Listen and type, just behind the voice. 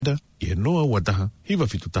e noa wataha, hiwa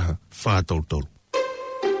fitutaha, whātautolu.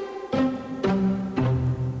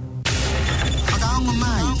 Whakaongo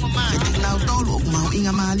mai, e te nau tolu o mau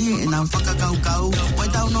inga maali e nau whakakaukau, wai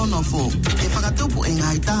tau nono fo, e whakatupu e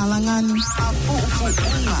ngai tālangani, a puupu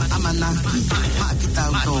unga amanaki, maa ki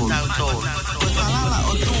tau tolu. Koe whalala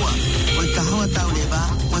o tua, koe Kahoa Tauleva,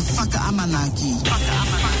 koe Faka'amanaki.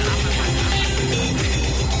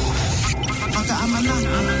 Faka'amanaki.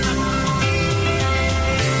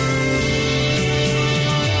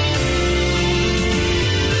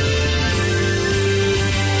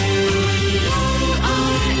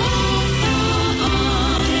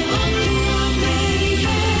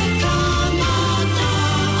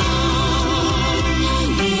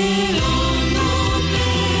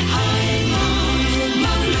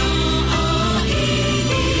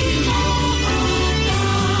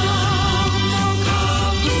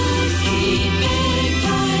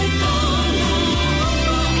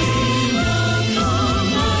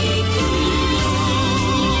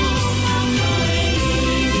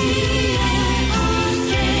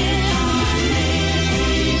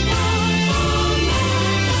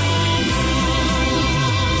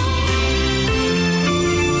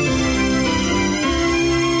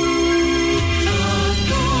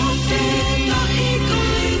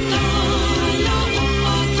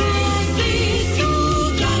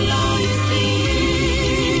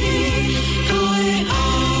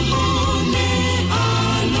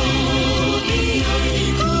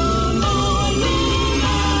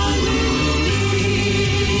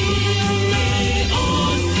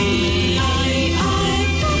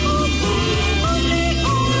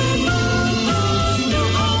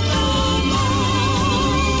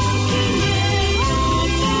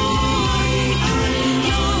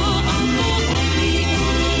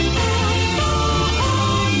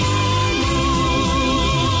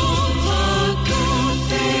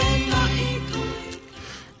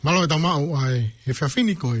 Malo e tamau ai, e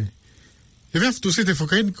whiawhini koe. E whiawhitu se te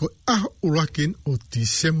whakaini koe ulakin o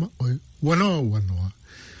tisema o wanoa.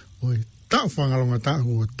 O tau whangalonga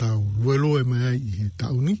tau o tau luelue mai i he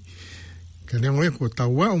tau ni. Ka nea ngoe ko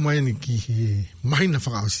tau wau mai ni ki he mahina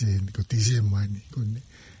whakaose ni ko tisema mai ni.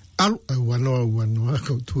 Alu ai wanoa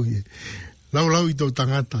kau tui e. Lau i tau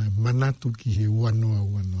tangata e manatu ki he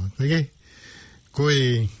wanoa. Kage,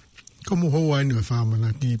 koe, ko muhou ai ni o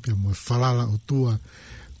Faka'amanaki pe mo whalala o tua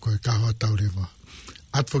koe Kahoa Tauleva.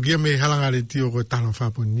 At whakia me halangare tio koe tāno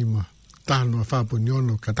whāpo nima, tāno a whāpo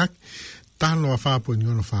niono kataki, tāno a whāpo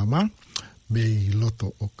niono whāma, me i loto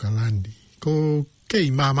o Kalani. Ko kei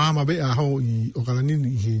māma be a ho i o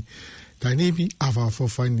Kalanini i he tainipi, awha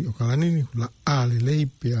whawhaini o Kalanini, la āle lei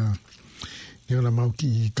pe a neo la mau ki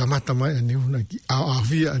i kamata mai a neo na ki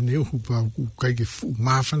awhia a neo hupa ku kaike fu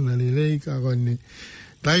mawhana le lei ka koe ne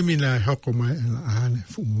taimina e hoko mai a la āne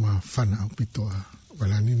fu mawhana au pito a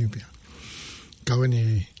Kalanini pia.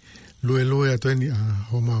 Kawane lue a toeni a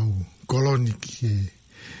homau koloni ki e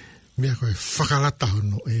mea koe whakalata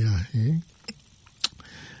hono e a he.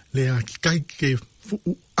 Lea ki kai ke fu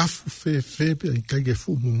afu fe pia i kai ke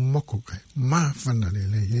fu moko kai. Maa whana le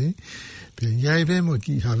he. Pia iai pe mo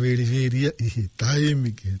ki haveri i he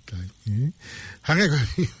taimi ki he taimi. Hange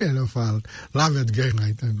koe mea no whal lawe at gai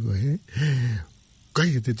ngai tango he. Kai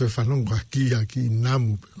ke te toi whanongo a ki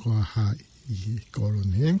namu pe koa hai. I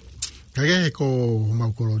kolonia. Kage ko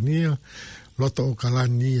mau kolonia, loto o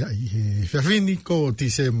Kalania i he whiawhini ko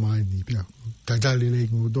tise mai ni pia. Kaidali le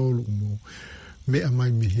ngudolu mo mea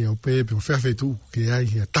mai mi he o pepe o whiawhetu ke ai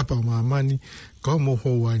he tapa o maamani ko mo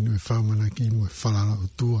hou ai no e Faka'amanaki mo e whalala o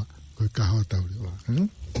tua ko e Kahoa Tauleva.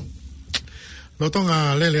 Loto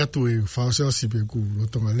ngā lele atu e whaoseosi pe ku,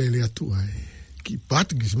 loto ngā lele atu ai ki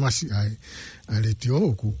pati kismasi ai le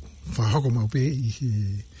tio ku whahoko mau pe i he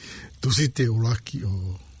tusite ulaki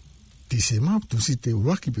o tisema, tusite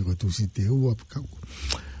ulaki pe ko tusite ua pe kau.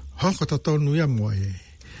 Hoko tatonu ia mo e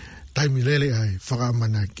taimi lele ai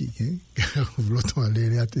Faka'amanaki, loto a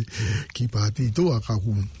lele ate ki pati tua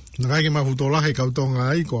kau. Nakaike mahutolahe kau tonga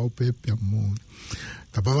ai ko au pepe mo.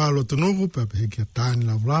 Tapawa loto nuku pe pe heki a tāni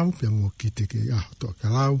lau pe mo kite ke aho toa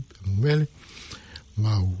kalau pe mo mele.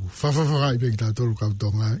 Mau whawhawhaka i pe ki tātolu kau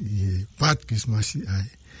tonga i e pat kismasi ai.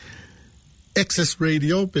 Access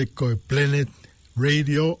Radio pe koe Planet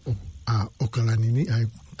Radio o Kalanini ai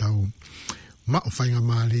tau ma o whainga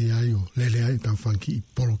maali ai o lele ai tau whanki i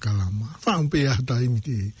polo kalama. Whaumpe a tai mi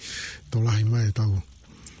te tolahi mai tau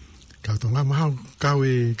kautonga mahau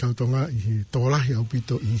kautonga i he tolahi au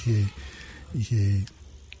pito i he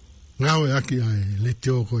ngawe aki ai le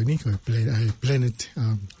teo koe ni koe Planet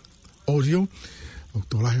Audio o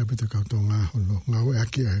tolahi au pito kautonga hono ngawe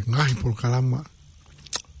aki ai ngahi polo kalama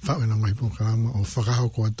whaena ngai po kalama o whakaho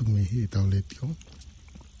ko atu mi hi tau le tio.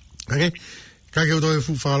 Okay, ka ke uto e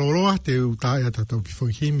fu whaloloa te utai ata tau ki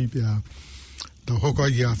whakihimi pia tau hoko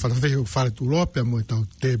ai a whanawhi o whare tu loa pia mo e tau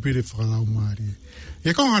te pire whakalau maari.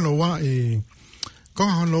 E konga noa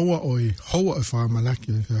o e hoa e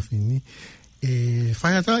whakamanaki o e whiawhini e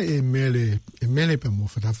whaiata e mele pia mo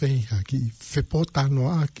whanawhi ha ki whepota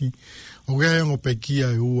noa ki o gea ngo pe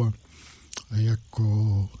kia e ua ai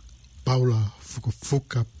ako Paula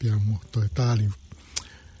fuka pia mo to e tali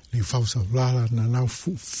li fausa lala na nau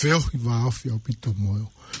feo i wa ofi au pito moyo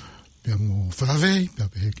pia mo whanawhi pia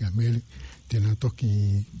pehe kia mele tēnā toki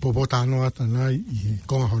popota anoa tanai i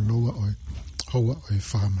konga honoa o e hoa o e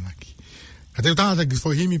whakamanaki. Ka teo tāta ki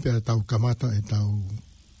whohimi pēra tau kamata e tau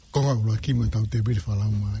konga ula kimo e tau te biri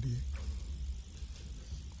whalau maari.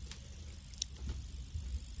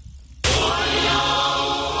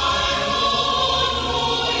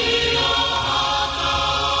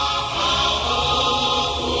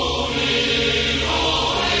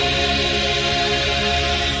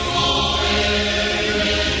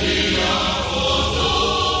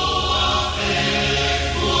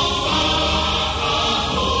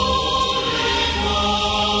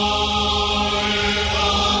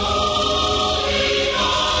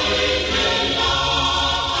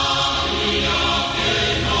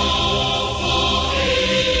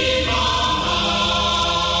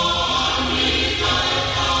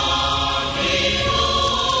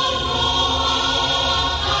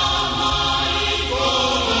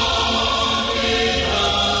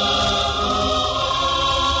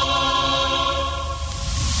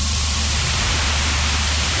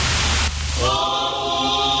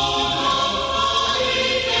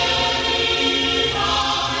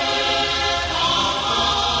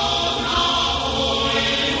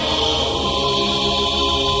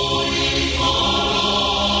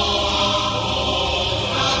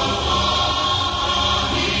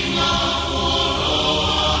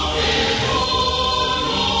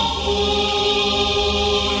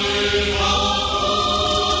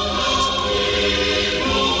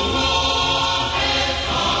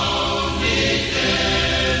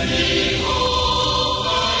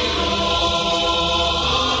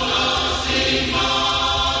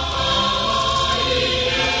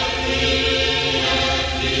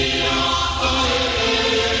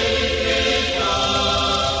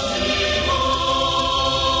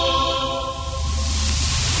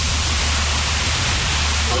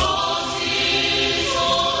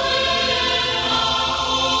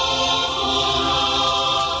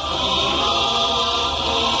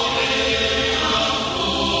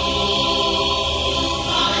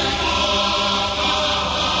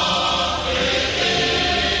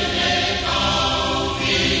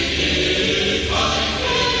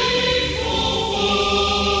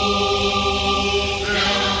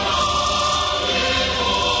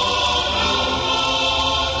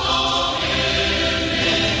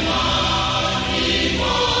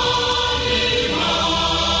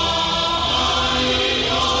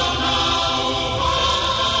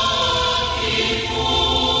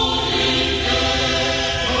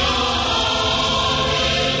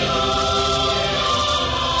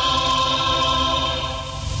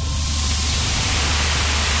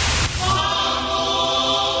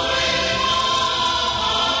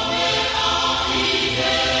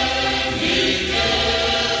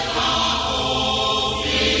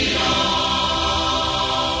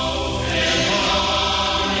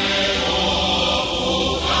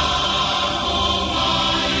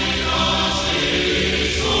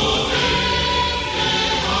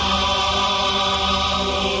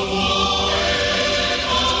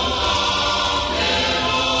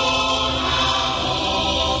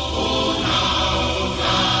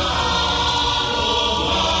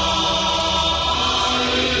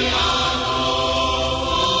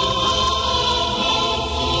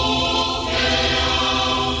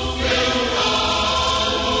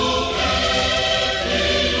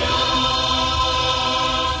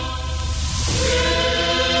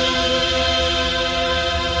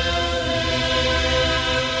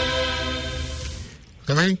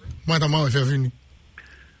 Mata mau e whiawhini.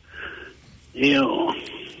 Io,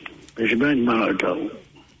 pese bani mau e tau,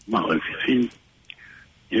 mau e whiawhini.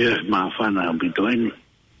 Io e maa whana o bitoeni.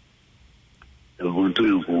 E kuntu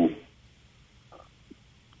i ku.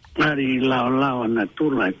 Ngari lao na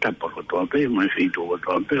tula e tapa ko toa pe, mai whitu ko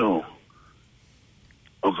toa pe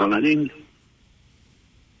o kalaring.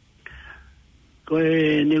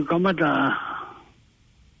 Koe ni kamata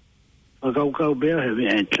kau bea he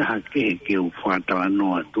e taha ke o whātara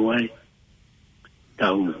noa tuai.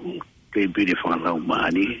 Tau te piri whanau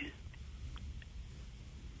maari.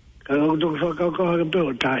 Ka to ka pe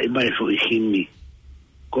o ta I mai fo himi.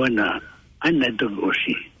 Ko na ana to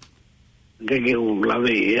osi. Ke o lave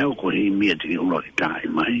e ko himi te o lo ta I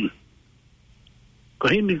mai. Ko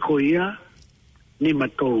himi ko ia ni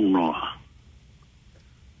matou noa.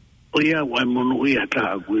 O ia wai monu ia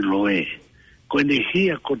ta kui loe. Ko ni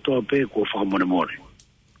hia ko toa pe ko whakamone more.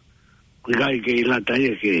 Kui kai ke ilata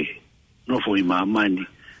ia ke nofo I maamani.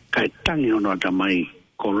 Kai tangi ono ata mai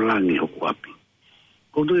ko langi hoku api.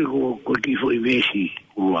 Ko tui ko kifo I vesi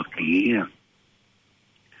uruaki ia.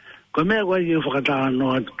 Ko mea kwa ki whakataha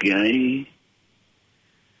no atu ki ai.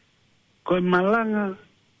 Ko malanga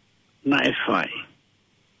na e whai.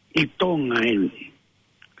 I tonga eni.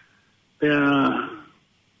 Pea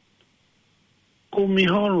ko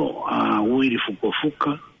miholo a uiri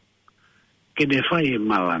fuka ke ne whai e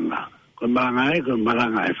malanga. Ko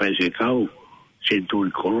malanga e whai se kau se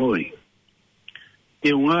tui koloi. Te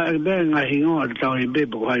unga e bea ngā hingoa te tau e be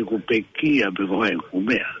po hai ku pekia pe po hai ku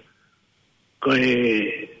mea. Ko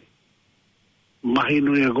e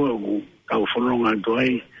mahinu e koe ku tau whanonga to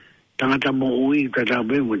ai tangata mo ui ta tau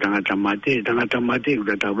be mo tangata mate ku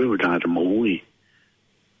ta tau be mo tangata mo ui.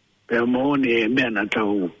 Pea mo one e mea na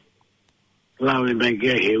tau lawe mai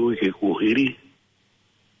kia he ui ke kuhiri.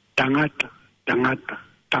 Tangata.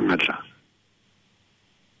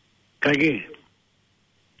 Kage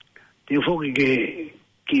te foki ke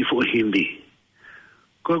ki fo himbi.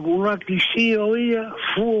 Ko gura ki si o ia,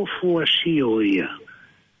 fua si o ia.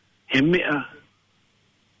 He mea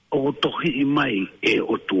o tohi I mai e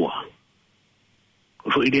o tua.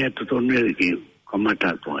 Ko fo idea to tonere ki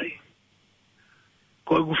kamata toai.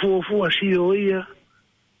 Ko fua si o ia,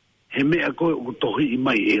 he mea ko o tohi I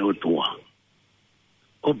mai e o tua.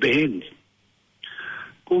 O beheni.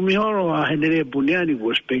 Ko mihoro a henere puniani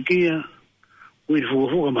ko spekia, ui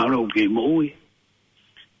fuka mahalo ke mo ui.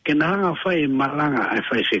 Ke nahanga whai malanga ai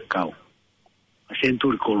whai se kau. A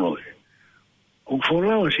senturi koloi. O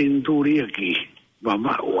wholao a senturi aki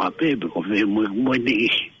wama o a pepe ko whe moe ni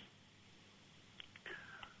ihi.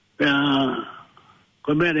 Pea,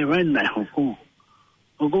 ko mea ne wainai hoko.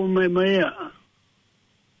 Hoko mai a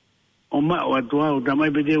o ma o atu au ta mai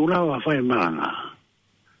pete urao a whai malanga.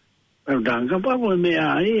 Pea tanga papo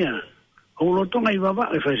mea ia. O lo tonga I wama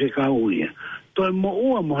ai whai se kau ia. Toi mo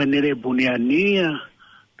ua mo henere puniania,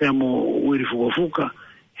 pea mo uiri fuka,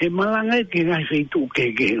 he malanga I ke ngai feitu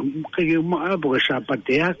ke maa po ke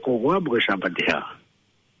sapatea, ko koa po ke sapatea.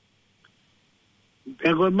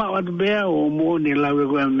 Pea koe maa watu bea o mo ne lawe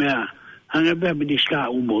koe mea, hanga bea biniska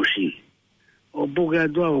umosi. O po ke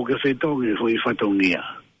atua o ke feitongi fo I whatongia.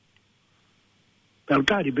 Pea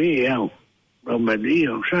utari bea au, rau mani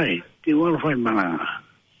au sai, ti wala whai malanga.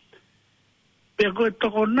 Pea koe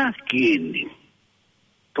toko naki eni.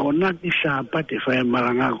 Tōna ki sāpate whae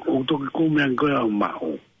maranga o toki kumea koe au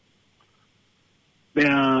mau.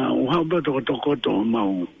 Pea uhau bea toko to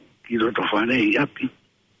mau ki roto whare I api.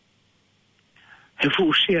 He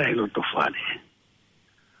fuusia he roto whare.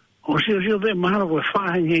 O sio bea mahara koe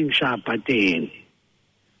whahengeng sāpate eni.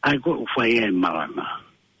 Ai koe whae e maranga.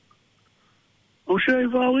 O sio I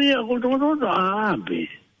whauia ko toko a ape.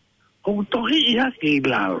 O tohi I hake I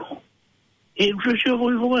lalo. E usio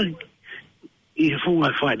koe I funga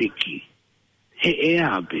whariki. He e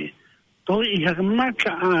ape. Toi I haka mata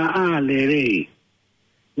a le rei.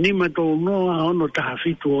 Ni mato noa ono taha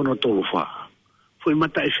fitu ono tolu wha. Fui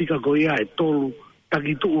mata I fika ko ia e tolu,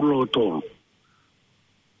 taki tu ulo tolu.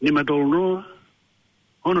 Ni mato noa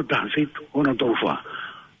ono taha fitu ono tolu wha.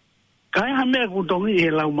 Kai ha mea kutongi he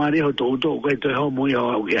lau mareho to uto koe toi hau mui hau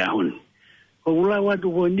au kia honi. Ko ulau watu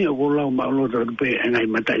koe ni o ko lau maulota pe ngai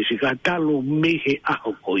mata I fika talo mehe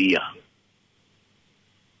aho ko ia.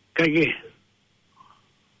 Kage.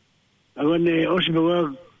 Agone osi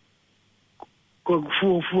bewa ko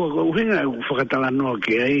fua ko uhinga whakatala noa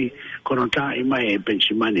ke ai kono tā I mai e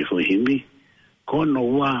pensimani fo himi. Kono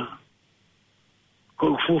wa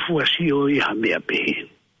ko fua si o I ha mea pehe.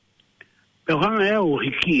 Peo hanga ea o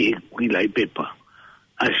hiki e kuila I pepa.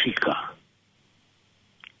 A fika.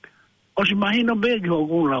 Osi mahino begi ho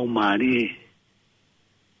kula umari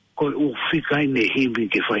ko u fika I ne himi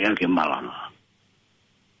ke whai ake malanga.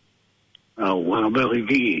 Wanga beo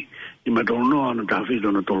hiki I matono noa no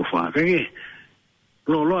tawhito no tolo wha. Kage,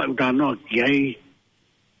 lo e ta noa ki ai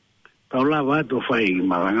tau lawa atu whai I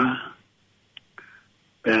malanga.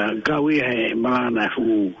 Pea kawi he malanga na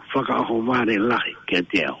fu whakaaho ware lahi kia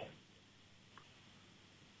te au.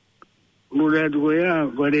 Nure atu koe a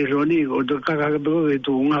koe resoni, o te kakakapeko e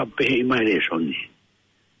tu ngā pehe I mai resoni.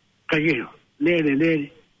 Kage,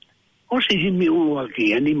 lere. O si himi ua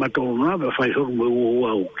ki ani matono noa pe whai hoku me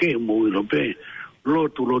ua o ke mo ilo pe.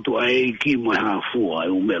 lotu ai ki mo ha fu ai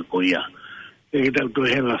o me ko ia e tau to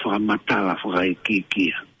hela fa matala fa ai ki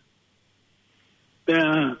pe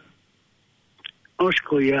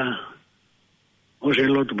osko ia o se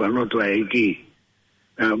lotu ai ki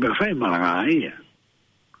me fai malanga ia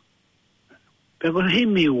pe ko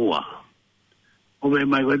himi ua o me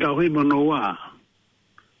mai ko tau himo no wa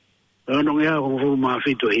no ia ko ma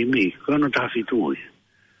fito himi ko no ta fitu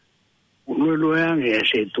lo ange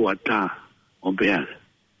se tuata o bea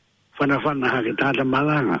fana ha ke tata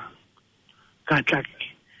malanga ka taki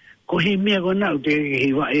ko himi ko na te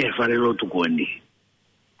hiwa e fare lotu ko ni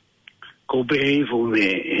ko be fo me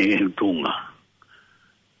tunga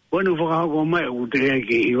bueno fo ko mai u te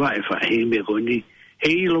ke hiwa e fa himi ko ni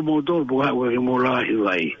e lo motor bo ha ke mo la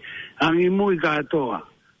hiwa i angi muy ka toa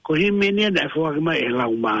ko himi ni da fo ke mai la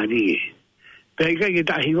umani pe ka ke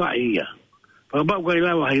ta hiwa ia pa ba ko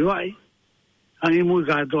la hiwa i angi muy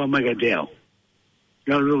ka toa mai ka teo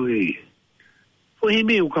ya lui fo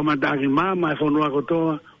himi u kamata ki mama fo no ko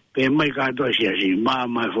toa pe mai ka toa si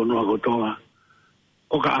mama fo no ko toa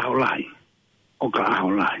o ka holai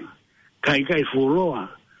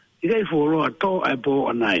kai fuloa to ai po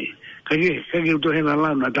anai kai to hela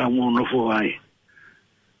la na ta mo no fo ai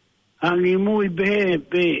angi muy be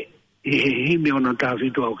himi ona ta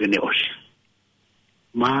fito o ke ne os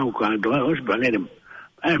ma u ka do os balere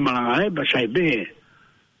ai malanga e ba sai be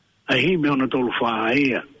ai himi ona to lu fa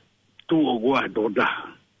ai tu o gua do da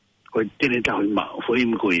ko tene ta ma fo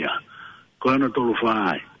im ko ia ko ona to lu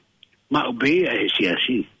fa ai ma o be ai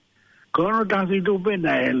si ko ona ta fito be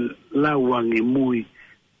na la wangi muy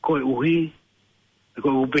ko uhi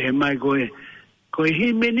ko be mai ko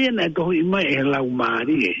himi ni na to i mai e la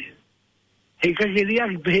umari e ka ke dia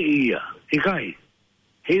be ia e kai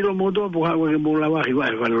he lo modo bo ha ke mo la wa hi wa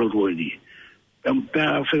fa lo ko ni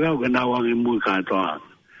pa fega que na wangi muy ka to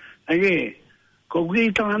ai ko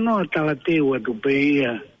ki ta no ta la te wa tu pe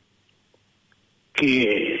ia ke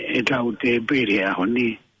e ta u te pe ria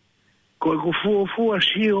honi ko fu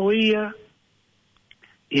si o ia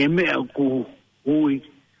e me ku ui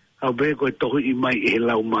a be ko to i mai e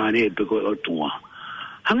la umane pe ko o tua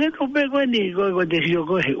hange to be ko ni ko te si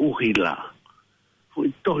ko he uhila fu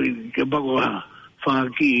to ke ba ko fa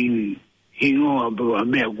ki hingo a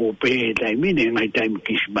me ko pe dai mine ngai tai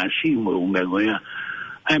ki si mo me go ya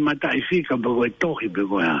ai mata i fika ba ko to hi be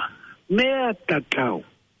go ya me tatau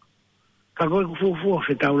ka ko fu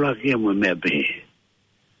fe taula ki mo me be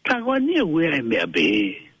ka ko ni we me be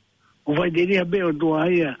o vai deria be o do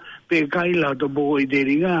ai pe kai la to bo i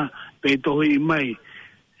deringa pe to i mai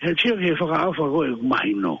he tio ke fa ko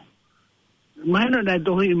mai no na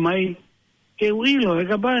to i mai ke wilo e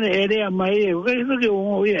kapane ere mai e ke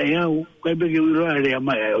o ia ia o ke be ke wilo ere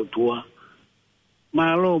mai o tua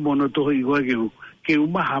malo mono to i ke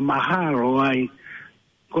maha ro ai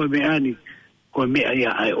ko me ani ko me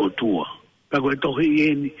ia ai o tua ka ko to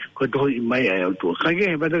i ni ko to i mai ai o tua ka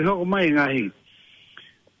ke ba to ko mai ngai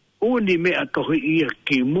uni me a to i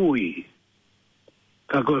ki mui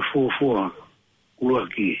ka ko fu lo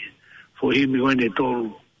ki fo hi mi wene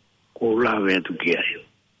to ko la ve tu ki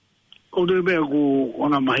ai o de be ko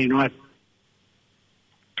ona mai no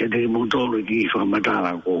ke de mo to lo ki fa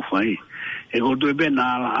matala ko fai e ko de be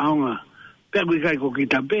na la aunga pe ko kai ko ki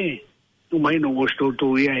ta be tu mai no gosto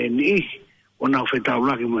to ia ni ona fe ta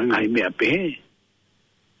la ki mo ngai me a pe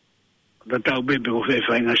da ta be ko fe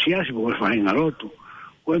fa nga sia si ko fa nga lotu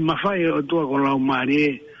o ma fai o tua con la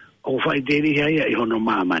umari o fai deri ai i hono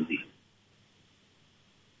mamani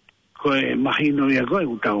ko imagino ia ko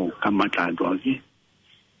utau kamata to aquí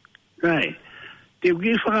dai te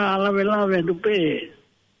ki fa la vela do pe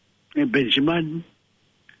e benjamin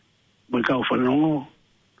mo ka fa no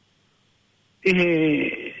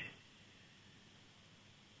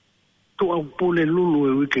tu au pule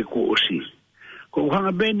lulu e ke ko si ko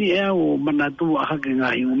hanga beni e o manatu a hake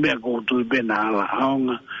ngai o mea ko tu bena ala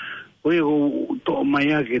aonga o e o to mai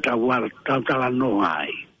ake ta war ta la no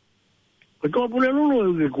ai ko to pule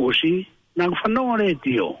lulu e ko si na fa no re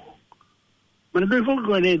tio mana do fo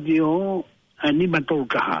ko re tio ani mato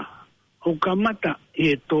ka o kamata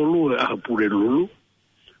e to lu a pule lulu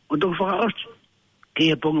o to fa os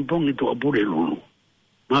ke pong to pule lulu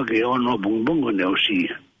ma ke ono bong ne o si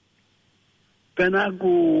pena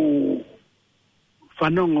ku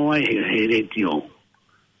fanongo ai he re tio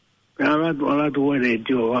ala tu re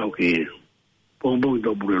tio au ke pong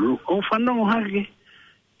to pule lulu o fanongo hake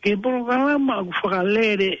ke programa fa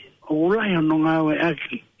lere o la no ngawe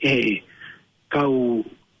aki kau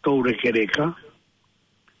tore kereka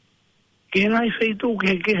ke nai feito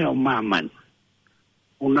ke o maman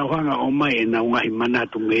una hanga o mai na ngai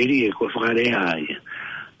manatu meri e ko fare ai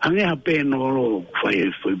ange ha pe no lo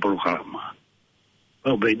fai foi programa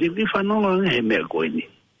o be di whanonga he mea koe ni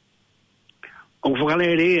o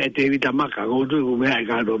whakalere e te vita maka o tui ku mea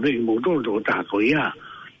ka do be mo to ta ko ia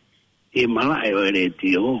e mala e ere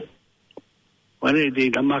ti o wale te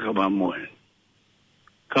ta maka ba mo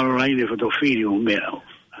Caroline fa to filho o mea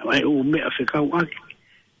ai o mea fica o aki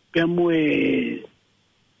pe mo e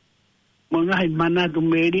mga hai mana tu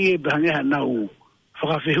meri e banga na u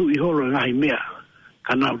fa fe hu i holo ngai mea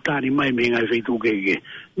kana utari mai me ngai feitu keke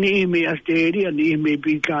ni me asteria ni me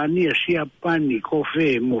pikani sia pani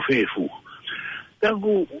kofe mo fefu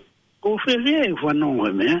taku kofe fe fa no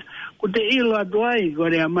me ku te ilo atuai ko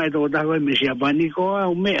re mai to ta ko me sia pani ko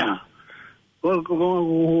au mea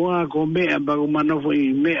ko mea ba ko mano foi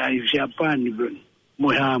mea i sia pani mo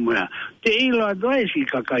ha te ilo atuai si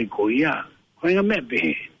kakai ko ia ko nga me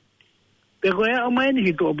pe ko e o mai ni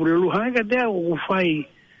to por lu ha ka te o fai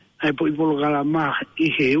ai poi polo kalama i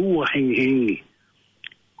he ua hengi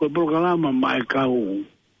ko polo kalama mai kau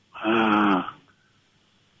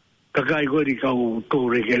kakai gori kau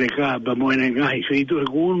tore kere ka ba moene ngai feitu e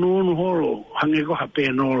kunu holo hange ko hape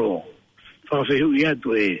nolo fa fehu ia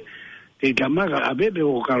tu e te tamaka abebe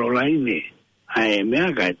o Caroline ai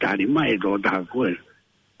mea ka tari mai do ta ko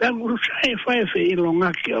ta guru sai fai fe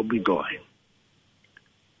longa ke obitoi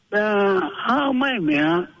ha mai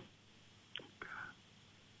mea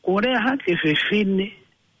ore ha ke fe fine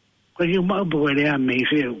ko io ma bore a me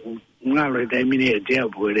fe ngalo e mine te a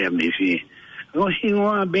bore a me fe o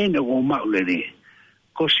hingoa bene o ma le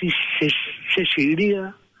ko si se siria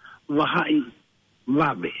va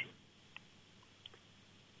vabe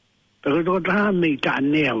pero to ta me ta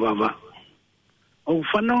ne va o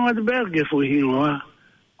fanonga de berge fo hingoa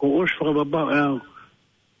ko os fra baba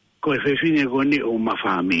ko fe fine ko ni o ma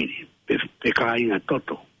family pe kai na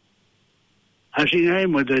toto así ngai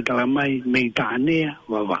mo te tala mai me tanea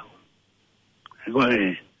vava ko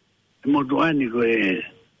e mo doani ko e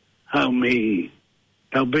ha me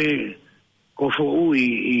tabe ko fo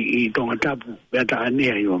i tonga tapu be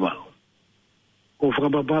tanea i vava ko fra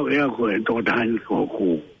baba e ko e to tan ko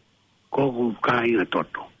kai na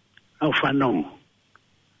toto au fanon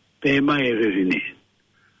pe mai e vini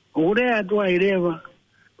ore atu ai reva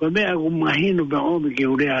ko me a imagino ba o que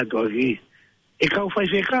ore atu aqui e kau fai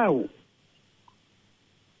se kau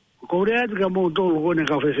ko rea ka mo tolu kone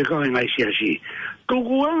ka whewhe kawe ngai si.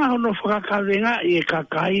 Tuku anga hono whakakawenga i e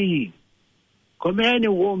kakai. Ko mea ni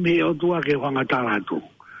uo me o tua ke whangatala tu.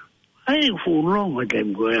 Ai whulonga te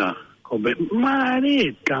mkoea. Ko me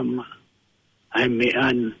maare tama. Ai me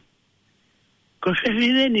an. Ko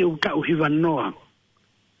whewhine ni u tau hiwa noa.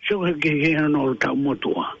 So ke no tau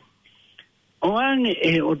motua. O ange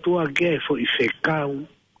e o tua ke fo i whekau.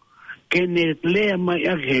 Ke ne lea mai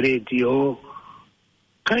ake reti o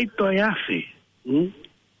kai to yafi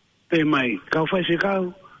pe mai ka fai se ka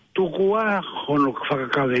tu kua hono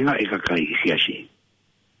whakakawenga e ka kai siasi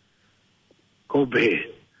ko be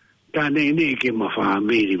ka ne ke ma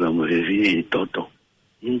family ba mo vine toto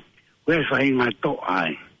we fai nga to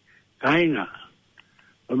ai kai nga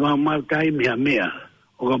ma kai mea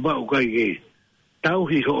o ka ba o kai ke tau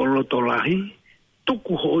hi ho lo to lahi tu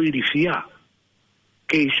ku ho i fia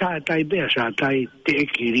ke sa tai be sa tai te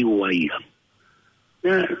kiri wai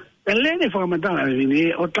e lene whakamata vini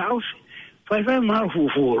o tau fai maru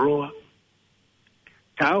fufu roa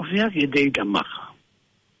tau fia ki deita maka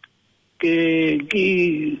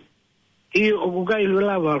i o kukai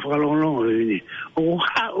lava whakalongongo vini o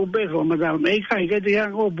ha o beko mata me kai ke te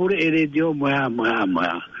hango pure ere dio moa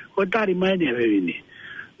ko tari mai ne vini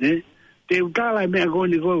te utala mea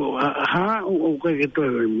koni ko ha o kai ke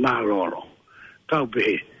toi maloro kau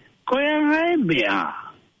pe ko ya ngai mea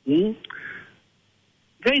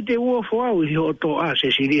Kei te ua whau i ho to a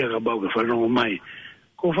se siria ka bau ke whanongo mai.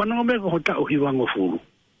 Ko whanongo me ko ho tau hi wango furu.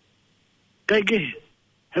 Kei ke,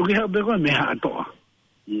 heu ki hau beko me haa toa.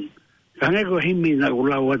 Ka ngai ko himi na ku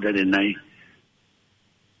lau atare nai.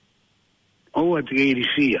 Oua te kei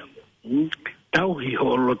risia. Tau hi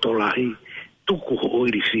ho loto lahi, tuku ho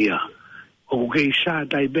iri sia. O ku kei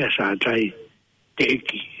sātai bea sātai, te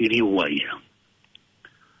eki riua ia.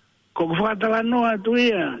 Ko ku whakatala noa tu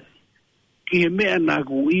ia, ki he mea nā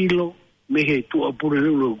ku ilo, me he tua pure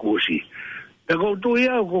lulu kōsi. Ta kou tu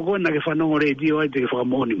ia o kona ke whanongo rei tio ai te ke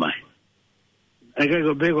whakamoni mai. Ai kai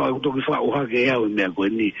ko peko au toki whauhake e au mea koe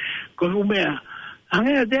ni. Ko fu mea,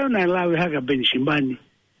 hangea teo nai lawe haka pensimani.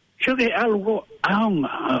 Sio ke alu ko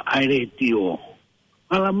aonga ai rei tio.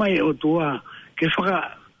 Ala mai o tua ke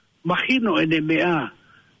whaka mahino ene mea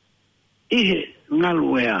ihe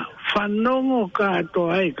ngalu ea. Whanongo ka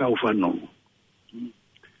to ai kau whanongo.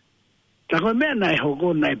 Ta koe mea nai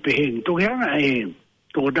hoko nai peheng. Toki hanga e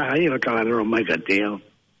to ta ai o ta ro mai ka te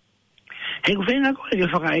he ko fenga ko ke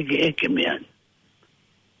fa ke mea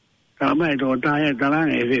ta mai to ta ya ta la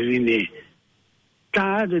e vini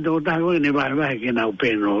ta de to ta ko ne ba ke na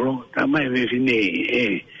pe no ta mai vini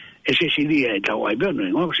e se silia ta wa be no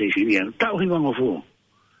ngo se silia ta ho ngo fu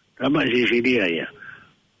ta mai se silia ya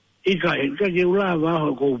i ka ke ula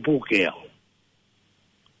ba ko puke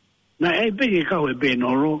na e pe ka o be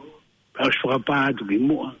no ro pa so pa tu bi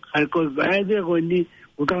mo al ko ai de ko ni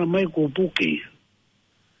o ta mai ko puke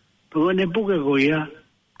to ne puke ko ya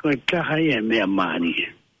ko ta ha ye me mani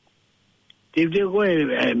ti de ko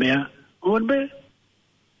e me o be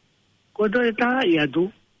ko to ta ya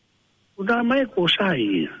tu o ta mai ko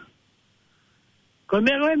sai ko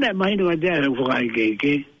me ko ne mai no de ko ai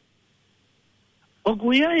ke o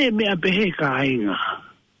kuia e me apehe ka ainga.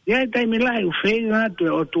 Ia e taimi lai u whenga tu e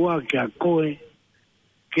o tua ki a koe.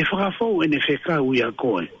 Ke whakafou e ne whekau i a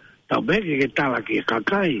koe. Tau beke ke tala ki e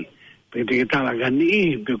kakai. Peke ke tala ka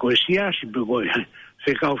ni pe koe siasi, pe koe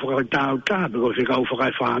whekau whakatau ta, pe koe whekau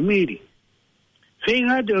whakai whamiri.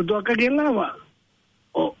 Whenga tu e o tua ka ke lawa.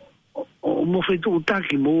 O mo whetu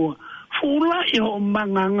utaki mua. Fula i ho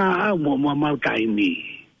manganga au mo mau taimi.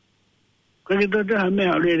 Kake tote ha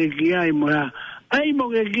mea o lere ki ai mo ya. Ai mo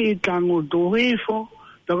ke ki tango to hefo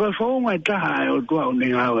to ko fo mai ta o to o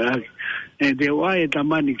ne ngao ya e de wai ta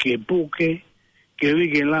mani ke puke ke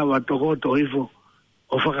vi ke lava to ko to hefo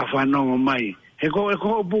o fa ka fa no mai e ko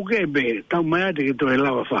puke be ta mai de ke to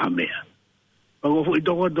lava fa me o ko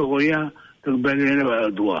to ko to ya to be ne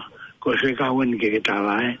ba dua ko se ka wen ke ta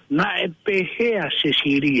la na e pe he a se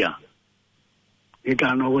siria e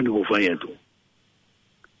ta no wen ko fa ya tu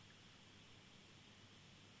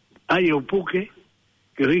ai o puke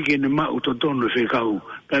que rike ne ma utotono se kau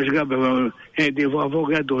ka se ka e de vo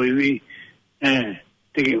ga do vi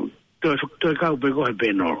te to kau pe ko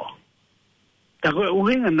pe no ta ko u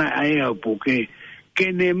hinga na ai o puke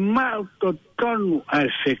que ne ma utotono a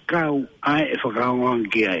se kau ai fa ka ngon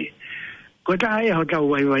ki ai ko ta ai ho ta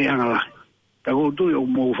wai angala ta ko tu o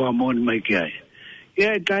mo fa mon mai ki ai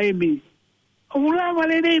e tai mi o la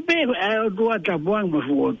vale dei pe o tua ta buang mo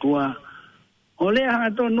fu tua o le ha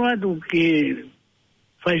to no atu ki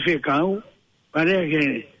fai whekau, parea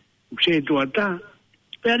ke se tuata,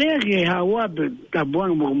 parea ke hawa ta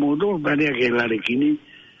buang mo motor, parea ke larekini.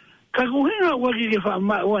 Ka kuhenga waki ke wha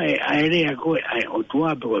wae aerea koe ai o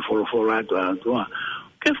tua pe koe wholofolo atu a tua.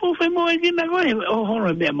 Ke fufe mo e kina koe o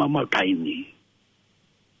horo mea mamau taimi.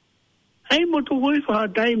 Ai mo tu koe wha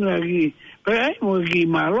taimi aki, pe ai mo ki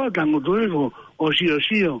malo tango tueko o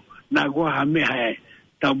sio na kua ha mea hae.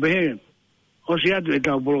 Tau behe, o si atu e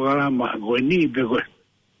tau polokarama koe ni pe koe.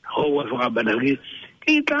 Hoa whakabanaki.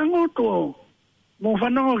 Ki tango to mo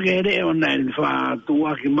whanongo ke ere o nai wha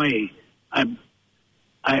tuaki mai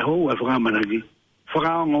ai hoa whakamanaki.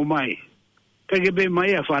 Whakaongo mai. Kake pe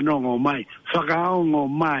mai a whanongo mai. Whakaongo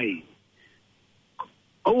mai.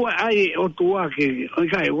 Oua ai o tuaki. O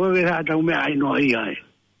kai, oa ke hata ume ai no ai ai.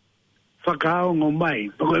 Whakaongo mai.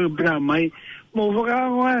 Pako e pira mai. Mo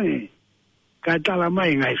whakaongo ai. Kai tala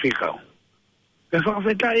mai ngai whikau. Ke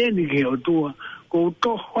whakawheta e ni ke o tua. Ko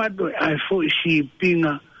to hado ai fo si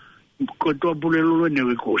pinga ko to pulelo ne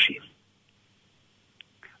we kosi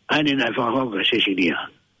ani na fa ho ka se siria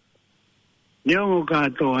ne o ka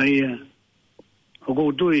to ai o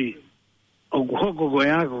ko tui o ko ko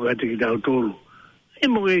ya ko ka ti da tolu e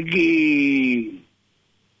mo ki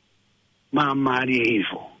ma ri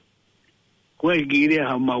ifo ko e ki re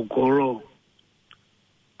ha ma ko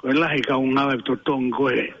ko la hi ka una to tong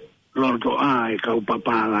ko e lo to ai ka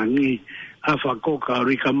papa langi a whakoka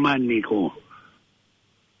rika mani ko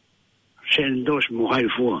sendos mo hai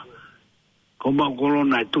fua ko mau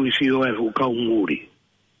kolona tui fio e fukau muri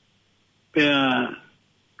pea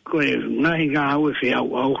koe ngahi ngā haue whi au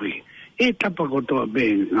auhi e tapa kotoa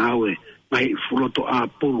be ngā haue mai fuloto a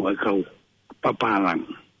pulu e kau papalang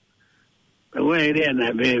pe ue rea na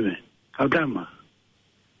bebe kau tama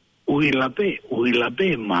uhi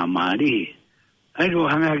lape mamari ai ko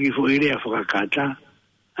hangaki fu irea whakakata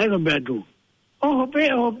ai ko bea tu o pe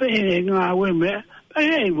ngā we mea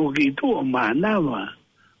ai mo ki tu o manawa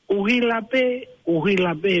uhi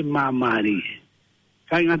lape mamari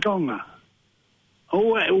kai ngā tonga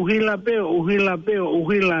o uhi lape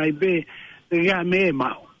kia me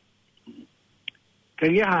mau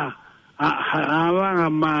kia wanga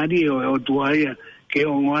mari o tuaia ke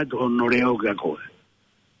o ngātu honoreo kia koe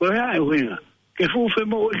koe hai uhinga ke fufe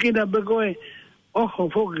mo kina pe koe oho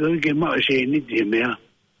foki ke mau se niti mea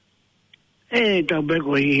e tau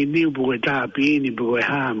beko hi niu puke tāpi ni puke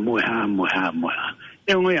ha moe.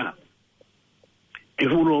 E ngoia, e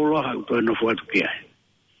fulo oloha to no fuatu ki ai.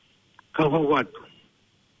 Kau atu.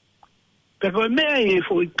 Pero mea e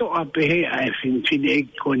foi toa pehe a e fin e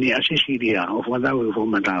koni a Sicilia o whadau e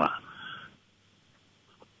whamatala.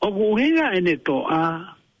 O kuhinga e ne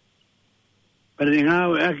toa, pere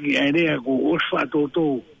ngāwe aki a rea ku osfa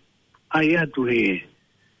tōtou ai atu e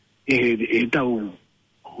tau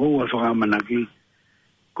hoa Faka'amanaki,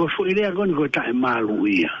 ko fui rea koni ko tae malu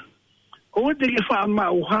ia. Ko te ke wha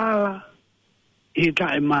mauhala e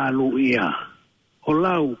tae malu ia. O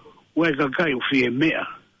lau, wai kakai uwhi e mea.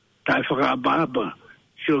 Tai whakaapa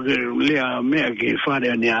sio ke lea mea ke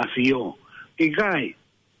whare ane a whio. I kai,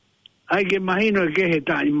 ai ke mahino ke he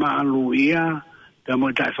tai maalu ia, ka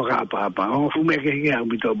mo tai whakaapa. O fu mea ke hea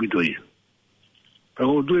ubito ia. Ka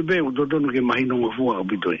o tue pe o totonu ke mahino ngafua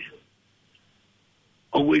ubito ia.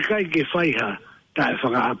 O i kai ke whaiha tai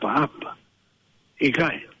whakaapa. I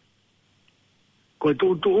kai, ko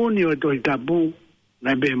tu uni o tohi tapu,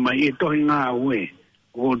 nai be mai e tohi ngā ue,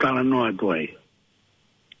 o tala noa tuai.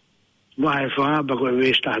 Vai fa ba ko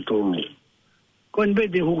ve sta to ko en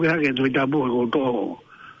vez de jugar que tu tabu ko to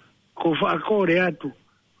ko fa ko re atu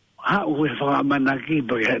ha u Faka'amanaki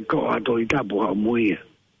ba ko ato tabu ha muy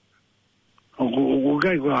o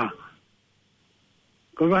kai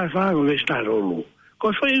ko vai fa ko ve sta to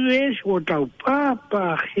ko foi ves ko tau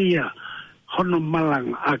papa hia hono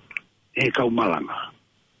malang ak e kau malanga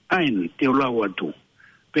ai te ula watu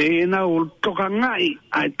pe na o toka ngai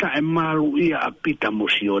ai ta e malu ia apita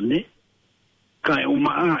mosione kai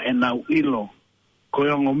umaa e nau ilo ko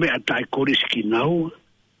yongo mea tai koriski nau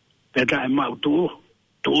pe tai mau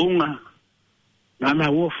tuunga nana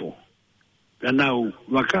wofo pe nau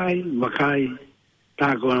wakai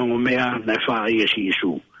ta ko yongo mea na wha ia si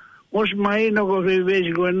isu mos mai no ko vezi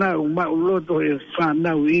ko nau mau loto e wha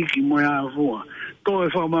nau iki mo ya fua to e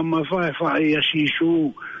wha mama wha ia si isu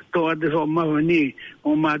to ate wha mawa ni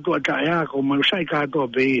o matua tai hako mau sai katoa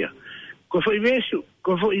pe ia ko wha vezi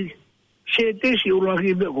ko wha se te si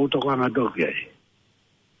ulaki be ko tokanga toki ai.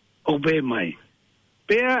 O be mai.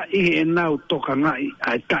 Pea i e nau tokanga i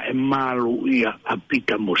a tae malu ia a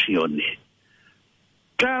pita mosione.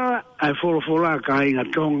 Tala ai folofola ka inga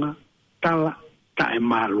tonga, tala tae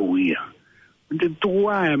malu ia. Te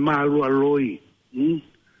tua e malu a loi.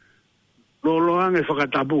 Loloanga e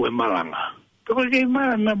whakatapu e malanga. Peko kei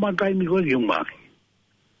malanga matai mi koe ki umaki.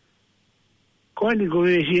 Koe ni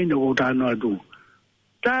koe e siendo ko tāno atu.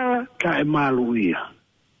 Tala tae malu ia.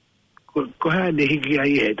 Ko hea ne hiki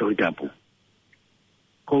ai e toi tapu.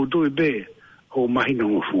 Ko tui be, ko mahina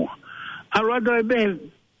ngofua. Alo ato e be,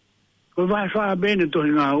 ko vai wha bene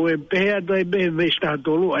tohi ngā ue, pehea toi be vesta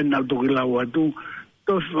tolu, ai nau toki lau atu,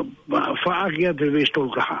 to wha aki ate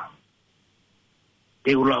vestol kaha.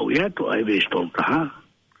 Te ulau i atu ai vestol kaha.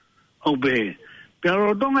 O be, pia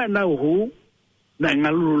rotonga e nau hu, na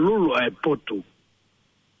ngā lulu ai potu,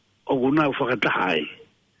 o kunau whakataha ai.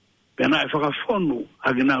 Pena e whakawhonu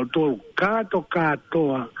a ki nau tolu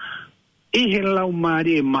katoa i he lau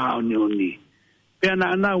maari e maonioni.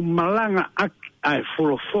 Pena nau malanga aki ai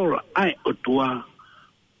wholofora ai o tua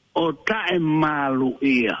o tae malu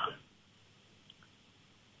ia.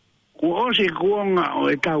 Ko ose kuonga o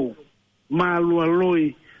e tau malu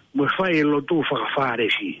aloi mo whai e lotu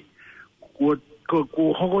whakawharesi.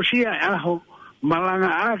 Ko hokosia e aho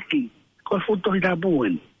malanga aki ko futohi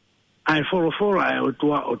tapuen. Ai fora o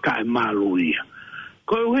tua o tae malu ia.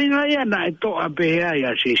 Ko uhinga ia na e toa pehea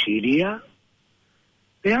ia Sicilia.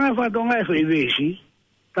 Pe hanga whatonga e whai vesi.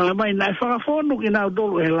 Tala mai na e whakafonu ki nau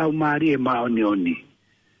tolu he lau maari e maonioni.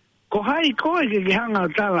 Ko hai koe ke hanga o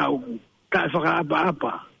tala o tae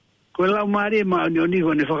whakaapa. Ko lau maari e maonioni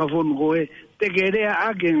ko ne whakafonu koe. Te ke rea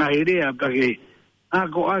ake ngahirea pake.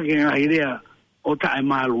 Ako ake ngahirea o tae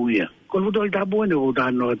malu ia. Ko futo i tapuene ko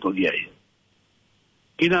tāno atoki ai.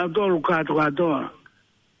 Kina tolu katoa.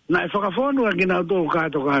 Na e whakafonu a kina tolu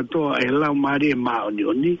katoa e lau maari e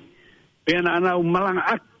maonioni. Pena anau malanga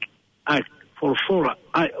aki ai forfora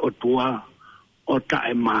ai o tua o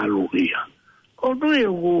tae malu ia. O tui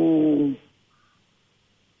o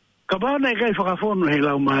kapaona e kai whakafonu he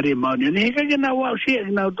lau maari e maonioni. He kai kina wau sia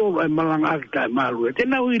kina tolu ai malanga aki tae malu ia.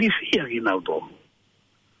 Tena uirifia kina tolu.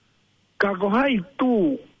 Kako hai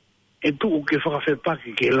tu e tu ke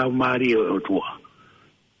whakawhepaki ke lau maari o tua.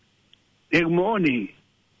 E mooni,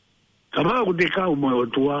 ka mau te kau mo o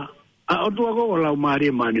tua, a o tua ko lau maari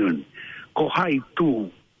e manion, ko hai tu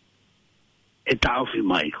e tauwhi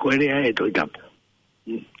mai, ko ere e toi tapu.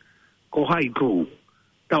 Ko hai tu,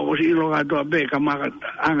 tau o si ilo katoa be, ka maka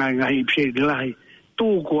anga ngahi pse de lahi,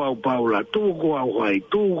 tu ko au paula, tu ko au hai,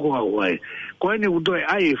 ko ene utoe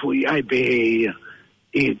ai e fui ai pehe ia,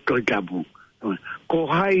 e toi tapu. Ko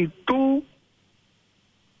hai tu,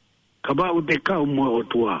 ka mau te kau mo o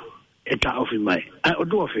tua, e ta ofi mai. Ai o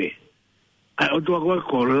tua fe. ai o tua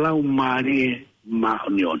ko lau mari ma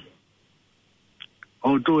onion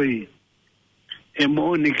o toi e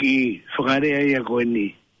mo'oni ki whakarea ia koe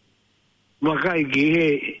ni wakai ki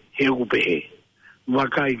he upehe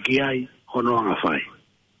wakai ki ai hono anga whai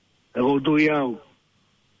e o tui au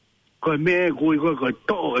koe mea koe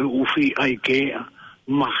to e uwhi ai kea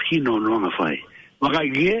mahino no anga whai wakai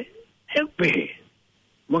ki he upehe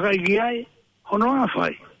wakai ki ai hono anga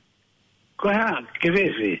whai koe ha ke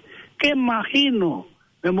wewe ke mahino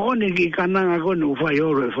me mo'oni ki kananga kone uwhai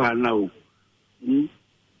oro e whanau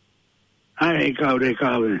ai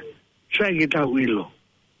kaure sai ke tau ilo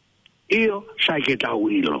io sai ke tau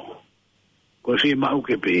ilo ko si mau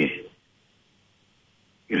ke pe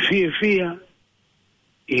e fia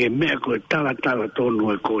e me ko tala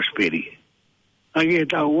tonu e ko speri ai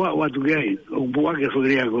tau wa tu gai o bua ke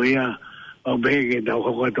furia ko ia o bege tau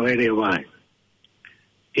ko to ere vai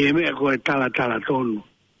e me ko tala tonu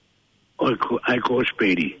o ko ai ko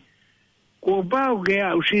speri ko bau ke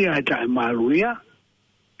au sia ta maluia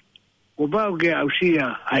ko bau ke au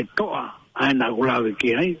sia ai toa ai na gulawe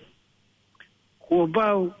ki ai ko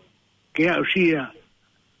bau ke au sia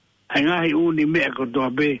ai ngahi uni mea ko toa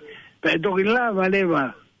be pe toki lava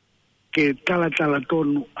lewa ke tala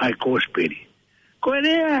tonu ai ko speri ko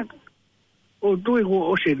rea o tui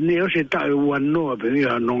ko ose tae wanoa pe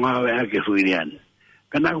mia no ngawe ake fuirian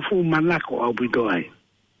kana fu manako au pito ai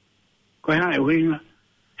ko hae winga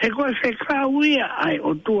he ko se kauia ai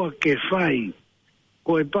o tua ke fai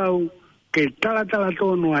ko e pau ke tala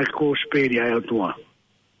tonu ai ko speri ai o tua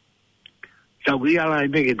sau ki ala i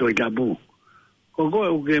peke toi tapu ko koe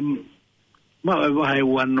o ke mau e wahe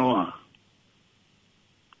wanoa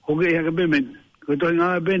ko ke haka pemen ko toi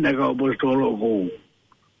ngā pena ka o postolo ko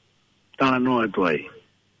tala noa tuai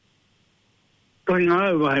toi ngā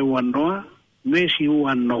e wahe wanoa mesi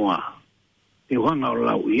wanoa te whanga o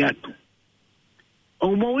lau i atu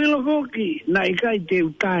o mawilo koki na ikai te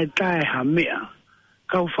tae ha mea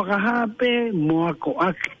kau whakahape moa ko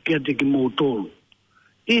ake kia te ki mōtolu.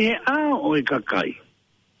 I he a o e kakai.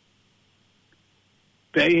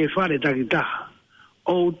 Pea i he whare takitaha.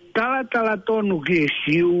 O tala tonu ki e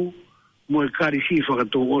siu mo e karisi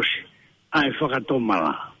whakato osi. Ai whakato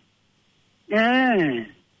mala.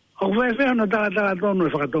 O whewhea no tala tonu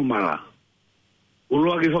e whakato mala.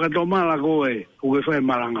 Ulua ki whakato mala koe, ko e whae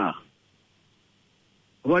maranga.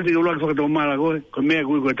 Wati ulua ki whakato mala koe, ko mea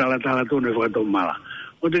koe tala tonu e whakato mala.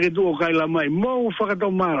 O te ke tu o kaila mai, mou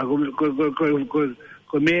whakato mala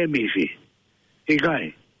ko mea mifi. E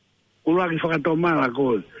kai, ulaki whakato mala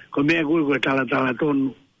ko mea ko tala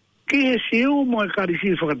tonu. Ki he siu mo e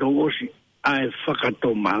karisi whakato osi, ai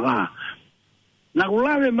whakato mala. Nā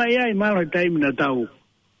kulawe mai ai malo taimina tau,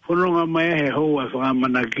 whanonga mai he hoa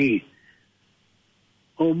Faka'amanaki.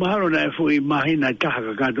 O mahalo na e fui mahina taha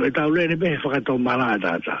kakato, e tau lere behe whakato mala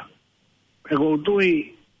tata. E ko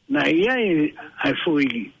tui, na iai ai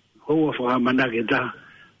fui hoa Faka'amanaki ta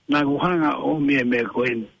na kuhanga o mea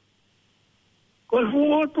koen ko fu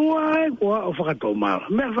o tua e ko o whakato mala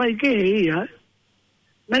me fai ke ia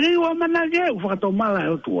na ni wa manake o whakato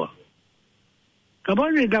mala o tua ka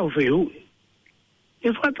bani tau fehu e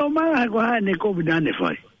whakato mala ko ha ne ko bidane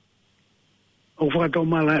fai o whakato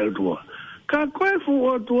mala o tua ka koe fu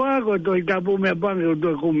o tua ko to itapu me bangi o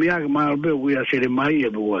tua ko miak ma be ku ia sere mai e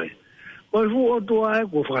buai ko fu o tua e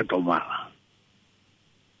ko whakato mala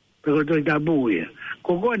pero to itapu ia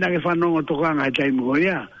ko koe na ke whanonga tokanga e taimi ko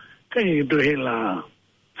ia kai to hela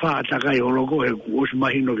whaata kai holo koe ku os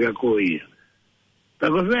mahino ke a koe ia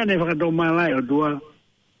pero ko whene whakato malai o tua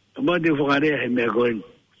mati whakarea he mea koe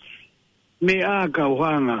me a ka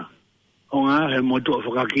uhanga o ngā he motu o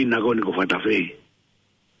whakakina koe ni ko whatawhi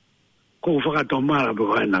ko whakato mala pe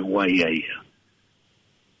koe na kua ia ia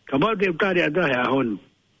ka bau te utari atahe a hon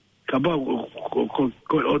ka bau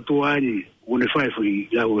ko o tuari une whaifu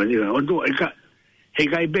lau ka nira o tua he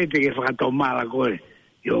kai pete ke whakato mala koe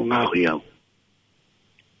i o ngāhui au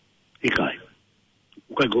i kai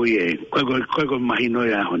kai koe mahino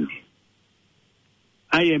e a honi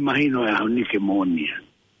ai e mahino e a honi ke monia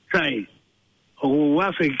sai o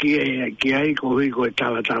wafe ki ai ko hui koe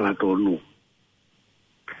tala tonu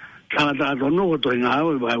ko toi ngā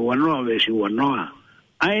au e vai wanoa vesi wanoa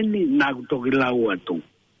ai ni nāku toki lau atu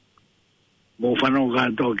mo whanau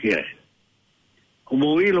kā toki ai o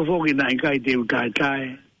mo ilo foki na ikai te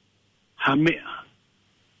utaitae ha mea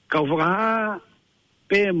kau whakaha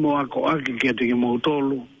pe mo ako aki kia te ki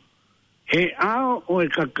mautolu he ao o e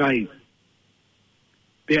kakai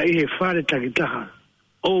pe ai he whare takitaha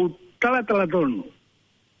o tala tonu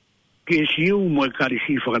ki e siu mo e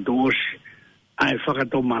karisi whakato osi ai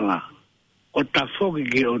whakato mala o ta foki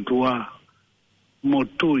ki o tua mo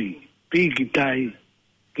tui piki tai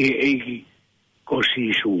ke eiki ko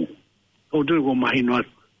sisu. O tui ko mahino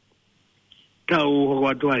atu. Tau hoko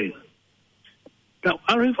atu ai. Tau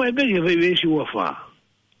aru whai peke whai wesi ua wha.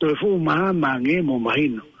 Toi fu maha mange mo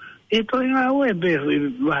mahino. E toi ngā ue pe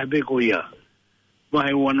whai peko ia.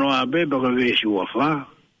 Whai wanoa pe baka wesi ua wha.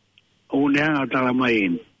 O neanga tala mai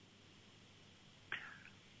inu.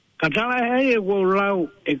 Ka tala hei e kua lau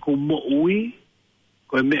e ku mo ui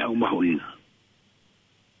ko e mea umahu ina.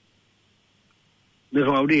 Me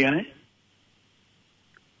whauria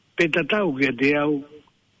Pe tatau ke te au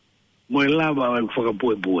mo e lava e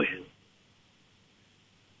whakapue.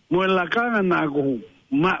 Mo e lakanga nā ko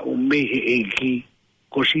ma'u mehe e ki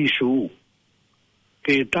ko sisu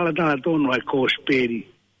ke tala tono ai ko speri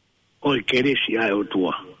o e keresi ai o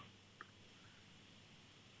tua.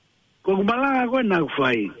 Ko kumalanga koe nā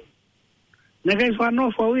kuwhai. Nā kai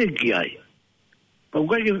whanofa o e ki ai. Pau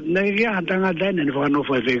kai nā kai kia hatanga taina ni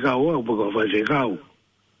whanofa e whekau au pako whekau.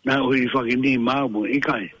 Nā ui whakini mau mo i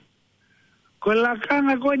kai. Ko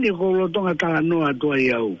lakanga koe ni ko lotonga tala noa tua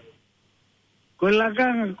i au. Ko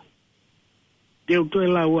lakanga te utoe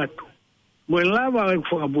lau atu. Mo e lava e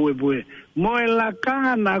whakapue. Mo e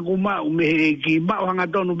lakanga nā ku ma'u mehe e ki. Ma'u hanga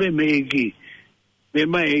tonu be mehe e ki. Me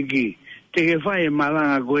mai e ki. Te ke whai e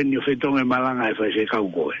malanga koe ni o whetonga e malanga e whai se kau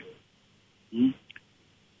koe.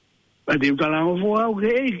 Pa te utalango fuhau ke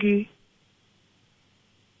e ki.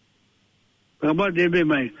 Kapa te be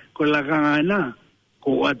mai. Ko lakanga e nā.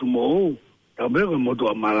 Ko atu mo ou. Tau be koe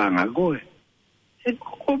motua malanga koe. E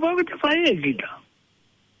ko pau ke te whai e ki ta.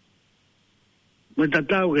 Mo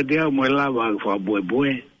tatau ke te au mo e lava a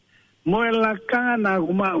whakapue. Mo e lakanga nā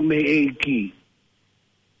kumau me e ki.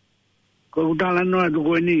 Ko utala noa tu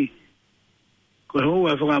koe ni. Ko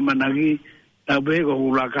hoa Faka'amanaki. Tau be ko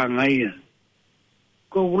hulakanga ia.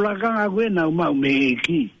 Ko hulakanga koe nā kumau me e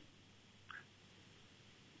ki.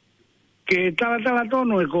 Ke tala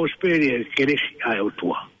tono e ko speri e keresi ai o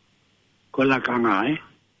tua. Ko lakanga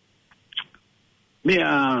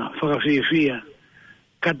Mea whakawhiawhia.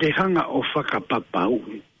 Ka te hanga o whakapapau.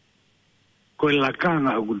 Ko e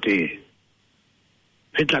lakanga o te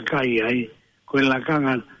petakai ai. Ko e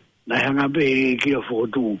lakanga na hanga be e ki o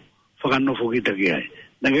whotu. Whakanofo kita ki ai.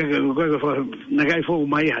 Na kai whoku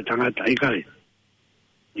mai ha tangata i kai.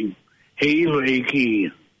 He ilo e ki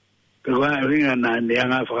ia. Pe koe ringa na ne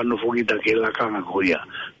hanga whakanofo kita ki lakanga ko ia.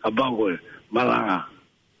 Ka pau koe malanga.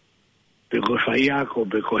 Pe koe whaiako,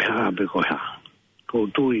 pe koe ha. Ko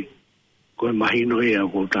tui. Ko e mahino ia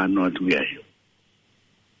ko tāno atu iai.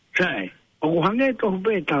 Sai, o ko hange tohu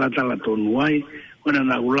pe tala tonu ai, kona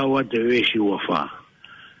na ulaua te wesi ua wha.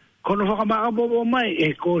 Kono whakamaakapopo mai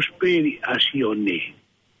e ko speri a sione.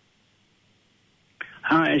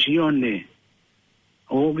 Ha e sione,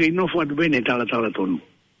 o ke inofo atu bene tala tonu.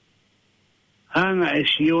 Hanga e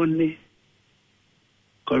sione,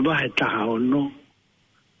 ko e wahe taha ono,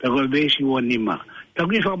 pe ko e wesi ua nima. Tau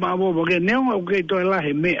ki whakamaakapopo ke neonga o ke toi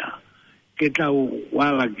lahe mea. Ke tau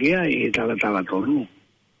wala kia e tala tonu.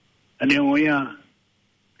 Ane o ia,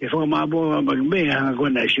 ke whakamaapoa me hanga koe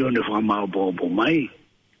na sione whakamaapoa mai.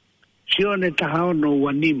 Sione taha ono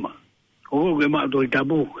wanima. Ko ke maato i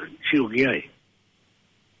tabu, sio ki ai.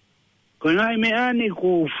 Ko ngai me ani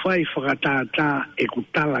ko whai whakatata e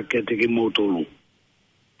kutala ke te ki motolu.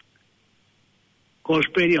 Ko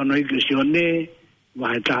speri ono i ke sione,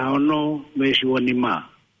 wahe taha ono, me si wanima.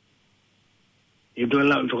 I tue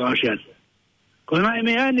lau i whakausiat. Ko nai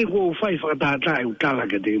me ani ko whai whakatata e utala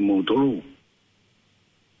ke te motolu.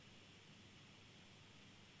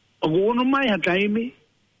 O ko ono mai hataimi,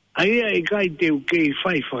 aia e kai te ukei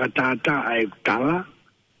whai whakatata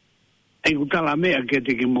e utala mea ke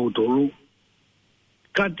te motolu.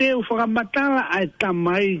 Ka te u whakamatala ai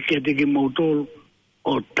tamai ke te motolu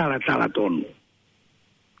o tala tonu.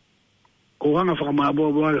 Ko hanga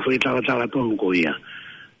whakamaaboa e whai tala tonu ko ia.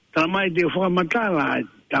 Tamai te whakamatala ai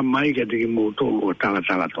tamai ke te motolu o tala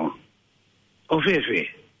tonu. O whewhe.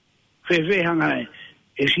 Whewhe hanga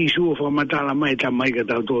e sisu o whamatala mai tamai ke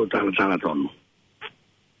tau tō tala tonu.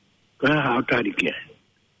 Ko haha o tari kia.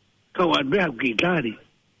 Kau atbeha ki tari.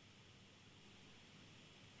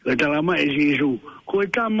 Ko tala mai e sisu. Ko e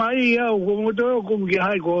tamai au, ko moto o kum ki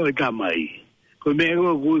hai ko e tamai. Ko me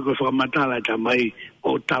ego kui ko whamatala e tamai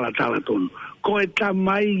o tala tonu. Ko e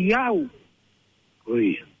tamai au. Ko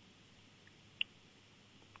ia.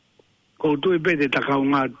 Ko tui pete takau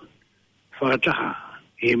ngā whakataha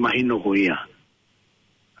e mahino ko ia.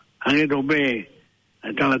 Hange to be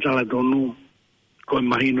tala tonu ko e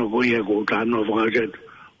mahino ko ia ko tāno whakauset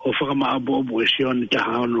o whakamaapopo e sione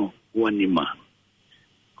taha ono uanima.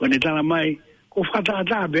 Ko ne tala mai ko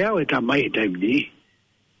whakataha be au e tamai e taimini.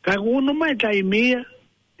 Ka ko ono mai taimia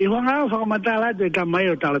I wanga whakamatala te tamai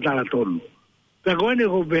o tala tonu. Pea koe ni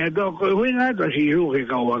ko pea toa koe hui ngā toa si hiu ke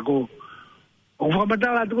kaua ko. O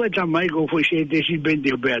whakamatala tu e tamai ko fui se te si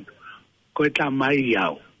bende o pea tu. Koe tamai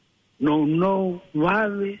iau. No,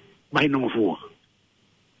 wave, mai no fua.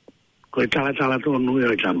 Koe tala tonu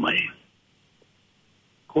e tamai.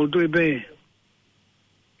 Ko tu e pe,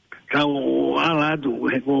 kau ala tu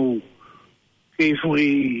he ko, ke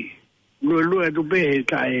fui, lue tu pe he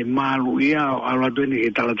ka e malu iau, ala tu ni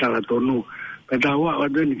ke tala tonu. Pe taua ala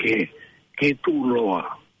tu ni ke tu loa.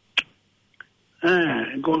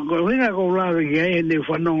 Ko hinga ko lawe ki e ne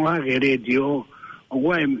whanong la ke radio, o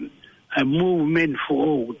wai a movement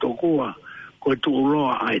for o tokoa, ko tu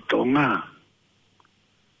loa ai Tonga.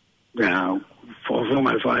 Now, for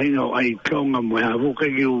my father, I Tonga mo ha vuka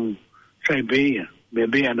ki u sai beia,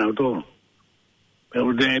 bebea na to.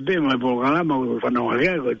 Pero de be mai programa ko whanong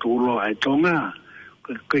ha ko tu loa ai Tonga.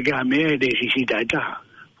 Ko ka me de si ta ta.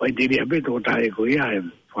 Vai diria be to ta ko ia e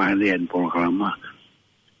whaen programa.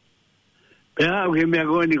 Pea ke mea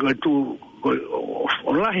koe ni ko tu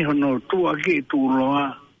o lahi hono tu aki tu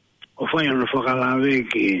loa o whai hono whakalawe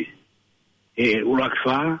ki e ulaki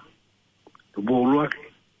wha tu bo ulaki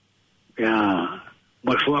pea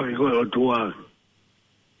mai whaki koe o tua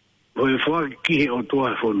koe whaki ki o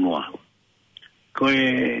tua whanua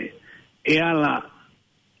koe e ala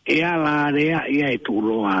area ia e tu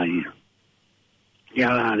loa ia e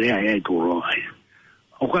ala area ia e tu loa ia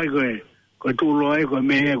o kai koe tu loa e koe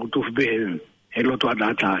mehe ku tufu behe e loto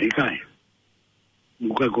atata i kai.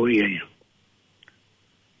 Muka ko ia ia.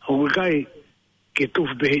 O kai ke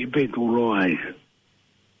tufu behe i pe tu loa ia.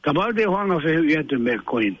 Ka mau te hoanga whehu ia te mea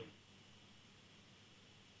koin.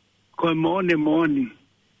 Koe moone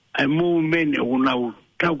ai mou mene o nau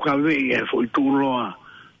tau ka wei e fo i tu loa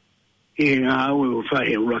i ngā au e o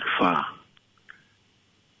whahe ulaki wha.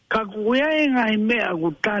 Ka kuia e ngai mea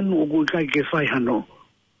ku tanu o kui kai ke whai hano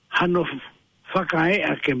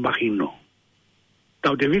whakaea ke mahino.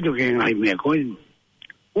 Tau te vito ke ngai mea koin.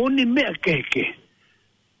 Uni mea keke.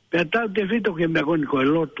 Pea tau te vito ke mea koin koe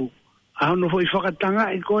lotu. A hono foi whakatanga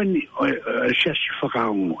i koin o siasi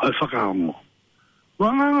whakaongo.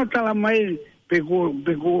 Wanganga tala mai pe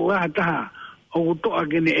ko ataha o kutoa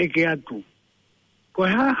kene eke atu. Koe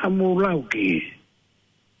haha mūlau ki.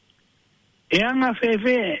 E anga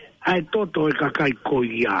whewhe ai toto e kakai koi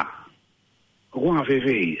ia. O konga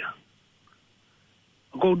whewhe ia.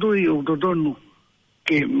 Ko tui o totonu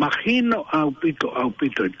ke mahino au pito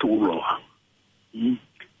e tūloa.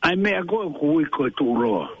 Ai mea koe kui koe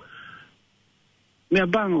tūloa. Mea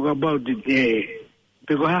bango ka bauti te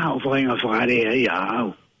pe ko haha o whakainga whakarea ia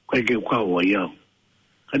au. Koe ke ukaua iau.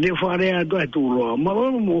 Ka te whakarea tu e tūloa. Ma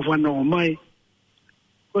oru mo whanau mai.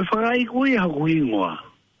 Koe whakai kui haku ingoa.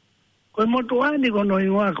 Koe motu ani kono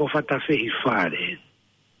ingoa ko whatawhehi whare.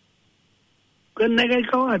 Koe negai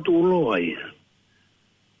kaua tūloa ia.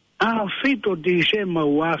 A fito di se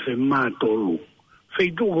mauafe mātolu.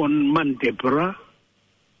 Fito kon mantepra.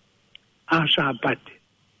 A sāpate.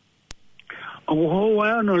 O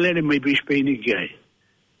hoa ano lere mai bispeini kiai.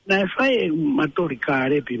 Na e whai e matori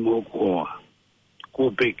kārepi mō koa.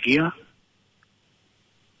 Ko pekia.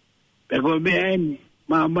 Pe koe mea eni.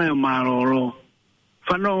 Mai o maroro.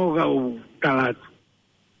 Whanongo ka o talatu.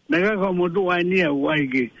 Nega ka motu ai nia uai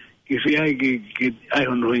ki whiai ki ai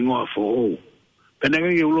hono ingoa fo ou.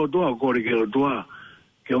 Penega ki ulo toa kore ke o toa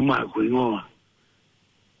ke o maku ingoa.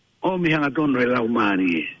 O mihanga tono e lau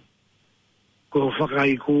maari e. Ko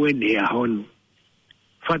whakai kue ni a honu.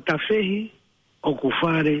 Whatawhehi o ku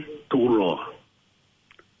whare tūloa.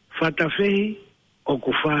 Whatawhehi o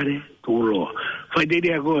ku whare tūloa.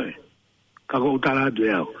 Whaideri a koe. Ka kou talatu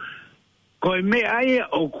e au. Koe me aia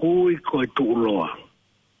o kui koe tūloa.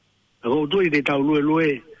 Ka kou tui te tau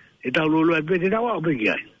lue. Te tau lue pe te tau au pe ki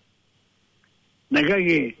ai. Nai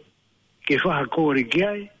kai ke whaha kore ki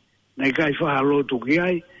ai, nai kai whaha lotu ki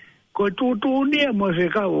ai, koe tūtū nia mo se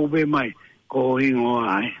kau upe mai, ko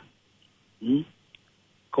hingoa ai.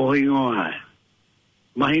 Ko hingoa ai.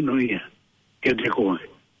 Mahino ia, ke te koe.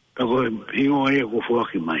 Ka koe hingoa ia ko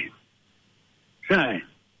fuaki mai. Sae,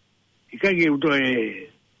 i kai ke uto e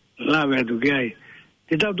lawe atu ki ai,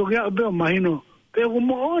 te tau toki au peo mahino, peo ko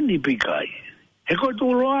mo oni pikai. He koe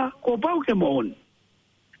tūloa, ko pau ke mo oni.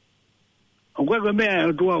 O koe mea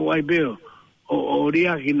o tua o ai peo o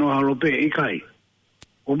riaki no halope i kai.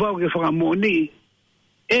 O pau ke whakamoni,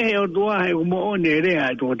 he o tua he o mooni e rea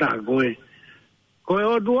e tō taka koe. Koe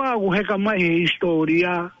o tua o heka mai he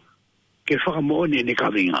historia ke whakamoni ne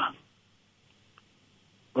kawinga.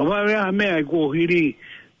 Ko wai rea mea e kua hiri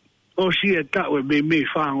o sia tau e me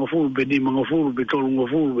whaanga fulu pe ni manga fulu pe tolunga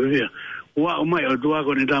fulu pe vea. Wa mai o tua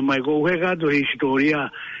ko ni ta mai ko he ka to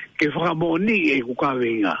historia ke whakamoni e ku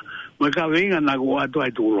kawenga. Mai kawenga na ku atu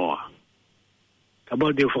ai tuloa. Ka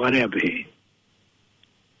bau te whakarea pe.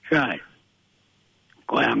 Sai.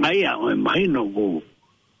 Ko a ngai a o mai no ku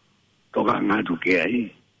toka ngatu ke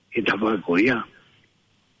ai. E ta ko ia.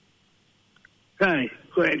 Sai.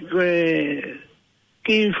 Ko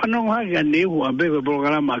ki whanau hake a nehu a bebe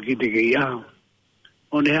programa ki te ke ia.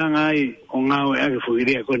 O ne hanga ai o ngau e ake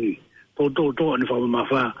fuirea koni. Toto ni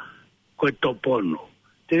whamamafa koe topono.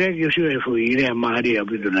 Te reki o siwa e fuirea mahari a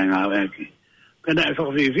pito na ngau e ake. Pena e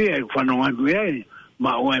whakawhiwhia e whanau atu e ai.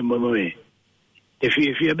 Ma oai moe. Te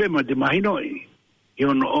whiwhia be ma te mahinoi. I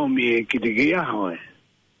ono omi e ki te ke ia hoe.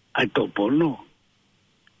 Ai topono.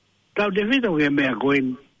 Tau te whita ke mea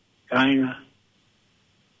koen. Kainga.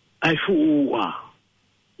 Ai fuua.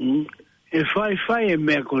 E whai e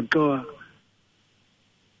mea kotoa.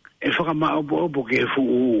 E whakamaupo ke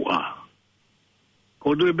fuua.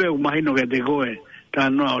 Ko tui beu mahino ke te koe. Tā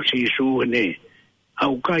noa o si suhene.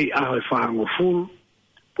 Au kai aho e whaango fulu.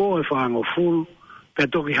 Po e whaango fulu. Pea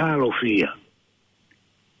toki halo fia.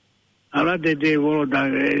 Ara te wolo ta.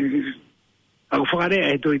 Au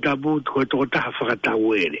whakarea e toi tabu. Koe toko taha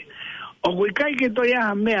whakatau ere. O kui kai ke toi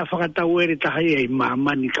aha mea whakatau ere tahai e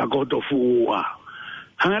mamani ka koto fuua.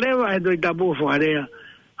 Hangarewa e toi tabu whakarea.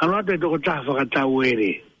 Ara te toko taha whakatau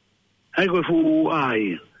ere. Ai koe fuua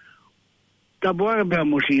ai. Tapuaka pia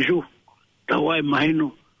mo sisu. Tawai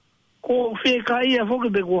mahino. Ko whee kai a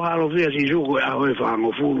whoke pe ko halo whea sisu koe ahoe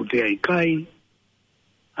whaango furu te ai kai.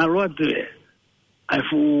 Alo atu e. Ai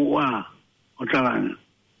fuua. O talanga.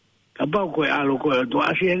 Ka pau koe alo koe tu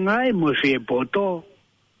asi e ngai mo whee poto.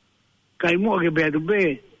 Kai mua ke pia tu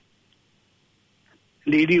pe.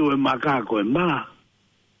 Liriu e maka koe ma.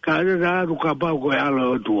 Ka atu ka pau koe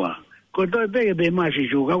alo o tua. Ko toi pe pe ma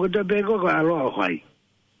sisu. Ka ko toi pe koe alo o whai.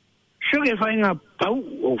 Sio ke whai ngā pau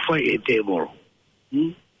o whai e te boro.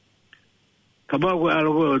 Ka pau koe alo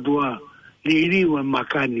koe o tua, li riu e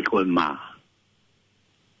makani koe mā.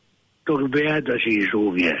 Toke peata si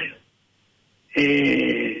suki ai.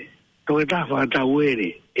 Toke tā whakatau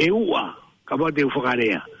ere. E ua, ka pau te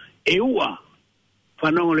whakarea. E ua,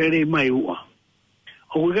 whanongo lere mai ua.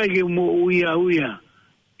 O koe kai ke mo uia,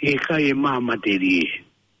 e kai e mā materi e.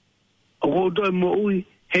 O koe toi mo ui,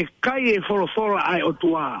 he kai e wholo ai o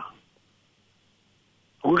tua.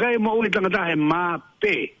 O kai mo ui tangata he mā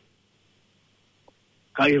pe.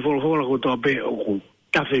 Kai e wholo ko toa pe o ku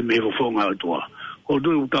tawhi me whonga o tua. Ko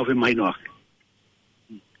tui u tawhi mai no ake.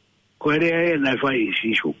 Ko ere e nai whai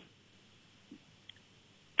sisu.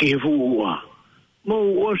 Ki he fuua. Mo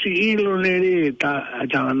osi ilo ne re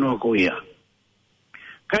tanga noa ko ia.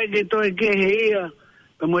 Kai te toi ke he ia.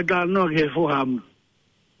 Ka mo tanga noa ke fuha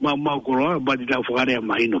mau koroa. Bati tau whakarea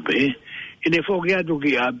mahino pe. E ne whoki atu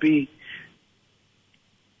ki api.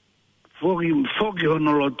 Foki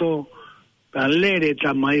honoloto ka lere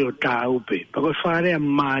ta mai o ta upe. Pako wharea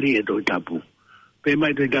maari e toi tapu. Pe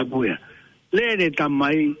mai toi tapu ia. Lere ta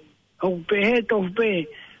mai. Au pe he tofu pe.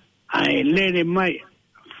 Ai lere mai.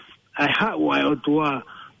 Ai hau ai o tua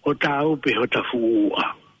o ta upe ho ta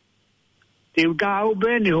fuua. Te u ta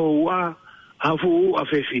upe ni ho ua. Ha fuua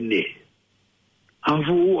fefine. Ha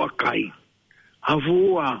fuua kai. Ha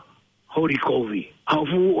fuua horikovi. Ha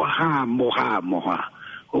fuua ha moha.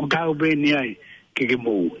 O tau beni ai ke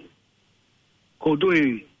mou. Ko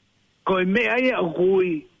tui, ko e mea ia o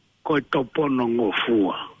kui, ko e topono ngō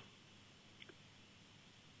fua.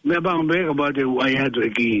 Mea pang beka ba te uai hatu e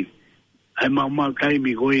ki, ai mau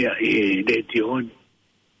taimi ko ia e reti honi.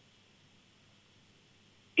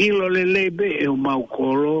 Ilo le lebe e o mau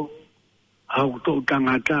kolo, au tō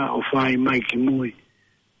tangata o whai mai ki mui.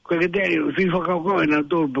 Ko ke te whiwhakauko e nā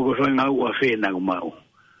tōru poko whai ngā ua whēnau mau.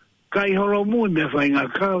 Kai holo mui me whai ngā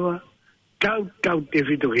kawa, tau te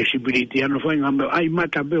whito ke sibiriti, ano whai ngā meo, ai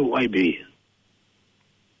mata beo ai be.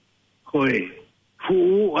 Koe,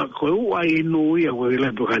 koe ua inu ia koe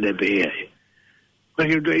lepo kade pe ai. Koe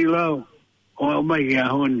ki tu ilau, o au mai ki a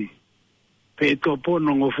honi, pe to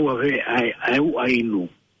pono ngofua fe ai ua inu.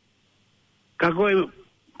 Ka koe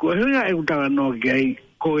hunga e utaka no ki ai,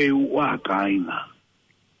 koe ua ka inga.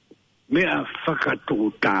 Mea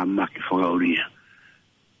whakatu tā maki whakauria.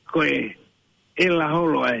 Koe, e la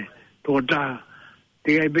holo ai, tō tā,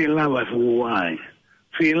 te ai pe lawa e fuua ai.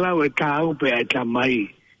 Whi lau e tā upe ai tā mai,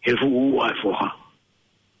 he fuua ai foha.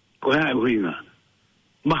 Koe ai uhinga.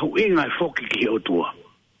 Mahu inga e foki ki o tua.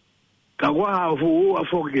 Ka waha o fuua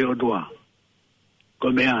foki ki o tua.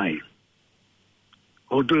 Koe me ai.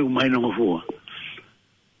 O tui umai nongo fua.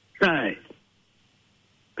 Tai.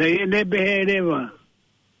 Pe e nepe he rewa.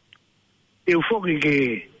 E u foki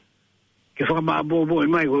ke ke whakamaabo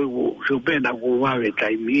mai ko supena ko wawe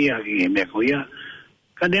taimia ki me ko ia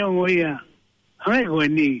ka ne o ia ai ko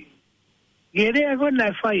ni gere ko na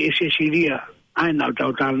fai ese siria ai na tau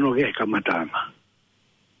no ke kamatanga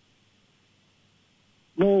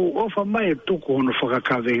mo ofa mai tuku no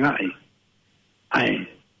whakakawengai ai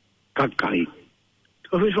kakai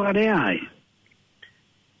ko fi whakare ai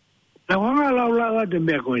na wanga lau te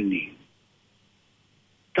mea koe ni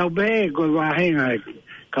tau be ko wahenga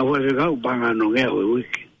ka whakakau panga no ngea hoi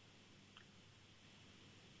wiki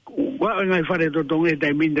wa ngai whare to tonge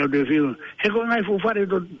tai minda o te whiu he ko ngai fu whare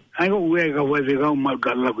to ai ko ue ka whakakau mau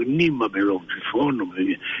ka lau nima me lo ki whono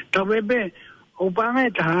tau be o panga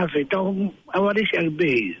e ta hafe tau awarisi ak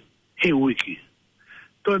be he wiki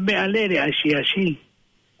to me alere asi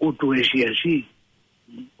o tu asi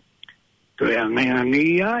to e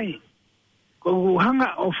angai ai ko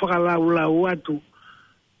hanga o whakalau atu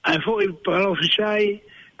ai fo i palofisai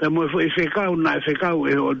ta mo fo i fekau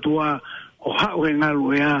e o tua o hao e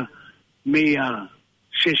ngalu e a mea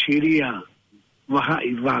sesiria waha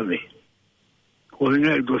i vave ko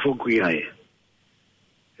hinga i tu foku i ai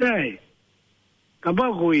ei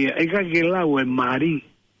kabako ia e kake lau e mari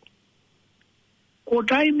ko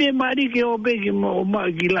tai me mari ke o peki o ma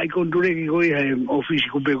ki lai kontureki ko i hai ofisi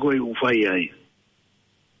ko pe ko i ufai ai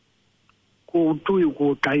ko tui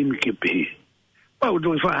ko tai me ke pe pau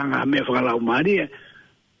tui whaanga me whakalau mari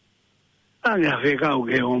anga whekau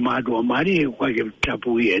ke o mātua mari kwa ke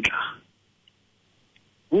tapu i eta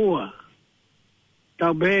ua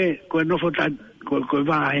tau pe ko nofo ko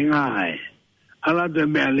wahenga ai ala te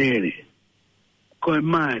mea lere ko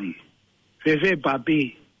mari fefe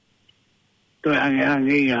papi to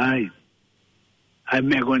ange ai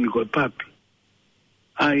me ko ni ko papi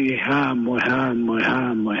ai ha mo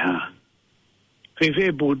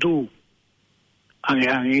fefe putu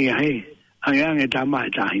ange tama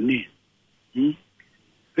ni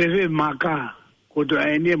fefe maka ko to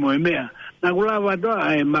ai ni mo mea na kula wa to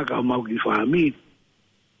ai maka mau ki fami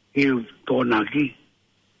e tonaki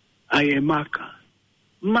ai maka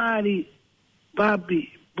mari papi,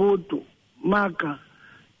 putu, maka,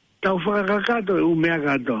 tau whakakato e umea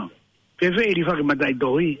kato. Pewe iri whakamatai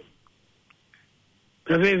tohi.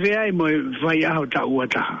 Pewe ai mo whai aho ta ua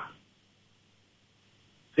taha.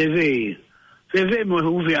 Pewe mo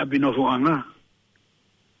uwe api no whoanga.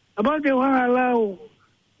 Apa te whanga lau,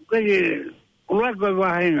 kake, ua koe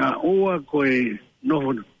wahenga, ua koe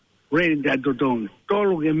noho reini te atotongi,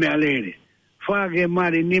 tolu ke mea lere, wha ke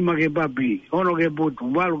mari, nima ke papi, hono ke putu,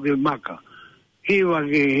 walu ke maka, hiwa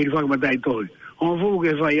ke hiri whakamatai tohi. Ono fu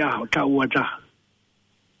ke whai aho, ta ua taha.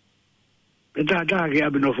 Pe taha ke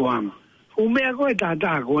api no whoanga. Umea koe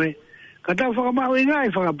taha koe. Ka tau whakamahu i ngai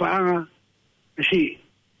whakapaanga. Si.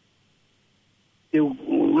 Te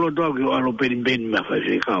uloto au ke o alo peni ma whai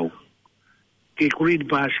whekau. Ke kuridi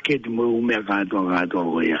basket mo umea katoa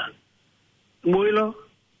koe ia. Moilo.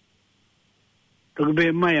 Toki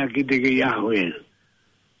pe mai a ki te ke iaho e.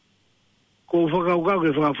 Ko whakaukau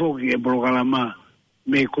ke whakafoki e Porokalama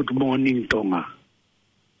me kutu morning Tonga.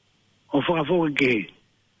 O whakafoki ke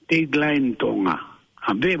dateline Tonga.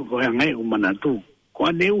 A bebe ko hea ngai kumanatu. Ko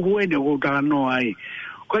ane uhuene ko taka noa ai.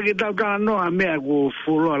 Ko ke tau taka noa mea ko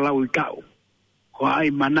furoa lau i tau. Ko ai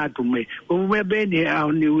manatu me. Ko mea beni he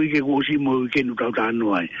ao ni uike ko usimo uikenu tau taka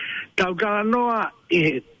noa ai. Tau taka noa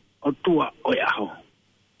i o tua o aho.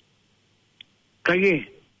 Kage.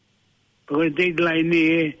 Ko dateline ni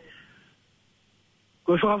e.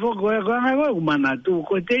 Ko whakafo ko e ngai koe kumanatu.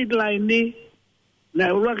 Ko dateline ni. Na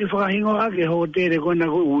ula ki whakahingo ake ho tere ko na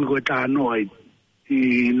ko ui ko taka noa ai.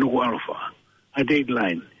 I nuku alfa, a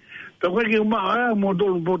dateline. Tau ki uma, mo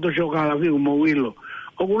tolu poto shokala fi mo wilo.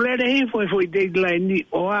 O kulere hi foi dateline ni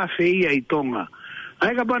o a feia i Tonga.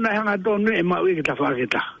 Ai ka pana hanga tonu e maui ki ta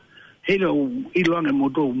whaketa. Hilo ilo ange mo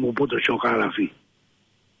tolu mo poto shokala fi.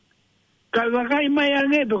 Ka wakai mai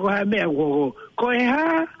ange pe ko ha mea ko e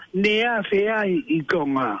ha ne a fea i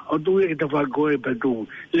Tonga. O tu e ki ta whakoe pa tu.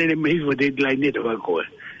 Lere me hi foi dateline ni ta whakoe.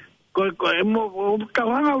 Ko mo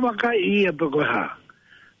tawanga wakai ia pe ko ha.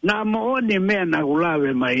 Na mo ne mea na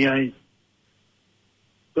kulawe mai ai.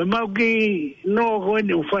 Ko mau ki no ko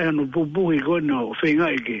ne ufai hanu pupuhi ko no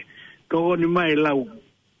whengai ke. Toko ni mai lau.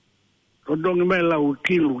 Ko tongi mai lau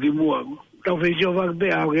kilu ki mua. Tau whesio whakpe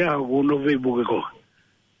au ke au ko no whebuke ko.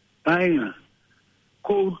 Tainga.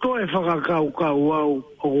 Ko utoe whakakau au o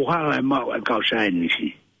kuhala e mau e kau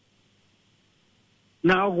sainisi.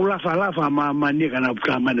 Na o kulafa ma nika na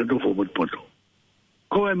putamane tufo poto.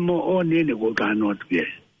 Ko e mo o nene ko kanoa tuye.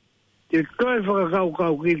 Te koe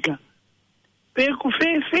whakakau kita. Pe ku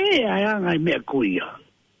fe a anga i mea kuia.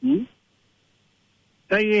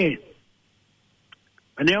 Tai e.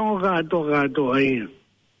 ane o ka to ai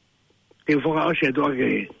ke foka o se to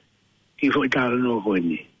ke ki foi tala no ko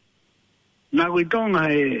ni na ko Tonga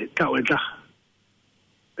e tau e ta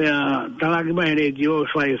pe tala ki mai re dio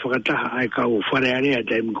fai foka ta ai ka o fare area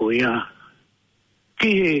te ko ia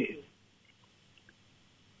ki he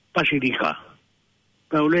pasirika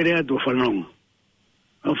ka o le rea tu whanong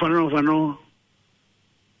o whanong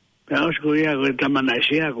pe os ko ia ko tamana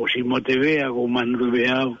sia ko si motevea ko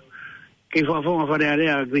manruvea ke whafonga fare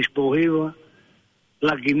area grispo hiwa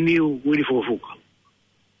laki niu wiri fofuka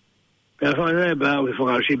pe whafonga ba o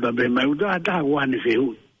whakausi ba be mai uta ata wane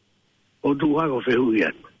whehu o tu hako whehu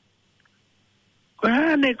iat ko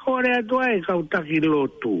hane kore atua e kautaki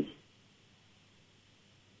lotu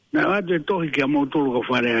na watu e tohi ki a motolo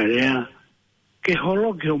ka whare area ke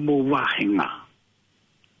holo ki o mō wahenga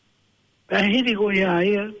pe hiri ko ia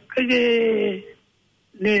ia kake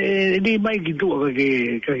ni mai ki tua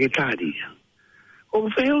kake tāri o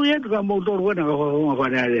whehu ia tuka motolo wana ka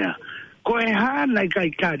whare area ko e hana i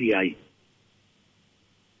kai tāri ai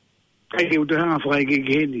kai ke utahanga whakai ke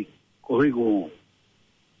heni ko hiko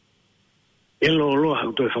e lo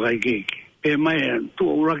hau toi whakai ke pe mai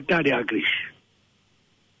tua urak tāri a krisi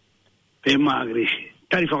pe magrisi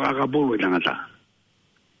tari whakakapolo i tangata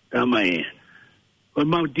tā mai koe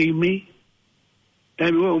mau timi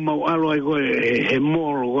tai koe mau alo ai koe he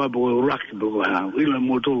moro koe koe uraki koe hau ila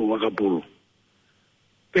motolo wakapolo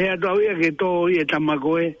pe ato au ia ke tō ia tama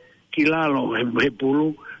koe ki lalo he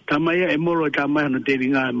pulu tama ia e moro e tama hana te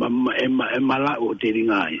ringa e malau o te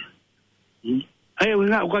ringa ai au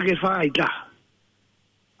inga uka ke whaai ta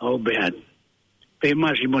au behat pe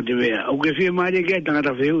masi mo te vea au ke whia maare ke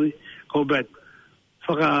tangata whiui ko bet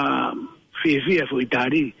whaka whia fu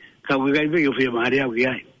itari ka ukai pe o whia maare au ki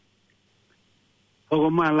ai whako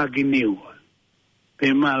malaki niu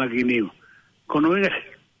pe malaki niu kono inga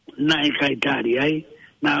na i kai tari ai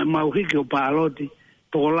na mauhiki o paaloti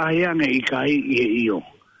toko lahi anga i kai i he iyo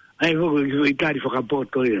ai whako i itari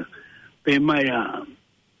whakapoto ia pe mai a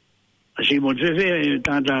si mo te whia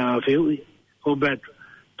tangata whiui ko bet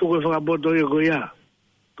tuko whakapoto ia ko ia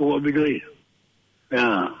tuko bido ia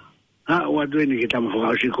o atu eni ki tama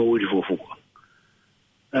whakausi ko uri fofuka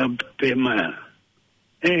pe maa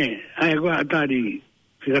ai koa atari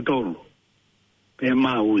whikatoro pe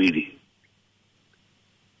maa uiri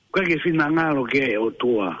koe ke whina ngalo ke o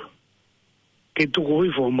tua ke tuko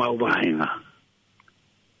hui fo mau wahenga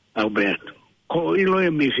au beatu ko ilo e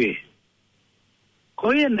miwhi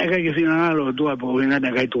ko ia neka ke whina ngalo o tua po winga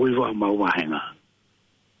neka i tuko hui fo mau wahenga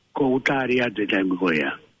ko utari atu e taimi ko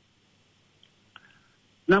ia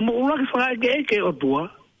na mo ula ki whakai ke o tua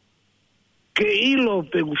ke ilo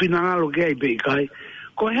pe kuwhinangalo ke ai pe kai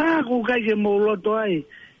ko hea ku kai ke mo loto ai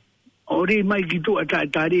ori mai ki tu ata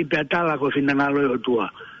tari pe atala ko whinangalo o tua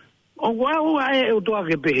o wau ai o tua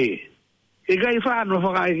ke pehe ke kai whano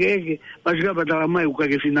whakai ke masika patala mai ku kai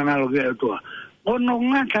ke whinangalo ke o tua o no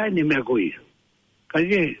ngata ni mea koi kai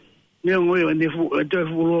ke neo ngoi o te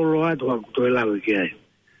fulolo atu haku to e lawe ke ai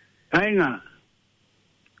ai nga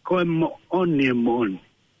ko e mo oni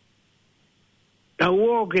tau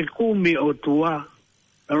o ke kumi o tua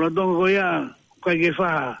alo tongo ia kai ke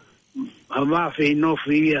wha a wafe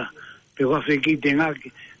inofi ia pe wafe ki te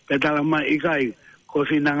ngaki pe tala mai ikai ko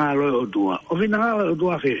whinangalo o tua o whinangalo o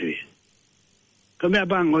tua whewhi ka mea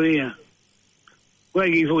pango ia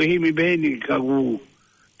kai ki whukihimi beheni ka ku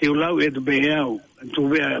te ulau e tu behe au tu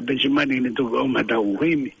bea pensimani ni tu o mata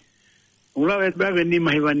uhimi ulau e tu bea ni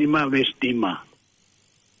mahiwa ni ma vestima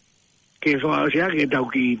ke wha o siake tau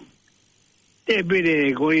ki te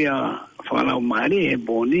bere ko ia whalau maari e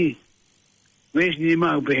boni wesi ni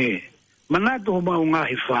mau pehe manatu ho mau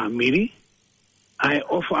ngahi whamiri ai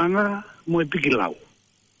ofaanga mo e piki lau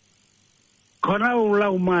konau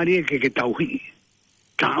lau maari e ke tauhi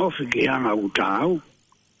ta ofi ke anga u tau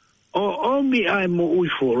o omi ai mo ui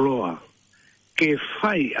foloa ke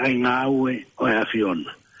whai ai ngā ue o e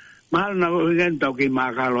awhiona mahalo na uigan tau ke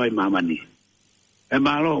mākalo ai mamani e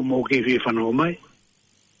malo mo ke whi whanau mai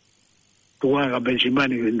tua ka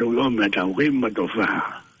pensimani ki ndo ome tau kima to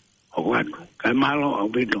whaha o watu kai malo au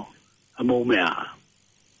pito a mou mea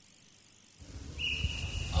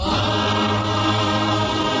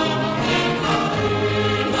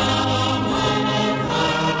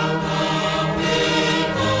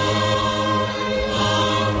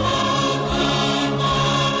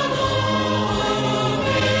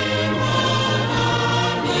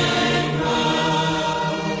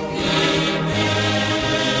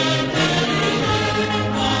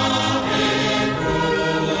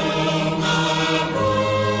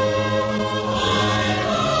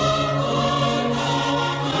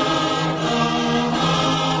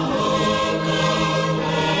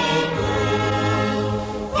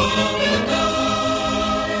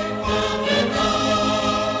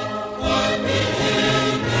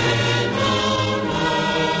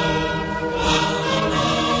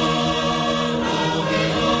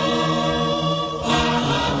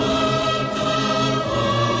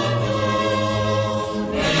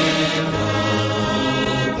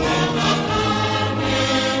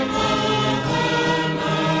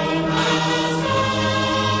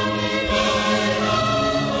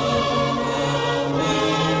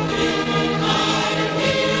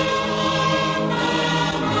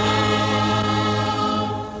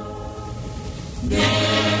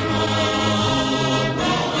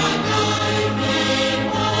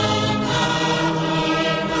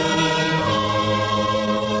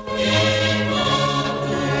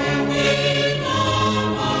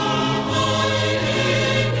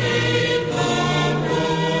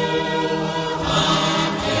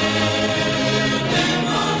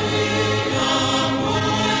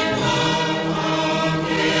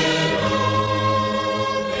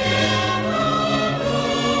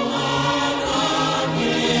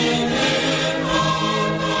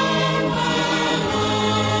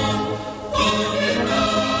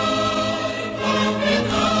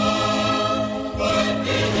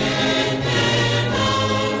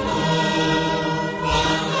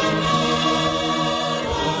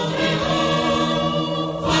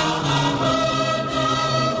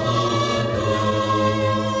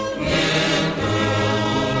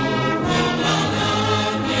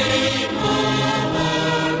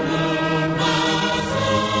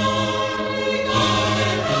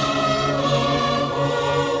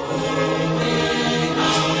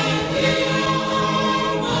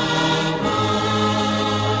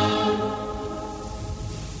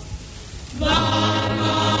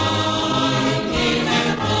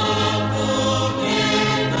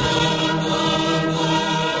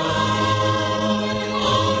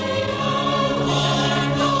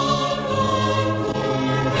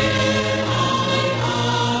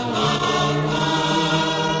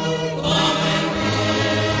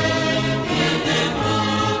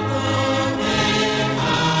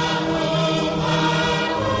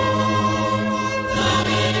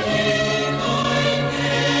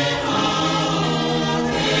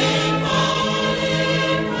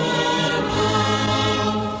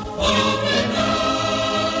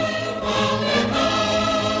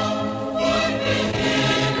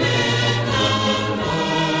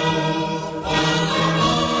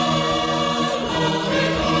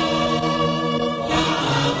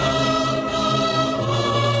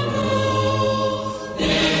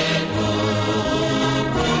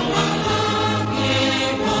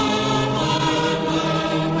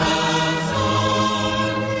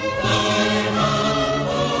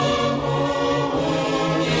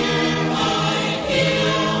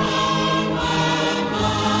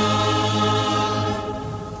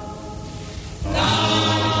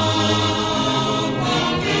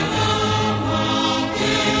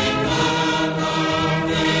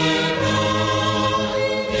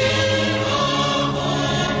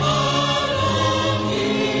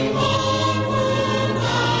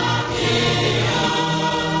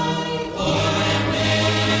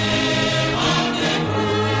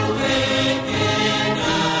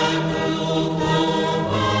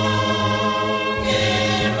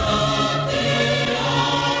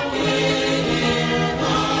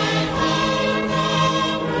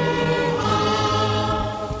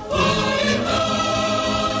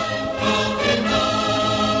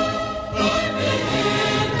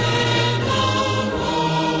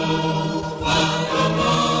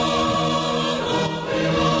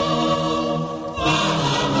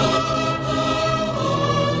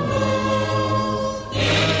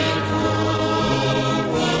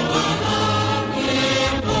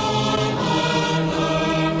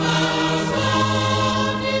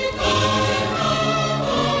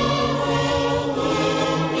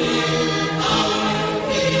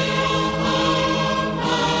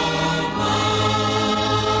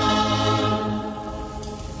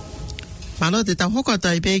Malo te tau hoko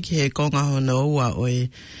tai pe ki he konga hono ua oe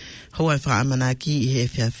hoa Faka'amanaki I he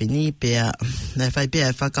whiawhini pea nei whai pea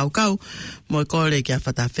e whakaukau mo I kore kia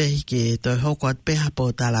whatawhehi ki toi hoko at peha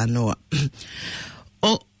po tala noa.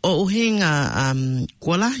 O uhinga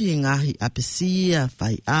kualahi ngahi apesia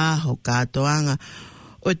whai aho katoanga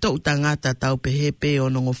o tau tangata tau pehe pe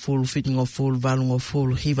o ngo fulu fiti ngo fulu valu ngo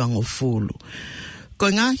fulu hiva ngo fulu.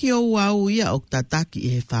 Ko ngahi o wau ia o tataki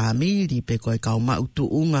I he whamiri pe koe kau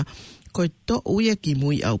mautu unga koe to uia ki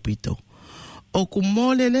mui au pito. O ku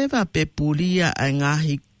mole lewa pe pulia ai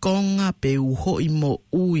ngahi konga pe uho I mo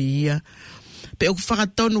uia. Pe o ku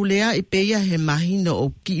whakatonu lea I pe ia he mahino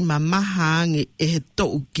o ki mamahange e he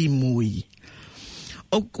to ki mui.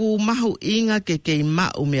 O ku mahu inga ke kei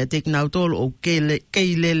mau mea te kinautolo o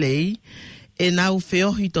kei lelei e nau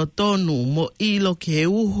whiohi to tonu mo ilo ke he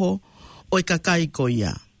uho o I kakai ko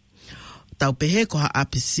ia. Tau pehe ko ha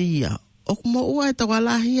apisia. O ku mo ua e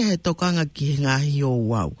tawalahi he tokanga ki he ngahi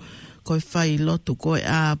o wau. Koe whai lotu, koe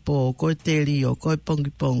apo, koe te rio, koe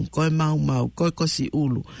pongipong, koe mau, koe kosi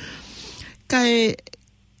ulu. Kai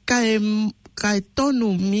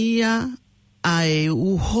tonu mia ai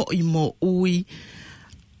uho I mo ui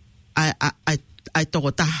ai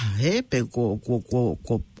toko taha, he, pe ko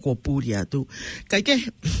puri atu. Kai ke,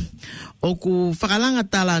 o ku whakalanga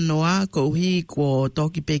tala noa, ko uhi ko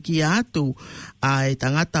toki peki atu, ai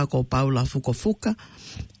tangata ko Paula Fukofuka,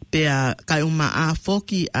 pea kai uma a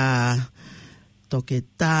foki a toke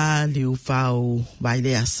tā liu whau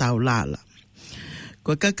waile a saulala.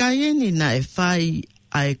 Ko kakai ni na e whai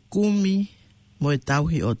ai kumi mo e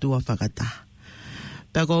tauhi o tua whakata.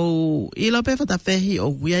 Pea ko ilo pe whatawhehi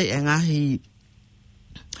o guiai e ngahi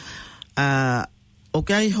o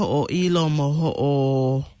kai ho o ilo mo ho o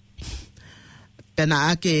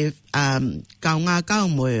pena ake kaunga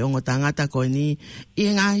kau mo e ongo tangata koe ni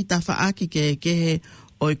I ngahi ta whaaki ke he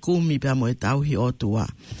oi kumi pea mo e tauhi o tua.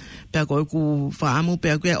 Pea koe ku whaamu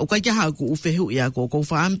pea koe, o kai kia ku uwhehu ia ko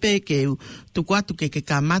whaampe ke tuku atu ke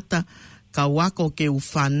kamata, ka wako ke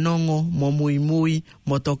whanongo mo mui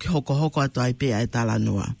mo toki hoko atu ai pea e tala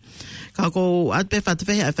noa. Ka ko atpe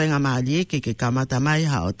whatawhehi ai whainga maalie ke kamata mai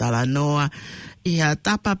ha o tala noa, Iha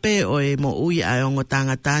tapa pe o e mo ui ai ongo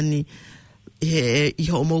tangatani,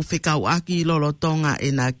 Iho mo whikau aki lolotonga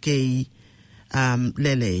e na kei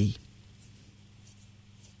lelei.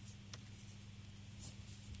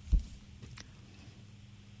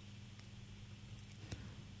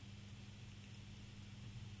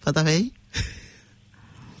 Whatawhei?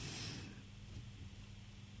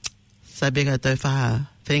 Sabe ka toi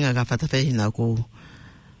whenga ka whatawhei na ko.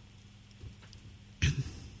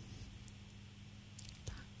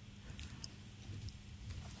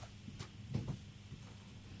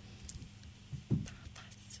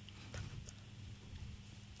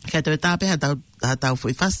 Ka toi tāpe ha tau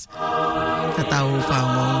fui fas. Ka tau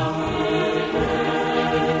whaongo.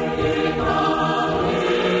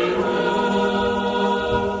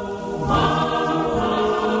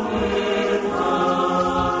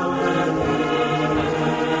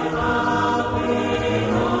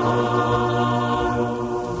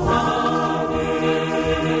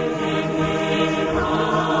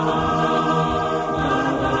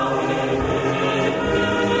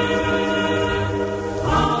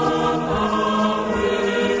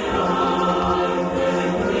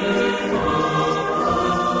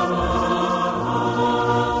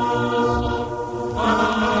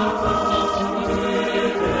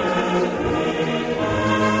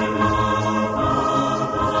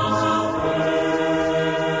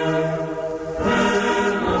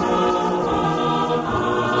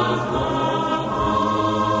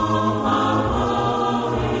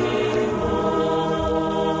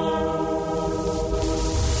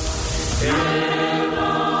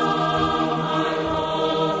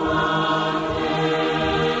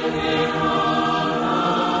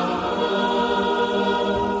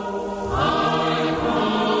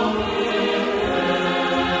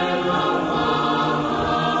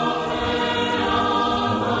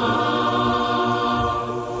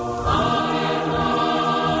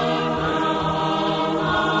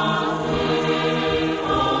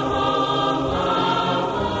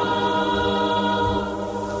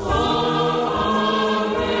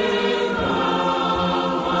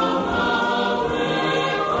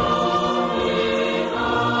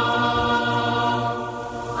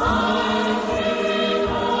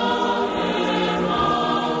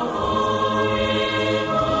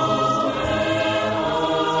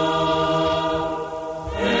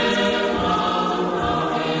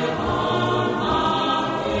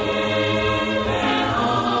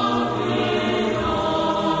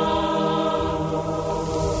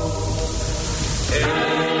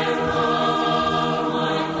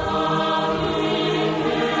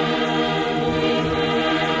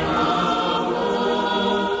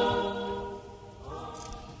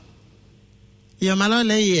 Io malo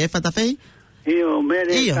lei e fatafei? Io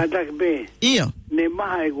mere katak be. Io. Ne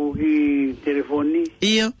mai ku ki telefoni.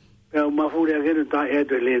 Io. Pero mafuri agero ta e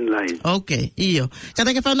to landline. Okay, io.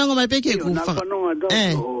 Kada ke fanongo mai peke ku fa.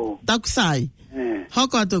 Tak sai.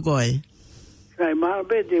 Hoko atu koe. Sai ma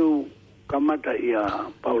be teu kamata ia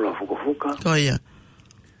Paula Fukufuka. Koia.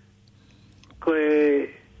 Koe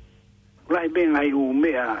lai ben ai u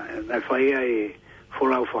mea na fai ai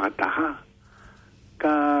folau whakataha.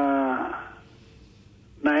 Ka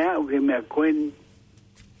na ia u ke mea koen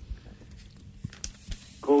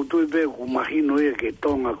ko tui be ku mahino ia ke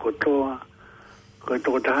tonga kotoa ko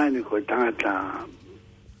toko tahani ko tangata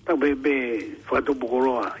ta bebe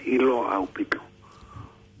whatupukoroa ilo au pito.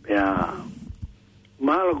 Pea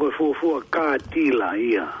mahalo ko fuafua ka tila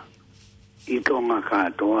ia I tonga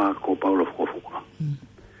katoa ko Paula Fukufuka.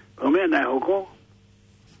 Ko mea nai hoko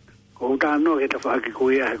ko utano ke tawhaki ko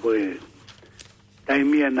ia ko e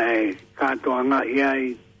taimia nai katoa nga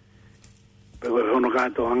iai pe ko hono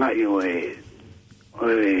katoa nga i oe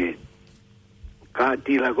ka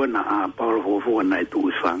tila ko na a Paula Fukufuka nai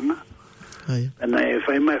tuuswanga. Nai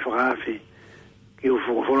whai mai whakaafi ki u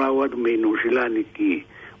whakafolau atu mei nusilani ki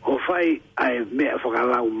o whai ai mea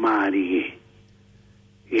whakalau maari ki.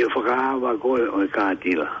 I whakaawa koe o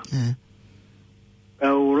kātila.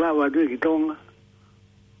 Pau lawa tui ki tonga.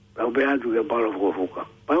 Pau pe atu ke Paula Fukufuka.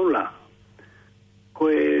 Paula,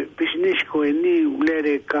 koe business koe ni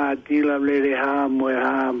ulere kātila, ulere haa, moe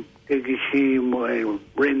haa, ke kisi, moe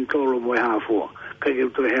rentolo, moe haa fua. Kai ke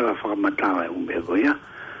utoi hewa whakamatawa e umbe koe, ya.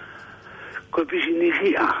 Koe business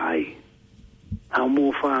I ahai. Hau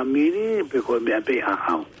mō whaamiri, pe koe mea pe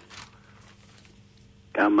ahau.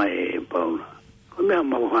 Tama e Paula. Ko mea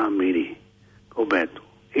mau hamiri, ko betu,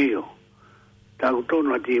 io. Tau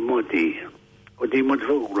tono a Timoti, o Timoti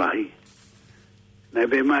whakurahi. Nai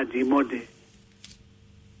be maa Timoti,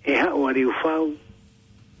 e hao ari ufau,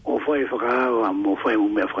 o whai whakahawa, mo whai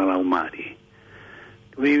umea whakalau maari.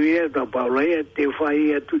 Vivi tau Paula ia, te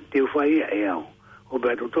whai ia e au, o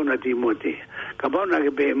betu tono a Timoti. Ka pauna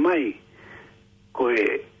ke be mai,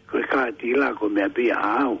 koe kātila, ko mea pia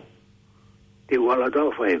au. Te wala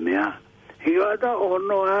tau whai mea. Hiwa ta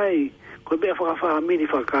ono ai, ko be whakawhamiri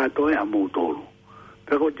whakatoe a mūtoro.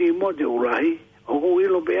 Peko Timoti urahi, o ko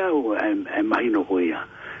ilo pe au e mahino ko ia.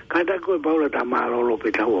 Kata koe Paula ta marolo pe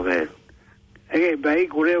tau ke. Eke bai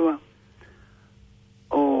kurewa,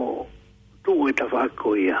 o tu e ta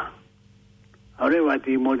whako ia. Arewa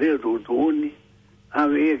Timoti o tu tuuni,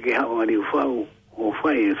 awe ia ke hao ani whau, o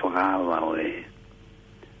whai e whakawa o e.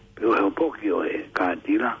 Peko heo poki o e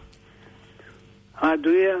kātila.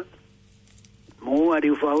 Atu ia, mo ari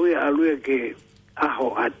faui alue ke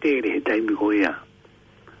aho atere he taimi ko ia.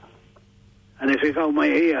 Ane whekau mai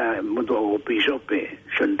ia moto o pisope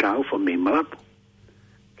sentau fa mi malapu.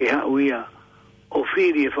 Ke hau ia o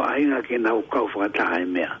whiri e whahinga ke nau kau whakataha e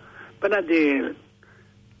mea. Pana te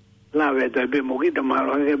lawe tai pe mo kita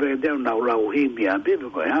mahalo hake pe teo nau lau himi a pepe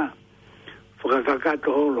koe ha.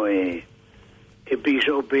 Whakakakato holo e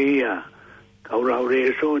pisope ia kau lau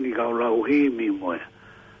reesoni kau lau himi moe.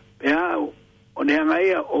 Pe hau o ne anga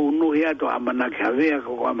ia o nuhi ato amanaki havea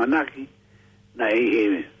ko amanaki na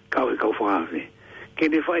he kau whakawe. Ke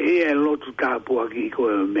ne whai ia e lotu tāpua ki ko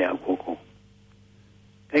e mea koko.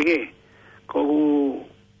 Eke, koku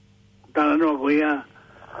tala noa ko ia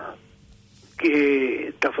ki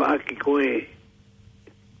he tawhaaki ko e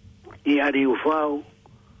I ari ufau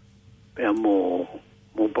pea mo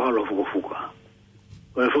Paula Fukufuka.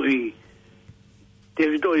 Ko e fui te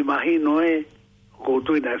vito I mahino e ko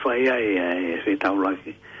tui nai whai ai e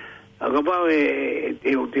whetaulaki. A ka pau e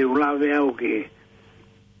te ulawe au ki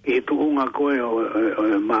tuunga koe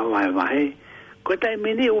o mawahe wahe. Ko tai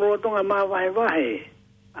mini urotonga mawahe wahe.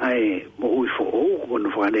 Ai mo ui fōu kono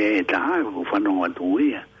whare e taha ko whanonga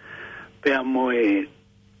tuia. Pea mo e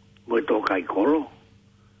toka I kolo.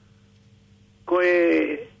 Ko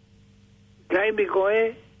e taimi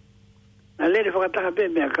koe na lere whakataha pe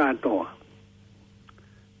mea kātoa.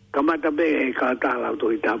 Kamata be e kātaha lau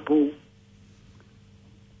tohi tapu.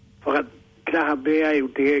 Whakataha be ai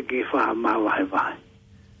utike ki whaha mawahe wahe.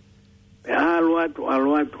 Pe alu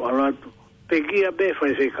atu. Pe kia be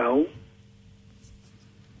whai whekau.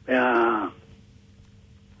 Pe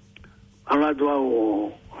alu atu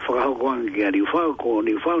au whakahokoanga ki ari whau ko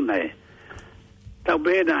ni whau nei. Tau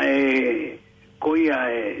be na e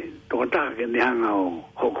koia e tokataha ke nehanga o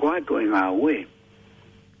hoko atu e ngā ue.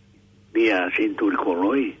 Bia sinturi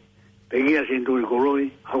koloi. Pegia sinturi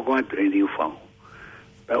koloi, hoko atu e ni whau.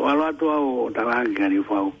 Pe alu atu au talangi ki ari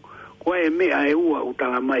whau. Koe e mea e ua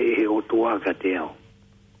utala mai e he o tuaka te au.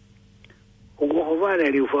 O koho wale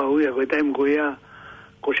ari whau ia koe taim koe ia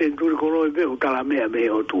ko senturi ko roi be utala mea me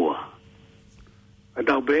o tua.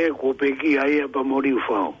 Atau be ko peki ai pa mori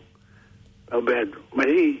fao. Tau be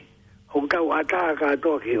mai o tau ata ka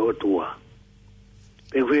to ki o tua.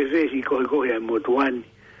 Pe fe si ko ya mo tuani.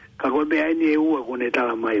 Ka ko be ai ni ua ko ne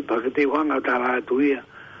tala mai pa ke te wanga tala tuia.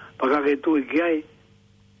 Pa ka ke tu ki ai.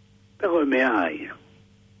 Pe ko me ai.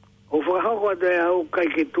 O fa ha ko de au kai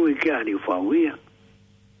ke tu ki ani fao ia.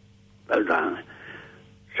 Tau tanga.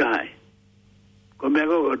 Sai. Ko me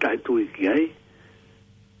ko tai tu ki ai.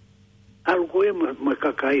 Alu ko e ma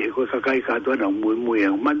kakai ko kakai ka to na mu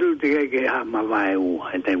ya. Mandu te ke ha ma vai u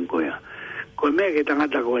e tem ko ya. Ko me ke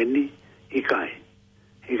tangata ko ni ikai.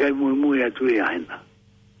 Ikai mu ya tu ya ina.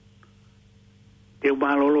 Te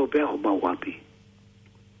ma lo pe ho ma wapi.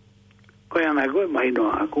 Ko ya na ko mai no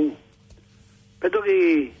aku. Peto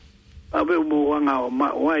ki abe mo wanga o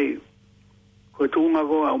ma wai ko tunga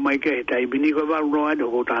ko au mai ke tai bini ko va ro ado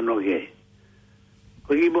ko tano ke.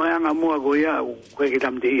 Ko ki mo anga mo ko ya ko ki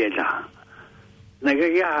tam te ya. Na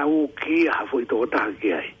ke ya u ki ha foi to ta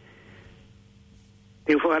ke ai.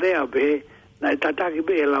 Te fare a be na tata ki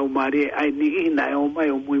be la u mari ai ni ina o mai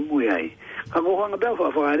o mu ai. Ka ko hanga be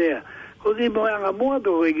fa fare. Ko ki mo anga mo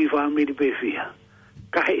do ki family pe fia.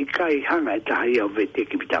 Kai hanga ta ia ve te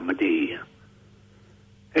ki bitama te ia.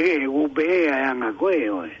 E u be anga ko e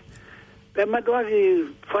oi. Pe ma do ki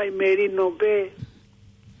fai merino be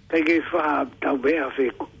ke fa ta be a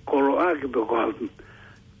fe koro a ki be ko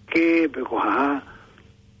ke pe ko ha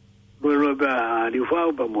lo ba di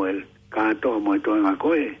fa ba moel ka to mo to nga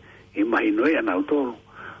ko e mai no ya na to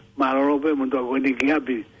ma lo be mo to ko ni ki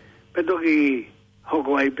abi pe to ki ho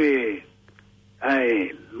ko ai pe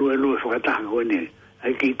ai lo fa ta ko ni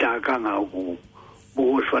ai ki ta ka nga ko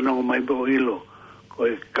bo fa no mai bo ilo ko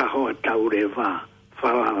Kahoa Tauleva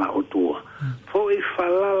falala o tua fo i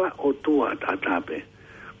falala o tua tatape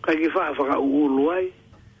ka ki fa ulu ai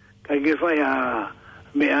ka ki fa ya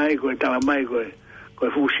me ai ko tala mai ko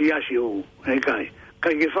fusiasi o e kai ka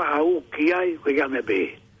ki fa u ki ai ko ga me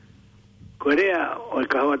be ko rea o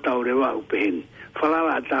Kahoa Tauleva u pen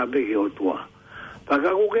falala ta be ki o tua pa ka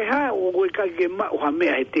ko ke ha o ko ka ke ma o me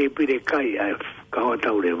ai te pire kai ai Kahoa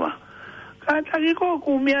Tauleva ka ta ki ko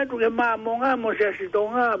ku me atu ke ma mo nga mo se si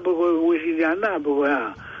tonga bo ko wisi ana bo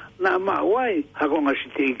ya na ma wai ha ko nga si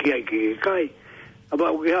te ki ai ki kai aba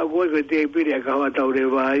o ke ha ko te pire Kahoa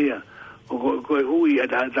Tauleva ia ko hui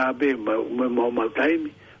ata be mo taimi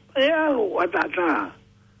ya o ata ka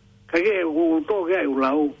ke ko to ke u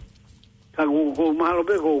lau ka ko malo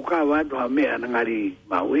be ko ka wa to me ana ngari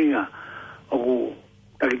ma winga o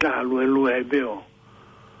ta kita lu e be o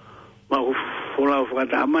ma fola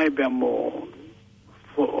fata mai be mo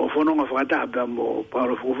fo no fata be mo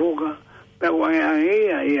para fofoka pe wa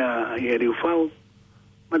ia ri fau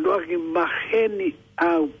ma do ki maheni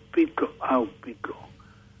au pito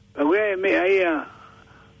Awe me aia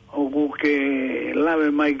o ke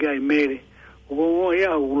lave mai gai mere o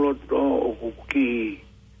ia o loto o ki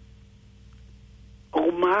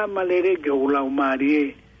o mama lere ke o lau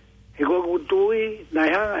marie e ko kutui na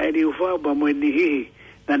hanga e ri ufa ba mo ni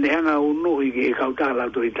na ne hanga o no i ke kauta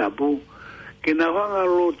la to itapu ke na hanga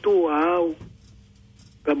lotu au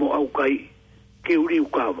pa mo au kai ke uri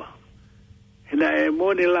ukava na e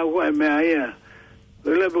mo ni la ko me aia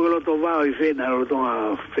le po lo to va i fe na lo to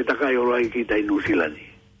a fetaka yo ai ki tai nusilani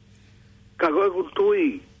ka ko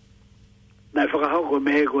kutui na fa ka ko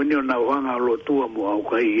me ko ni na wanga lo tu mo au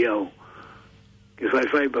kai yo ke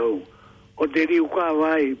fai ba o te ri ka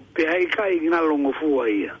vai pe ai kai na longo fu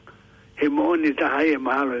ai he mo ni ta ai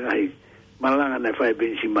ma lo ai malanga na fai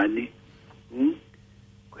ben simani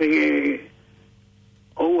ke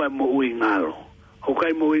o mo uingalo o kai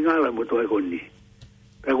mo uingalo mo to ai ko ni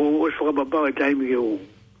pe ko os fa ba time ke o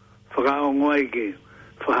fa o ngoi ke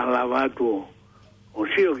fa la va tu o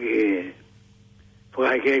sio ke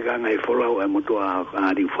fa ke ga ngai fola o mo to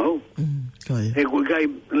a ri fo e ko kai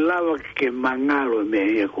lava ke mangalo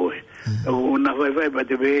me e ko o na vai ba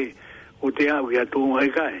te be o te au ya tu ai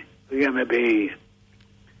kai ya me be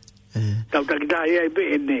ta ta kita ai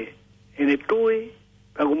be ene tui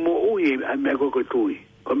pa ko mo ui a me ko tui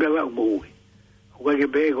ko me va mo ui ko ke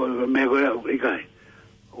be ko me ko ai kai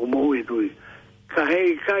o mo e tu ka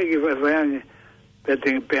hei kai ke fa ane pe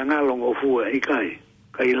te pe ngalo ngo fu e kai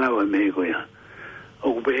lawa me ko ya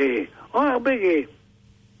o be o be ke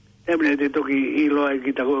e me te toki i lo ai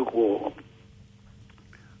ki ta ko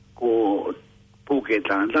pu ke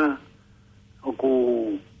tanda o ko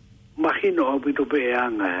mahino o bitu pe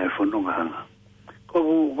anga e fononga ko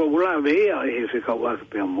la ve e fe ka wa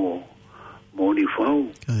pe mo ni fo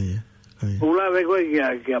o la ve ko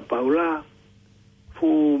ya paula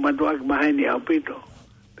fu matuak mahani au pito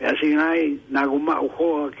Pea singai na ko ma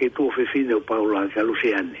ho ke tu fefine o Paula ka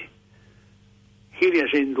Luciani. Hiria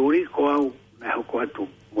senduri ko au na ho ko atu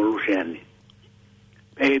mo Luciani.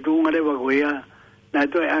 Pe tu ngare wa ko ia na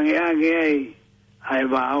to ange ai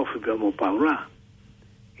va au fe mo Paula.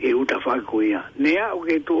 E uta fa ko ia. Ne a o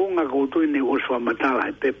ke tu nga ko tu ne o swa matala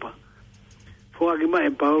e pepa. Fo aki mai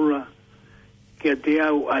Paula ke te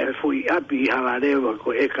au ai foi api halarewa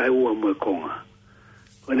ko e kai ua mo konga.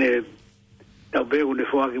 Kone tau pegu ne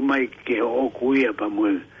fo aki mai ke o kuia pa mo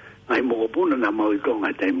ngai mo puna na mau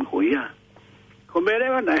Tonga taim ko ia. Ko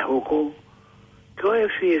merewa na hoko ko e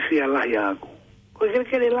fi ala ia ko. Ko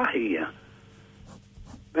ke lahi ia.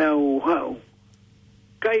 Meu hau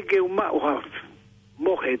kai ke uma o ha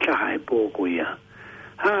mo he taha e po ko ia.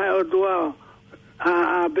 Ha o tua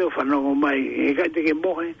a be fa no mai e ka te ke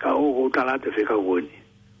mo ka o tala te fe ka woni.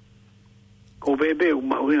 Ko bebe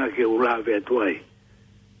uma uina ke ula ve tuai.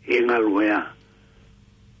 E ngalu ia.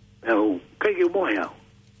 Meu kai ke mo ia.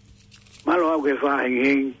 Malo au ke fa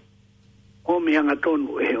hing o mi anga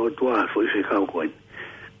tonu e o tua foi fe ka ko.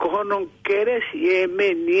 Ko non queres e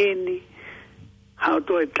menini how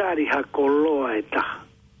to e tari ha koloa e ta.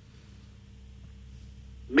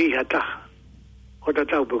 Mi ha ta. O ta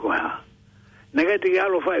tau pe ko ha. Nega te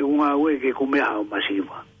alo fai unga ue ke kumea o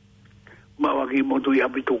masiva. Mawa ki motu i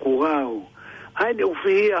apitu kugao. Ai ne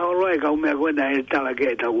ufihi a holoe ka umea kwena e tala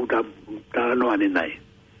ke e ta uta tala noa ne nai.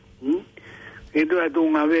 E tu atu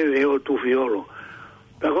unga wewe o tu fiolo.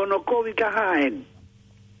 Ta kono kovi ta haen.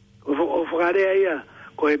 O whakarea ia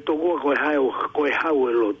ko e tokua ko e hau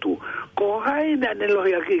e lotu. Ko hai na ne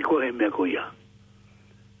lohi aki ko e mea ko ia.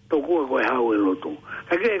 Tokua ko e hau e lotu.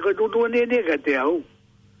 Ake ko tutua ne ka te au.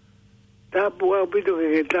 Ta pua pito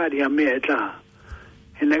ke tari a mea ta.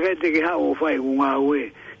 E nakai te ke hau o whai unga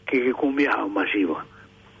ue ke kumia hau masiva.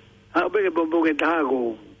 Hau peke pompo ke taha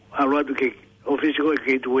ko aluatu ke ofisiko e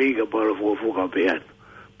ke tuweiga Paula fuka pe atu.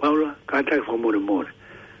 Paula, ka tai whamore more.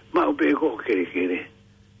 Mau peke ko kere.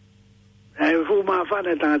 Ai fu ma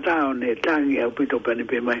fana tanga ne tangi au pito pani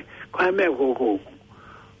pe mai. Ko ai mea ko.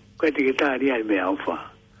 Ko te ke tari ai mea au wha.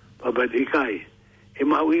 Papa te kai. E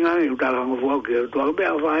mau inga e utala ngo fuau ke o tua. Mea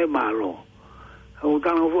au wha e malo.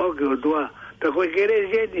 Utala ngo fuau ke o tua. Ta koe kere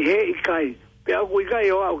jeni he i kai. Pe au kui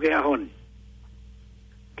kai o au ke ahoni.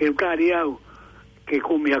 Ke utari au. Ke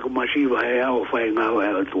kumi aku masiva he au wha e ngau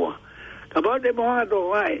e o tua. Ka pao te mohanga to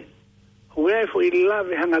vai. Ue fo i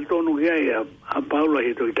lave hanga tonu ki ai a Paula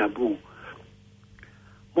he to i tapu.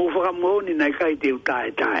 Mo whakamoni nai kai te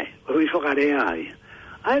utae tae. Hui whakarea ai.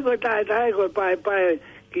 Ai koe tae koe pae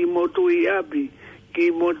ki motu i api.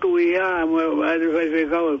 Ki motu i a mo ai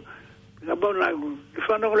kau. Ka bona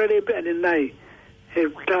whanoko le pēne nai. He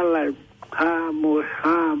tala ha mo.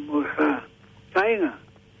 Kainga.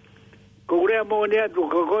 Ko urea mo ni atu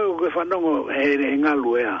ka koe whanoko he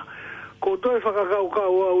ngalu ea. Ko toi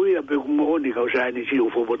whakakau au ia pe kumohoni kau saini si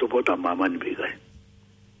ufo potopota mamani pikai.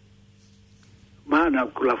 Mana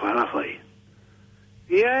kulafa i.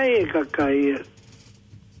 Ia e kakai.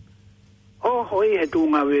 Oho i he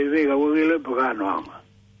tunga vevega wege lepo kano anga.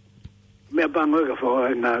 Mea pango e ka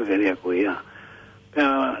whaka ngā kerea ko ia.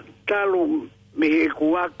 Pea talu me he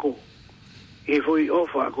kuako e foi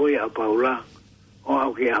ofa ko ia Paula o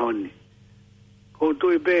au ke ahoni. Ko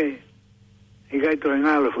tui pe e kai to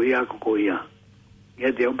ngalo foi ako ko ia.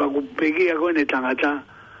 Ia te opa ku pegi ako ne tangata.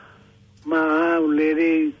 Ma au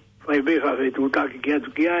lere fai be fa fe tu taki ki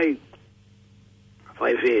atu ki ai.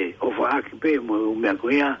 Fai fe o fa aki pe mo mea ko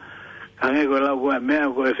ia. Kange ko lau koe mea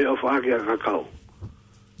ko e fe o fa aki a kakao.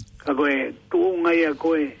 Ka koe tu ngai a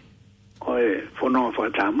koe fono fa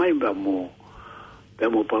ta mai ba mo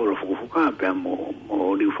Paula fukufuka pe mo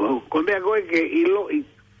ni fa. Ko mea koe ke ilo i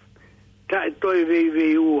ta toi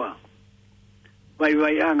vei ua.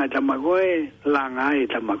 Vai anga tamakoe langa ai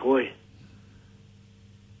tamakoe.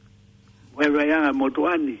 Vai anga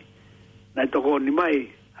motuani na toko ni mai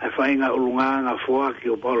ai fainga ulunganga foaki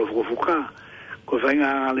o Paula fukufuka ko fainga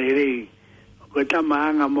anga lerei ko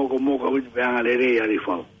tamanga moko uti anga lerei ali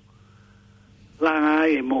fau langa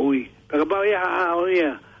ai mo ui ka ba ia a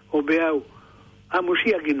ia o beau a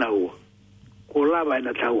musia ki nau ko lava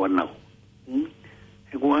ina tau nau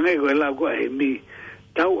e ko anga ko la ko e mi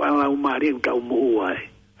tau ala umari tau mo ai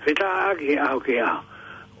feta aki a ke a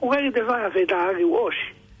o ngai te fa feta aki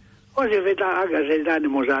osi feta aki se tani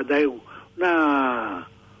mo sa dai na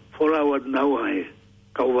fola wa na ai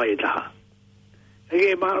ka vai ta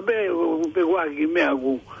e ma be wa ki me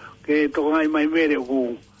aku ke to ngai mai mere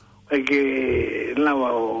ku ke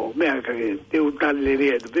lawa o me ka te utale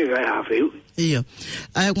re te pe ga afe Iyo.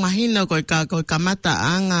 Ai imagino ko kamata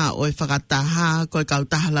anga o whakataha ko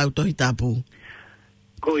kautaha lau tohi tapu.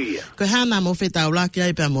 Koia. Ko hana mo whetau laki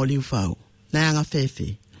ai pia mo liu whau. Nai anga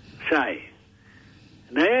whewhi. Sai.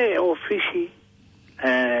 Nei ofisi,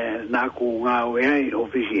 nā ku ngā oe ai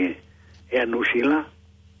ofisi e anusila,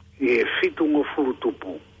 e fitungo furu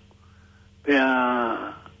tupu. Pea,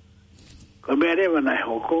 ko mea rewa nai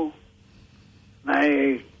hoko,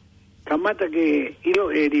 nai kamata ke ilo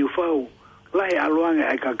e riu whau, lahe aluanga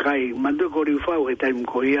ai kakai, mandu ko riu whau he taimu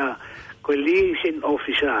ko ia, ko liaison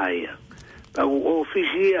officer aia. Pau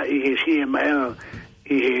ofisi ia i he CML,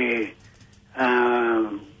 i he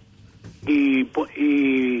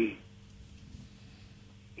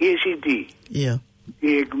ECT. Ia.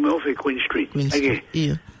 I ofi Queen Street. Queen Street.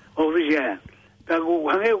 Ia. Ofisi ia. Pau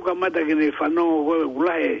hangeu kamata ke ne whanau koe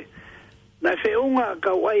ulahe, na whiunga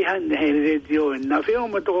ka wai hane he retio, na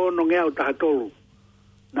whiunga matoko no ngeau tahatolu,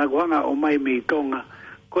 na kuhanga o mai me Tonga,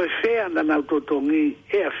 koe whea na nau totongi,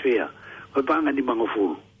 ea whea, koe panga ni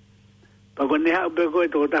mangofuru. Pa koe ne hau pe koe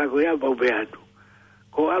toko taha koe au pau pe atu.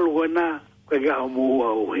 Ko alu koe na, koe kaho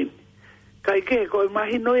muua o hini. Kai ke koe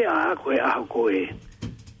mahino ia a koe aho koe.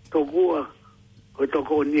 Tokua, koe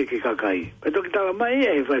toko nie ki kakai. Pa toki tala mai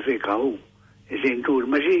e whai kau, e senturi,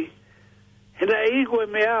 masi, hena e koe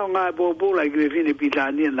mea o ngā pōpūla i kwe whine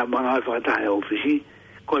pitania na mga whakatahe ofisi,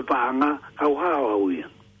 koe paanga kau hao au ia.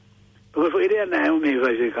 Koe whairea na eo me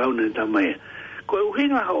whai kau na tamai. Koe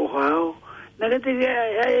uhinga hao hao, na ka te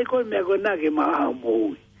e koe mea koe nā ke maa hao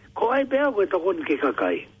mohui. Ko ai pēo koe tokoni ke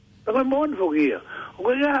kakai. Pa koe mooni whokia. O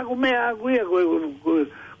koe ngā ko mea aku ia koe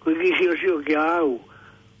kisi o sio ki au.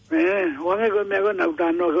 Wange koe mea koe nau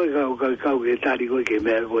tānoa koe kau ke tāri koe ke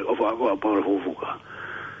mea koe ofa koe a paura fufuka.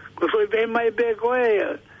 Ko foi bem mai be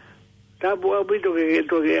koe tabu abito ke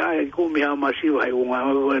toke ai kumi ha masiu ai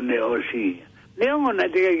unga ne osi ne ongo na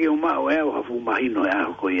te ke uma o e hafu mahino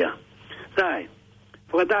ya ko ia sai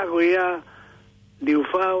fota ko ia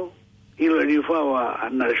diufao ilo diufao a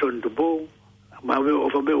nation to bo ma be o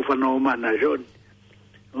fa be o fa no ma nation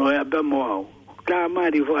lo ya be mo ka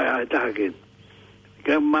ma diufao ta ke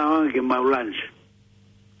ma ulans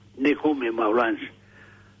ne come ma ulans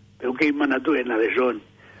pe o ke mana tu na nation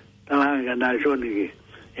talanga na zoni ke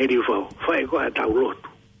erifo fai ko ata ulotu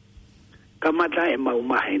kamata e mau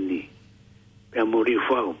maheni pe muri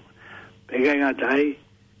fo pe ga tai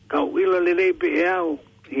ka wilo le pe au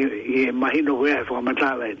e mahino ko e fo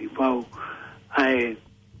matala di fo ai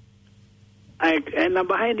na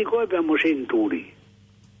maheni ko pe mo senturi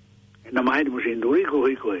na maheni mo senturi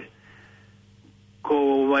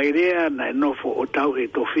ko vairea na no fo o tau e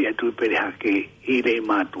tofia tu pe hake i le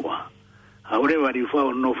matua aure vari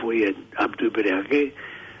fo no foi aptu pereke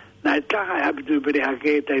na taha aptu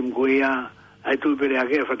pereke time goia ai tu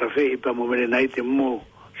pereke fata fe pa mo mele nai te mo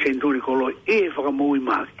senturi kolo e fa mo i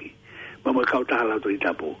maki ma kauta la to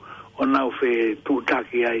itapo o na fe tu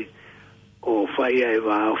taki ai o fai ai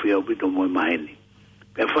va fi au pito mo maini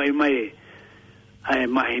pe fai mai ai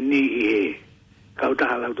mahini e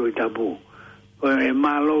kauta la to itapo o e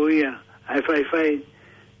malo ia ai fai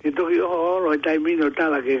te toki o lo tai mino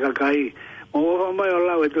tala ke kakai o mai o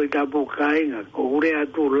lau e toi tapu kainga, ko ure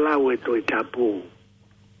atu lau e toi tapu.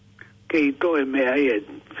 Ke i toe mea i e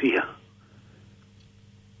fia.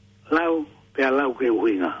 Lau, pea lau ke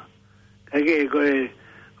uhinga. Ka ke koe,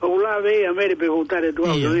 ko ula vei a mere pe koutare tu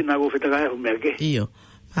au tuina ko whetaka ehu mea ke. Iyo,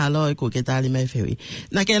 halo e ko ke tali mai whiwi.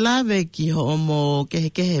 Na ke lawe ki ho mo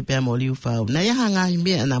kehe pea mo liu whau. Na iaha ngahi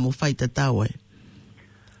mea na mo whaita tau e.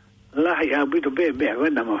 Lahi a bito pe mea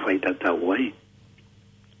koe na mo whaita tau e.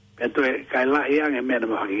 Eto e kai lahi ange mea na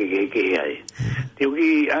mawhaki ke ai. Te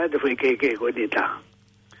uki a te whai ke koe ni ta.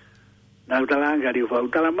 Nau talanga riu whau.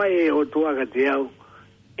 Tala mai e o tuaka te au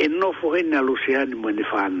e nofo hena Luciani mo ni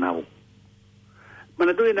whanau.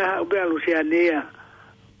 Mana tui na upea Luciani ea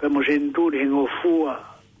pe mo senturi he ngofua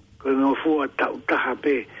koe ngofua tau taha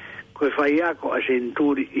pe koe whai ako a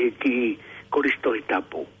senturi e ki koristoi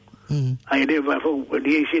tapu. Ai rewa whau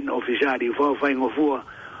liaison officeri whau whai ngofua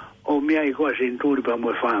o mea i koa senturi pa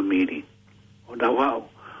moe whamiri. O da wau,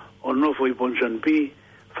 o nofo i Ponson P,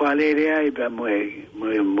 whalere ai pa moe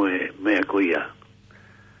koia.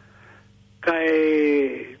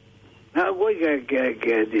 Kai, nga koi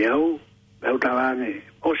ke te au, au talange,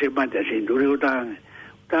 o se mate a senturi o talange.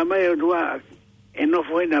 Ta mai o tua, e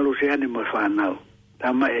nofo ina Luciani moe whanau.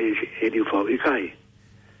 Ta mai e di whau i kai.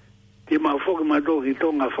 Te mau whoki matoki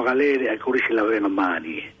tonga whakalere a korisi la wenga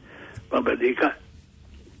maani. Papa di kai.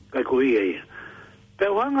 Kai ko ia. Pe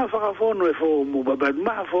wanga whakafono e whomu, but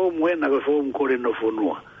maha whomu ena ko whomu kore no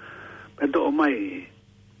whonua. Pe to mai,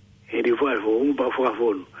 e ri whai whomu pa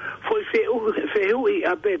whakafono. Foi wheu i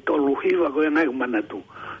ape tolu hiwa ko e ngai manatu.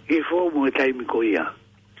 E whomu e taimi ko ia.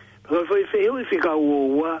 Pe foi wheu i whika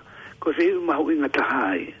uoua, ko se mau inga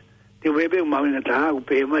tahai te webe mau inga taha ko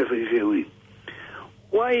pe mai whi.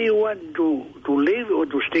 Why you want to live or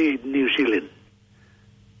to stay in New Zealand?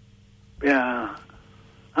 Yeah.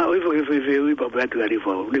 We forget whi pa pa tu ari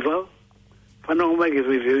fo. Ni fo? Whanau mai ke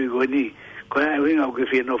whi ko ni. Ko ai winga ke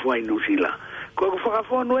whi no fo i New Zealand. Ko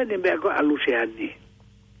whakawhono e ne mea ko aluseani.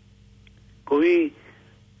 Ko i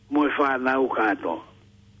mo whanau kato.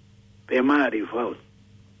 Pe maari whau.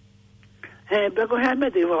 Beko hea me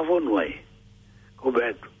te whakawhono ai. Ko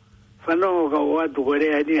betu. Whanau ka o atu ko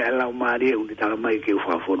rea ni a lau maari e uni taka mai ke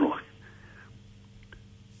whakawhono ai.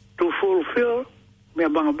 To fulfill, mea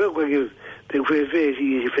banga beko ke te whewhe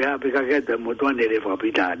si whehape kaketa mo tuane re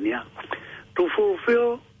whapitania. To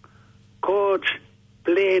fulfill God's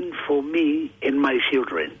plan for me and my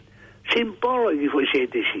children. Simple ki foi se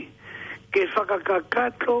te si. Ke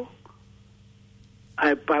whakakakato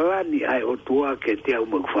ai palani ai otua ke te au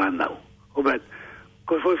mau whanau. O bet,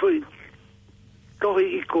 ko foi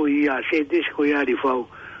tohi iko ia se te si ko ia ri whau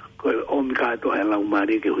ko omi kato ai lau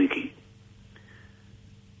maari ke huiki.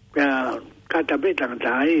 Kata betanga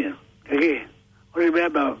taia. Eke, ori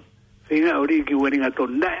beba whinga ori ki waringa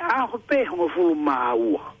tonu. Nai aho pe hongo fulu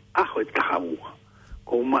maua. Aho e tahaua.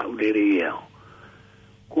 Ko mau lere iao.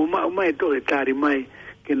 Ko mau mai to e tari mai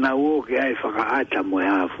ke na uo ke ai whakaata mo e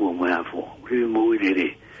hafua. Rivi mo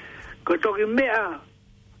lere. Ko toki mea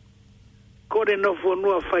kore no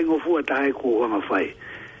whanua whai ngofua tahe ko wanga whai.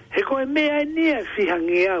 He koe mea e nia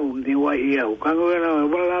whihangi au ni wai iau. Kango ena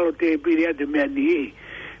walalo te piri ate mea ni i.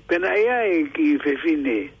 Pena ia e ki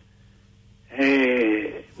whewhine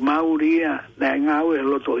Mauria na ngau e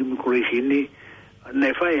loto immigration ni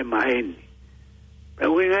na whai e maheni.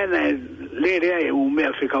 Ue ngai na lere ai u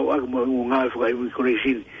mea whikau ake mo u ngau e whaka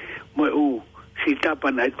immigration mo u si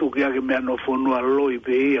tapa na tuki ake mea no whanua loi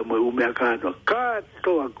pe ia mo u mea katoa.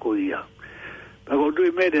 Katoa ko ia. Pako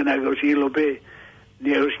tui mede na kau si ilo pe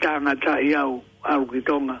ni e ustaanga ta iau aru ki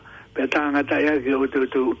Tonga pe tanga ta ia ki o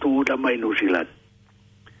tu uta mai New Zealand.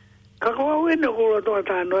 Kako au ene kolo toa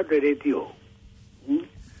tānoa te retio.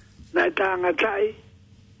 Na tanga tai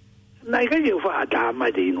na ka je fa ta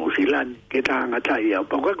mai de New Zealand ke tanga tai au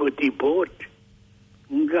pa ko ti port.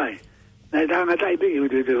 Ngai. Na tanga tai pe u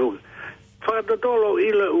te ho. Fa to tolo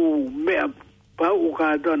ilo u mea pa u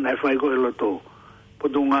ka do na fa ko lo to.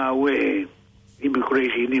 Podunga we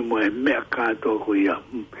immigration ni mo mea ka to ko ia.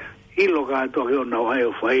 Ilo ka to ke na ai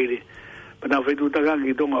o faile. Pa na fe tu ta ka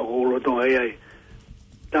ki Tonga ko lo to ai.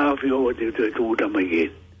 Ta fi o te tu ta mai ke.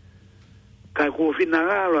 Ka ko fina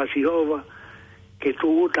ngalo si ova ke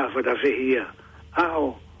tu ta fa ta fehia.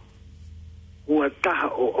 Ao ua taha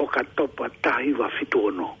o ka topa tahi wa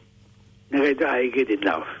fitono. Ngai ta ai ke te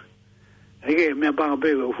love. Ege me banga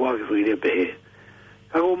pe o fua ke fui de pe.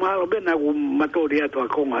 Ka ko malo be na ku matori atu a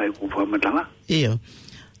konga e ku fa matanga. Iyo.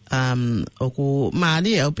 O ku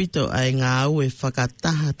maari au pito ai ngā ue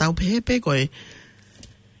whakataha. Tau pehepe koe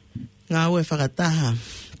ngā ue whakataha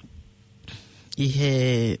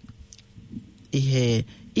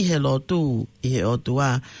ihe lotu, ihe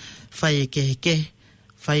otua, whai ke,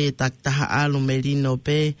 whai taktaha alu merino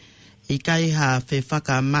pe, i kai ha whe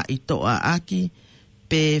whakamai toa aki,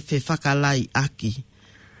 pe whe whakalai aki.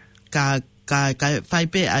 Ka whai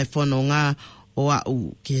pe ai whono ngā o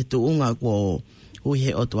au ki he tuunga kua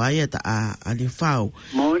uihe otua ia ta a li whau.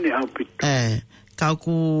 Maone au pito. Kau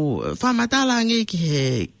ku whamatalangi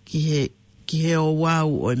ki he o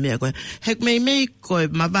wau o mea koe. Hek mei koe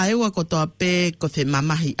mawaewa ko toa pe ko whe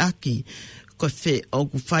mamahi aki. Ko whe o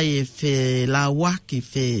ku whai e whe lawaki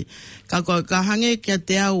whe. Ka hange kia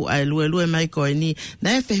te au ai lue mai koe ni.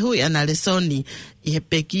 Na e whe hui ana le soni i he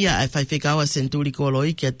pekia ai whai whekawa senturi kolo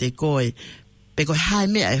i kia te koe. Pe koe hai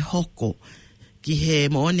mea e hoko. Ki he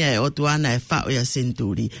moonia e otuana e whao ia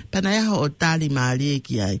senturi. Pana eho o tali maari e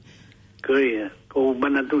ki ai. Koe ko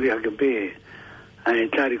mana turi ake pe. Ai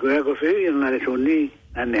tari ko ko fe na le soni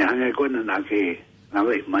na ne hanga ko na ke na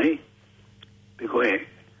ve mai ko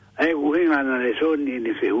ai ku hinga na le soni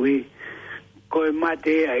ni fe ui ko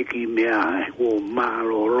mate ai ki mea ko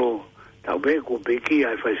malolo ta be ko pe ki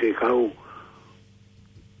ai fa se kau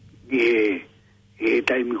e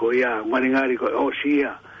tai mi ko ya ngari ko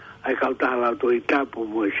osia ai kau ta la to itapu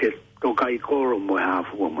mo se to kai kolo mo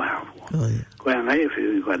hafu ko ai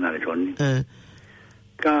fe ko na le soni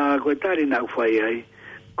ka koetari na whai ai,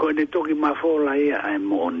 ko ne toki mawhola ia ai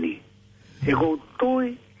moni. E ko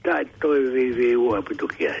tui, tai toi vei ua pito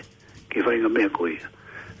ki ai, ki whainga mea ko ia.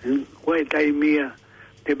 Koe tai mia,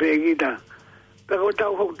 te pēkita, peko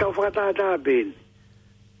tau whakatata pēn.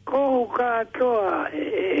 Ko katoa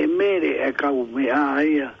e mere e kau mea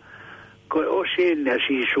ia, koe o sene a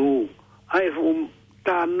sisu, ai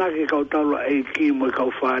ta na ke kau talo ai ki mo kau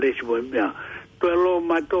fare si mo mea to lo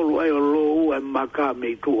matolu ai lo u maka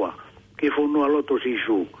me tua ke fono alo to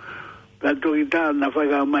sisu pa to ita na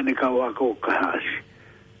Faka'amanaki ka wa ko kasi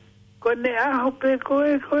ko ne a hope ko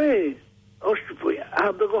o sipu a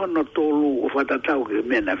be ko no tolu o fatatau ke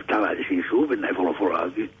me na tala sisu be na folo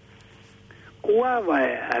aki kuwa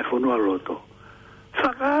vai ai fono alo to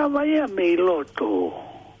Faka'amanaki me loto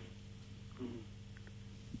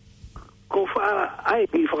ko fa ai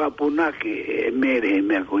ki Faka'amanaki mere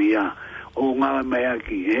me ko ia o ngala mai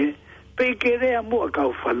aki pe kere mo ka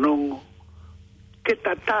fanongo ke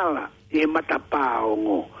tatala e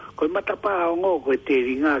matapaongo ko matapaongo ko te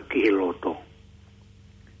ringa ki loto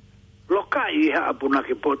lokai ha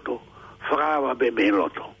Faka'amanaki poto Faka'amanaki be me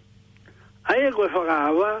loto ai ko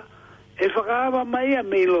Faka'amanaki mai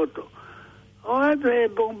me loto o ate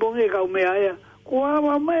bonbon e ka me ai ko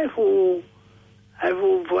ama mai fu ai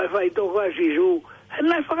fu vai to ka si su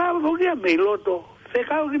na Faka'amanaki me loto fe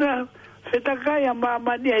ka ina fe takaya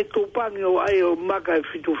mama ni ai tupangi o ai o maka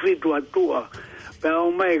fitu atua pe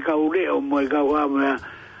o mai ka ure o mo ka wa me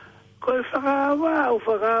ko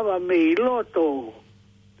Faka'amanaki me loto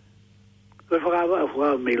ko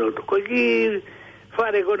Faka'amanaki me loto ko ki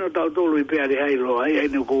fare ko no tau tolu i pe ai lo ai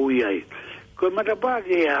no ko i ai ko matapa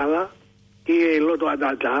ki ala ki loto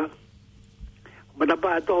atata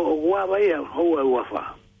matapa to o wa vai ho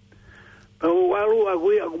fa o alu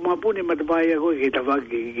agui aku mapuni matapa ia ko ki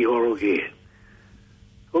tafaki ki horo ki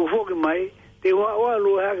o foki mai te wa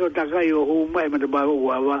alu ha ko takai o hu mai matapa ko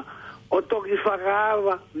wa o toki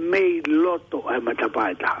Faka'amanaki me loto ai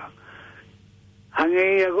matapa ta hange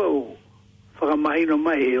ia ko Faka'amanaki no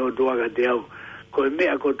mai o doaga te au ko me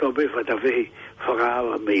ko to be fatafe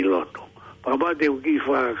Faka'amanaki me loto pa ba te ki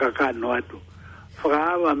Faka'amanaki no atu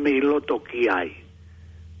Faka'amanaki me loto ki ai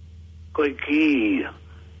ko ki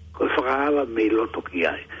ko Faka'amanaki me loto ki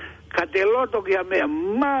ai ka te loto ki a me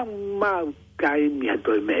ma kai mi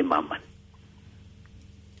to me mama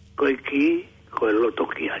ko ki ko loto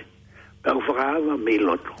ki ai pa Faka'amanaki me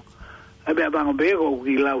loto abe bang be ko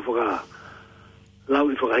ki lau Faka'amanaki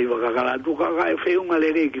lau i Faka'amanaki kala tu ka fe un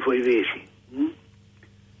alere ki foi vesi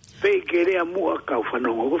pe kere a mua ka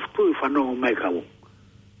fanongo ko tu fanongo mai ka u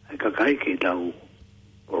ai ka kai ki tau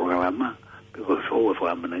programa pe ko so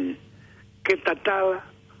Faka'amanaki ke tatala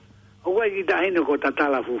o wai ki tahino ko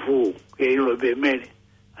tatala fufu ke ilo be mere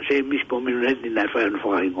a se mismo minuti na fa no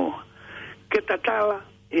Faka'amanaki ke tatala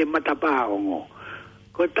e matapaongo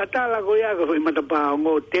ko tatala ko ia ko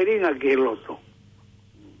matapaongo teringa ke loto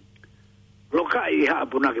lokai ha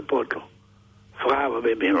Faka'amanaki poto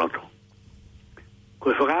Faka'amanaki be loto ko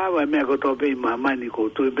Faka'amanaki me ko to be mamani ko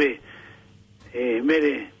to be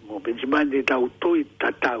mere mo pensimandi tau tui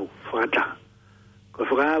tatau fata ko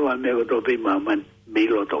Faka'amanaki me ko to be mamani me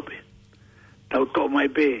loto be tau to mai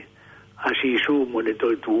be asi su mo ne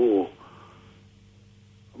to tu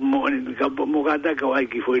mo ni ka mo ka ta ka ai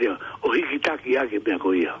ki foi o hikitaki ake be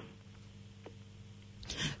ko ia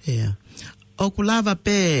o kulava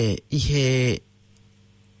pe ihe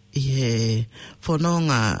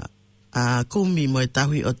fononga a kumi mo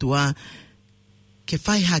tahui o tua ke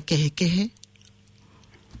fai ha kehe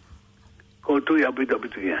ko tu ya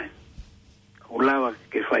bitu ya ulava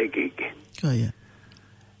ke fai kehe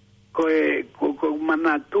ko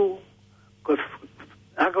manatu ko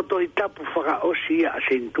ako to itapu Faka'amanaki a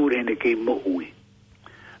senture ne ke mo ui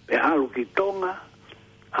pe alu ki Tonga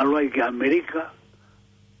alu ai ki Amerika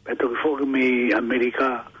pe to foki me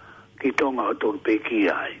Amerika ki Tonga o to pe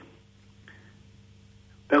ki ai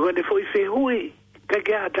pe ko ne foi fe hui ka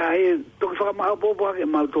ke ata e to Faka'amanaki bo ke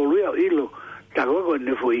ma to lu ilo ta ko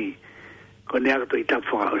ne foi ko ne ako to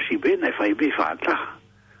itapu Faka'amanaki be na fai be fata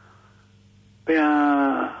pe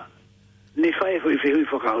ne fai foi fe hui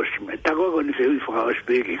Faka'amanaki ta ko ne fe hui Faka'amanaki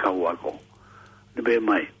be ki kaua ko ne be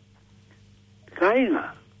mai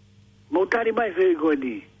kainga mo tari mai fe ko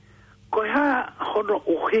ni ko ha hono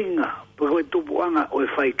uhinga po tupuanga o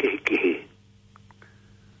fai kehe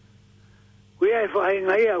ko ia fai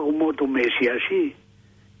ngai a mo to mesiasi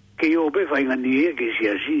ke yo be fai ngani ke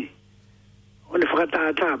siasi one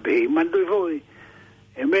fata be mando foi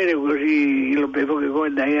e mere ko si lo be ko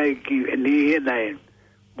dai ki ni dai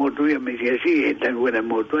mo to ia mesiasi e tan buena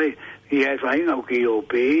mo to ia fai ngau ke yo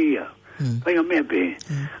be ia fai ngame be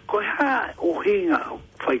ko ha uhinga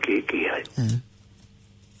fai kehe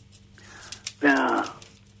na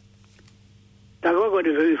tago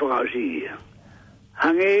ni fe Faka'amanaki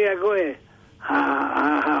hange ya ko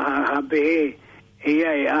ha be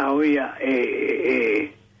ia a oia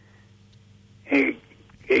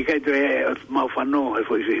ka to ma fano e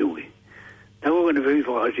foi hui tago ni fe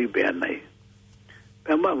Faka'amanaki be anai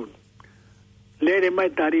pe ma Lere mai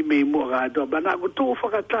tari me mo ga to bana ko to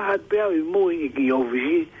whakataha pea I mo I ki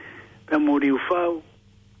ofisi pa mo riu whau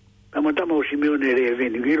pa mo tama o Simeone re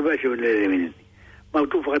veni ki rwa Simeone re veni ma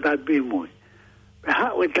to whakataha pea mo pa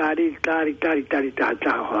hawe tari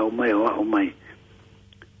taha o mai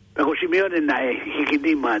pa ko Simeone na e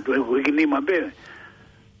hikinima to e hikinima pe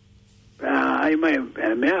ai mai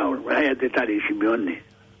mea ai te tari Simeone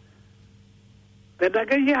pa na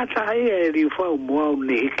ka ia taha e riu whau mo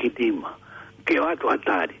ne hikinima ke watu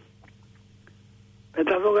hatari.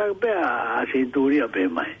 Peta foka pea a cinturia pe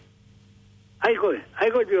mai. Ai koe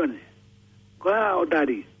Dione. Koe o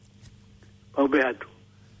tari. Pau pe atu.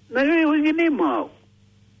 Na kei huiki ni mau.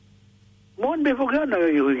 Mon pe foka na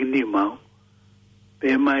kei huiki ni mau.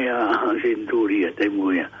 Pe mai a cinturia te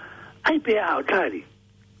muia. Ai pe a o tari.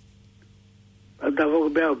 Peta foka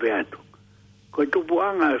pea o pe atu. Koe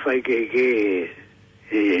tupuanga e fai ke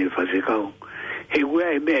e fasekau. He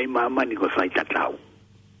wea e mea I mamani koe whai tatau.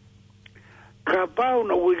 Ka pau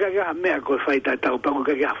na ui kaka mea koe whai tatau, pa koe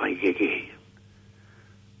kaka whai keke.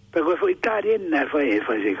 Pa koe whai tari ena e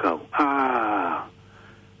whai se kau.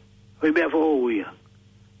 Hoi mea who uia.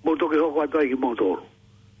 Moto ke hoko atoa ki motoro.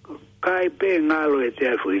 Kai pe ngalo e te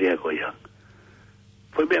ai whai rea koe ia.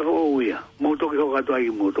 Hoi mea who uia. Moto ke hoko atoa ki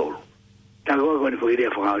motoro. Ta koe koe ni whai rea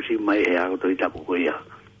whakao si mai e ako toi tapu koe ia.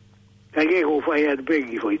 Kai ke ko whai atu pe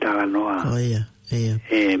ki whai taka noa. Oh ia.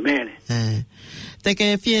 Mene. Te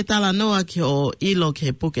ke fie tala noa ki o ilo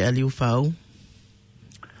ke puke a liu whau?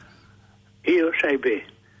 Io sai be.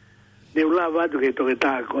 Ne ula watu ke toke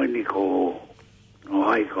tā koe ni ko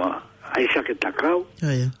hai ko ai sake takau.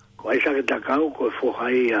 Ko ai sake takau ko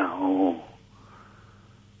whohai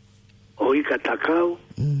o ika takau.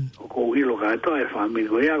 O ko ilo ka atoa e whami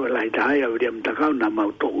ko ia ko lai tahai a wiriam takau na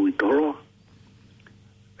mau tohu I tolo.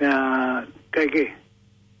 Kai ke.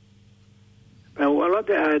 Pea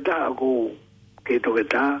walote a ta ko ke toke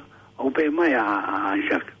ta o pe mai a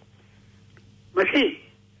Isaac. Ma si,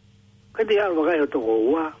 ka te alwa kai o toko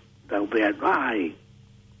ua, ta o pe atu ai.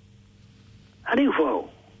 Ani ufau,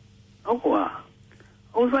 o koa,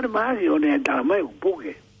 o whare maagi o ne tala mai ku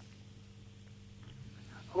puke.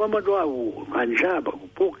 O ka matua ku kanisaba ku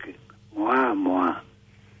puke, moa.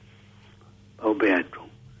 O pe atu.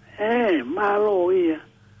 Malo ia.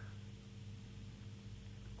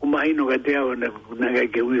 O mahino ka te au na kai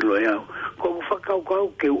ke wilo e au. Ko ku whakau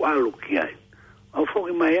ke u alu ki ai. Au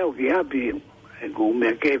whoki mai au ki api e ko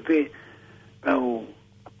mea kepe. Au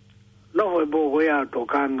noho e boko ia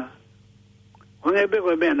tokanga. O ngai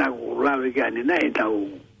beko e mea na ku lawe ki ani nai tau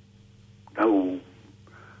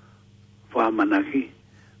Faka'amanaki.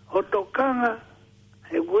 O tokanga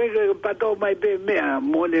e kueke pato mai pe mea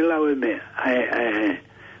mone lawe mea.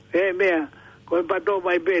 E mea ko e pato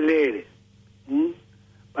mai pe lere.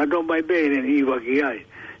 Pato mai bene iwa ki ai.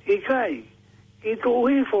 I kai, I tu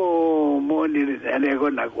uhi fo moni ane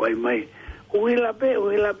kona kuai mai. Uhi la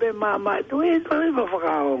pe mama, tu i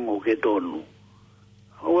whakaongo ke tonu.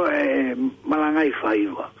 O e malangai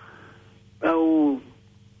whaiwa. Au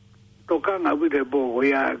tokanga wite boko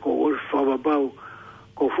ia ko whawapau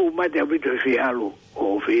ko fu mate a wite fi alu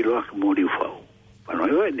o whiloa ki mori whau. Pano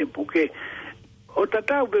iwa ne puke. O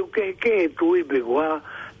tatau pe ke tui pe kua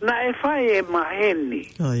na e whai e maheni.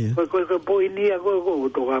 Koe poinia koe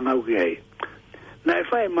toka ngau ki ai. Na e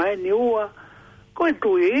whai e maheni ua, koe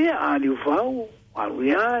tui e ani whau, alu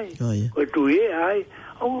i ai. Koe tui e ai.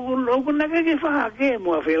 O kuna keke whaha ke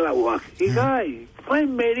mua whela uaki. I kai, whai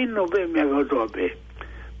merino pe mea katoa pe.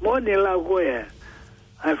 Mone lau koe,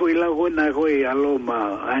 ai fui lau koe na koe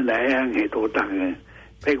aloma, aina e ange tō tange.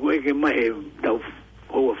 Pe koe ke mahe tau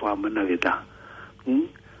hoa Faka'amanaki ta.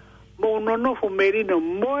 Mo no fo merino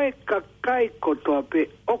moe kakai kotoa pe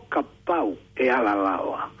o kapau e ala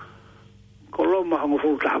lawa. Koloma hango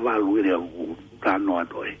fu tavalu ire u tano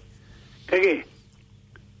atoi. Kage.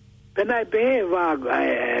 Pena e pe vago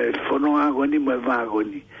fono agoni mo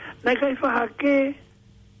vagoni. Na kai fa ke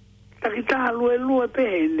takita lu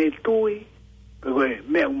pe ne tui. Pe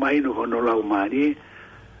me u mai no fono la umari.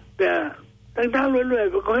 Pe takita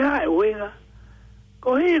lu ko ya wenga.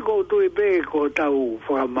 Ko he tui pe ko tau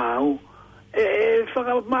whakamau.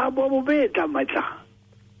 Whakamau bobo pe tamata.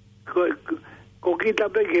 Ko kita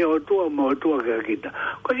pe ke o tua ka kita.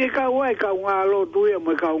 Ko ke kawai ka ngā lo tui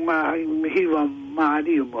mo ka ngā hiwa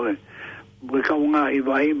maari mo ka ngā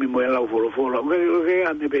hiwa himi mo lau folo. Ko ke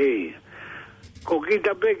ane pe. Ko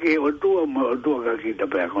kita pe ke o tua ka kita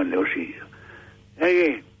pe akone o si.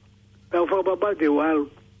 Ege, tau whakapapate walu.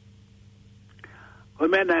 Ko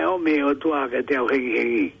mena e ome o tua ka te au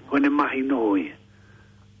hegi. Ko ne mahi no ia.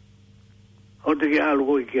 O te ke alu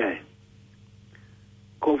koi ki ai.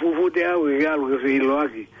 Ko fufu te au ke alu ke whilo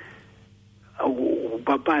aki. o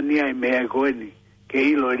papa ni ai me ko ni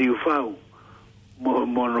ke ilo ri fau mo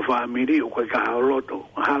no family o ka loto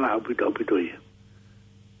hala opito ia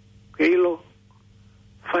ke ilo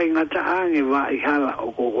fai ngata ange va i hala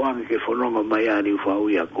o ko wang ke fononga mai ani fau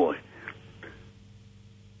ia ko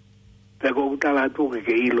pe ko tala tu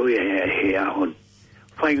ke ilo ia he ahon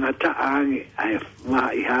fai ngata ange ai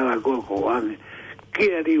va i hala ko wang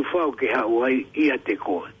ke ri fau ke ha wai ia te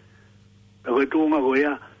ko pe ko tu nga ko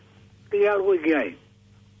ia ke algo que ai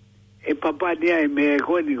e papa ni ai me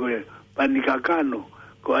ko ni ko panikakano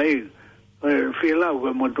ko ai fila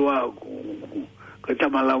ko motoa ko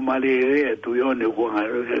tamala mali tu yone ko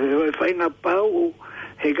fai na pau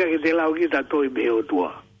he ka ke te lau ki ta toi be o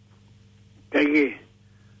tua ke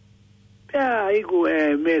ya iku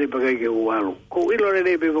mere pa ke walo ko ilo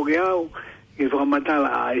le be ko au ki fa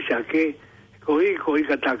matala ai sake ko i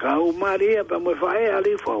ka takau maria pa mo fai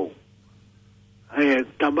ali fau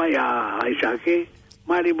tabaya ai sake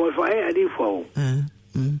mari mo fai ali fau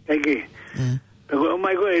ke pero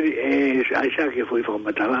mai ko ai sake foi fa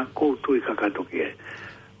matala ko tu ka to ke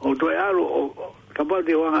o to alo capaz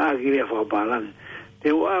de wanga akire fa balan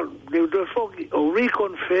de do foki o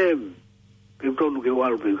reconfirm que to no que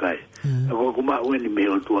walo pe kai ko kuma weni me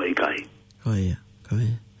o to ai kai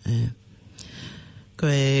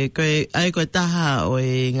ko ai ko taha o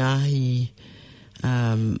ngahi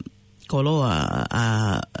koloa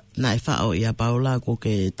nai whao ia paula ko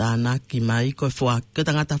ke tānaki mai ko fuak, ke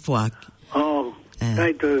tangata fuak.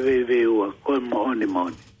 Tai to ve ua, ko mooni.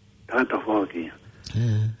 Tangata fuaki.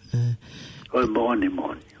 Ko mooni.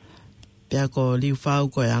 Pea ko liu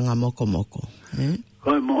whao ko anga moko.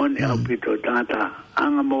 Ko mooni au pito tangata,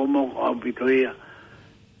 anga moko au pito ia.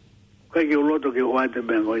 Ko ke uloto ke uate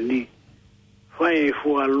bengo ni, whae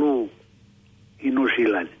fua lu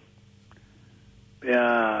inusilani.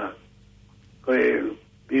 Pea koe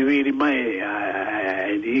viviri mai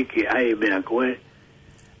ai ki ai mea koe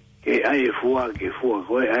ke ai fua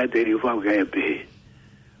koe ai te rifau ke ai pehe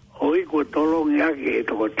o i ko tolongi ake e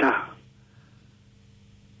toko ta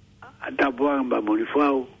a tapuang ba mo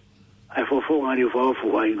rifau ai fofonga rifau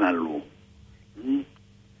fua i ngalu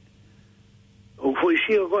o foi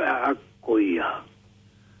sio koe a koia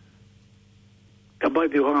tapai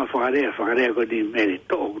te honga whakarea ko ni mere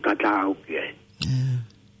toko tata au ki ai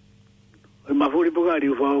ma furi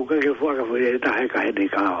bugari fo ka ke fo ka foi ta he ka he de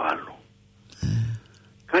ka alo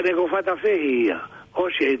ka de ko fata fehia o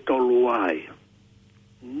se tolu ai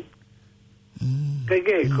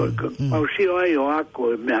ke au si ai o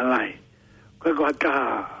ako me alai ko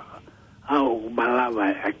ta au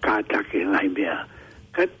malava ka ta ke lai bia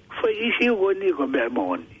ka foi isi o ni ko be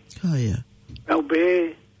moni au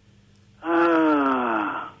be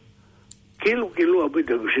kilo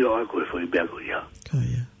abito si o ako foi be ko ya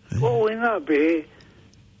o inga be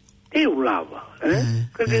te ulava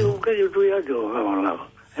que tu ia jo lava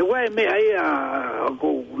e vai me ai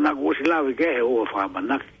ko na ko silava ke o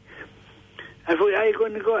Faka'amanaki e foi ai ko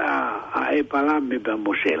ni ko a e pala me ba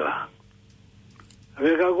mosela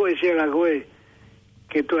ave ka ko sela ko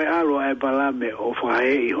que tu alo e pala me o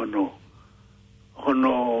fai hono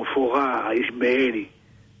foha ismeeri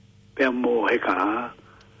pe mo heka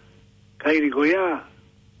kai ko ya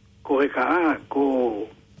ko heka ko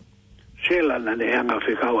sela na ne anga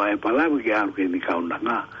fekawa e palami ke alu ke ni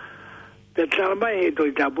kaunanga te tsamai e to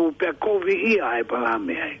tabu pe kovi ia e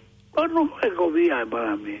palami ai ono e kovi ia e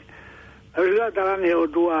palami a talange o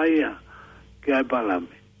tua ia ke e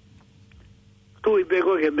palami tu i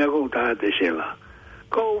peko ke me ko ta te sela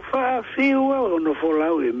ko fa fiu no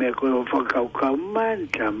folau e me ko fa kau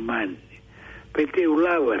manta man pe te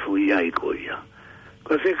ulawa fu ia i ko ia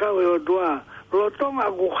ko fekawa o tua lo tonga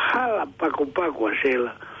ku hala pako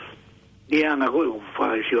sela ia nga ko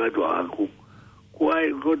fa si wa do aku ko ai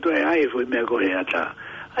ko to ai foi me ko ata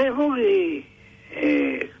ai foi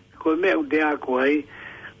ko me o de ako ai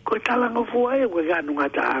ko talango fu ai ko ga nu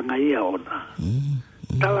ngata nga ia ona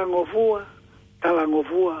talango fu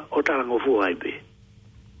o talango fu ai be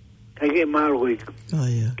kai ke malo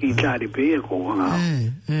ki tari pe ko nga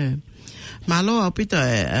malo apita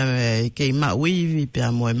ke ma wi pe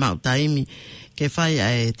mo ma taimi ke fai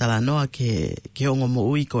ai talanoa ke ongo mo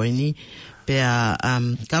ui ko ni pe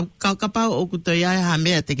ka pa o kuto ia ha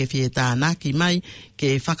me te ke fie tānaki mai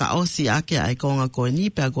ke whakaosi ake ai konga ko ni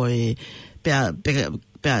pe ko ia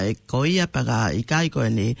pa i kai ko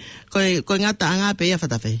ni ko ngata anga pe ia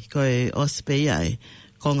whatawhi ko os pe ia e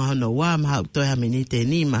konga hono wa ma to ha mini te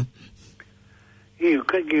nima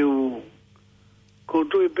ka ke ko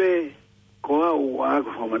tu pe ko au a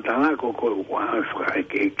ko matala ko wa fa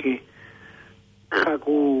ke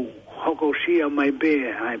kaku hoko sia mai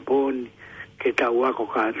be ai bon ke tau ako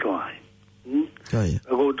katoa Kai.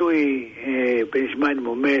 Ko toi pensimai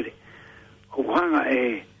mo mere. O hanga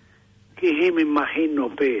ki himi mahino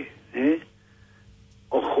pe,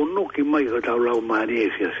 o hono ki mai ko tau lau maari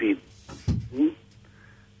fia fin.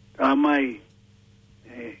 Ta mai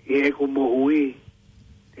e ko mo hui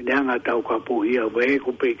te hanga tau ka puhia o e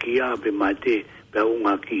ko pe kia pe mate pe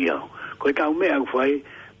unga kia. Ko tau mea fai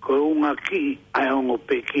ko unga ki ai ongo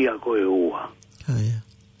pe kia ko e ua. Kai.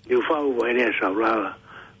 Yo fau vai ne sa lala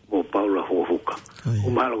mo Paula Hofuka.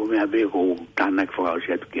 O malo ko mea be ko tanak fa o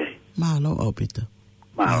sia tuke. Malo au pita.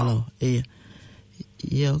 Malo.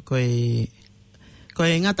 Ia koe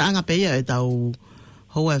ngata anga pe ia e tau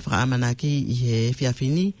hoa e Faka'amanaki i he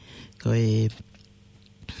whiawhini. Koe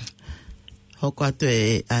hoko atu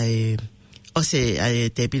ose ai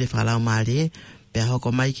te pile whakalau maari pea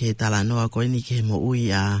hoko mai ke tala noa koe ni ke mo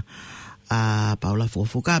ui a Paula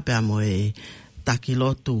Hofuka pea mo e taki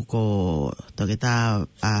lotu ko toke tā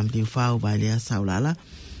liu whau vai lea saulala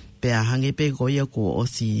pea hange pe ko ia ko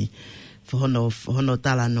osi hono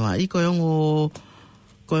tala noa i koe ongo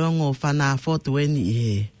whana fotu eni i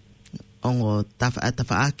he ongo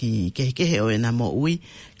tawhaaki kehe o ena mo ui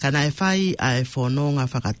kana e whai a e whanonga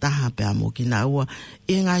whakataha pea mo ki na ua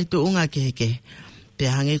i ngai tu unga kehe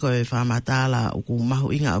pea hange koe whamatala o ku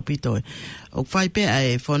mahu inga o pito o whai pea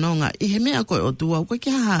e whanonga i he mea koe o tua o koe ki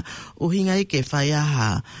ha o hinga i ke whai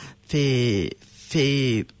aha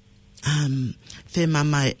fe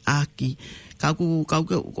mamai aki Kau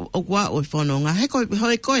o kua o whanonga, he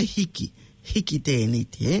koe hiki tēni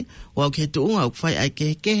te, o au ke tuunga o whai ai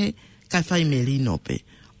ke kai whai me lino pe,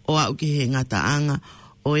 o au ke he ngata anga,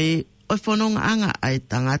 o whanonga anga ai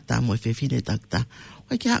tangata mo whewhine takta,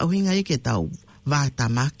 o ke hao hinga i ke tau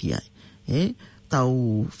vātamaki ai,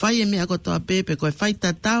 tau whai e mea kotoa pe koe whai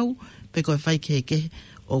tatau, pe koe whai ke,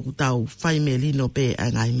 o tau whai me lino pe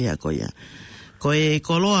ai ngai mea koe ia. Ko e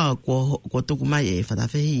koloa ko tuku mai e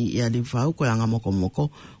whatawhihi i a liu whau koe anga moko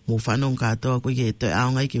mo whanong katoa koe ke toi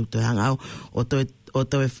aongai ki toi hanga au o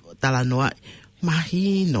toi tala noa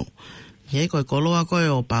mahino. He koe koloa koe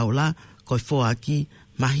o Paula koe whoaki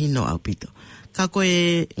mahino au pito. Ka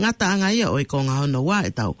koe ngata anga ia o e konga hono wā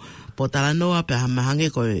e tau po tala noa pe hamahange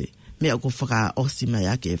koe mea ko whaka osi mai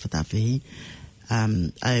ake e whatawhihi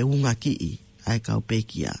ai unga ki i ai kau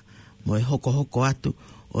pekia mo e hoko atu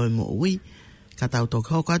o e mo ui ka tau tō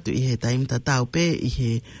hoko atu i he taimta tau pe i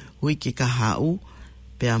he wiki ka hau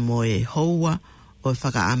pea mo e houa o e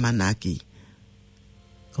Faka'amanaki.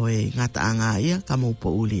 Ko e ngata anga ia ka mo po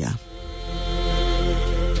ulia.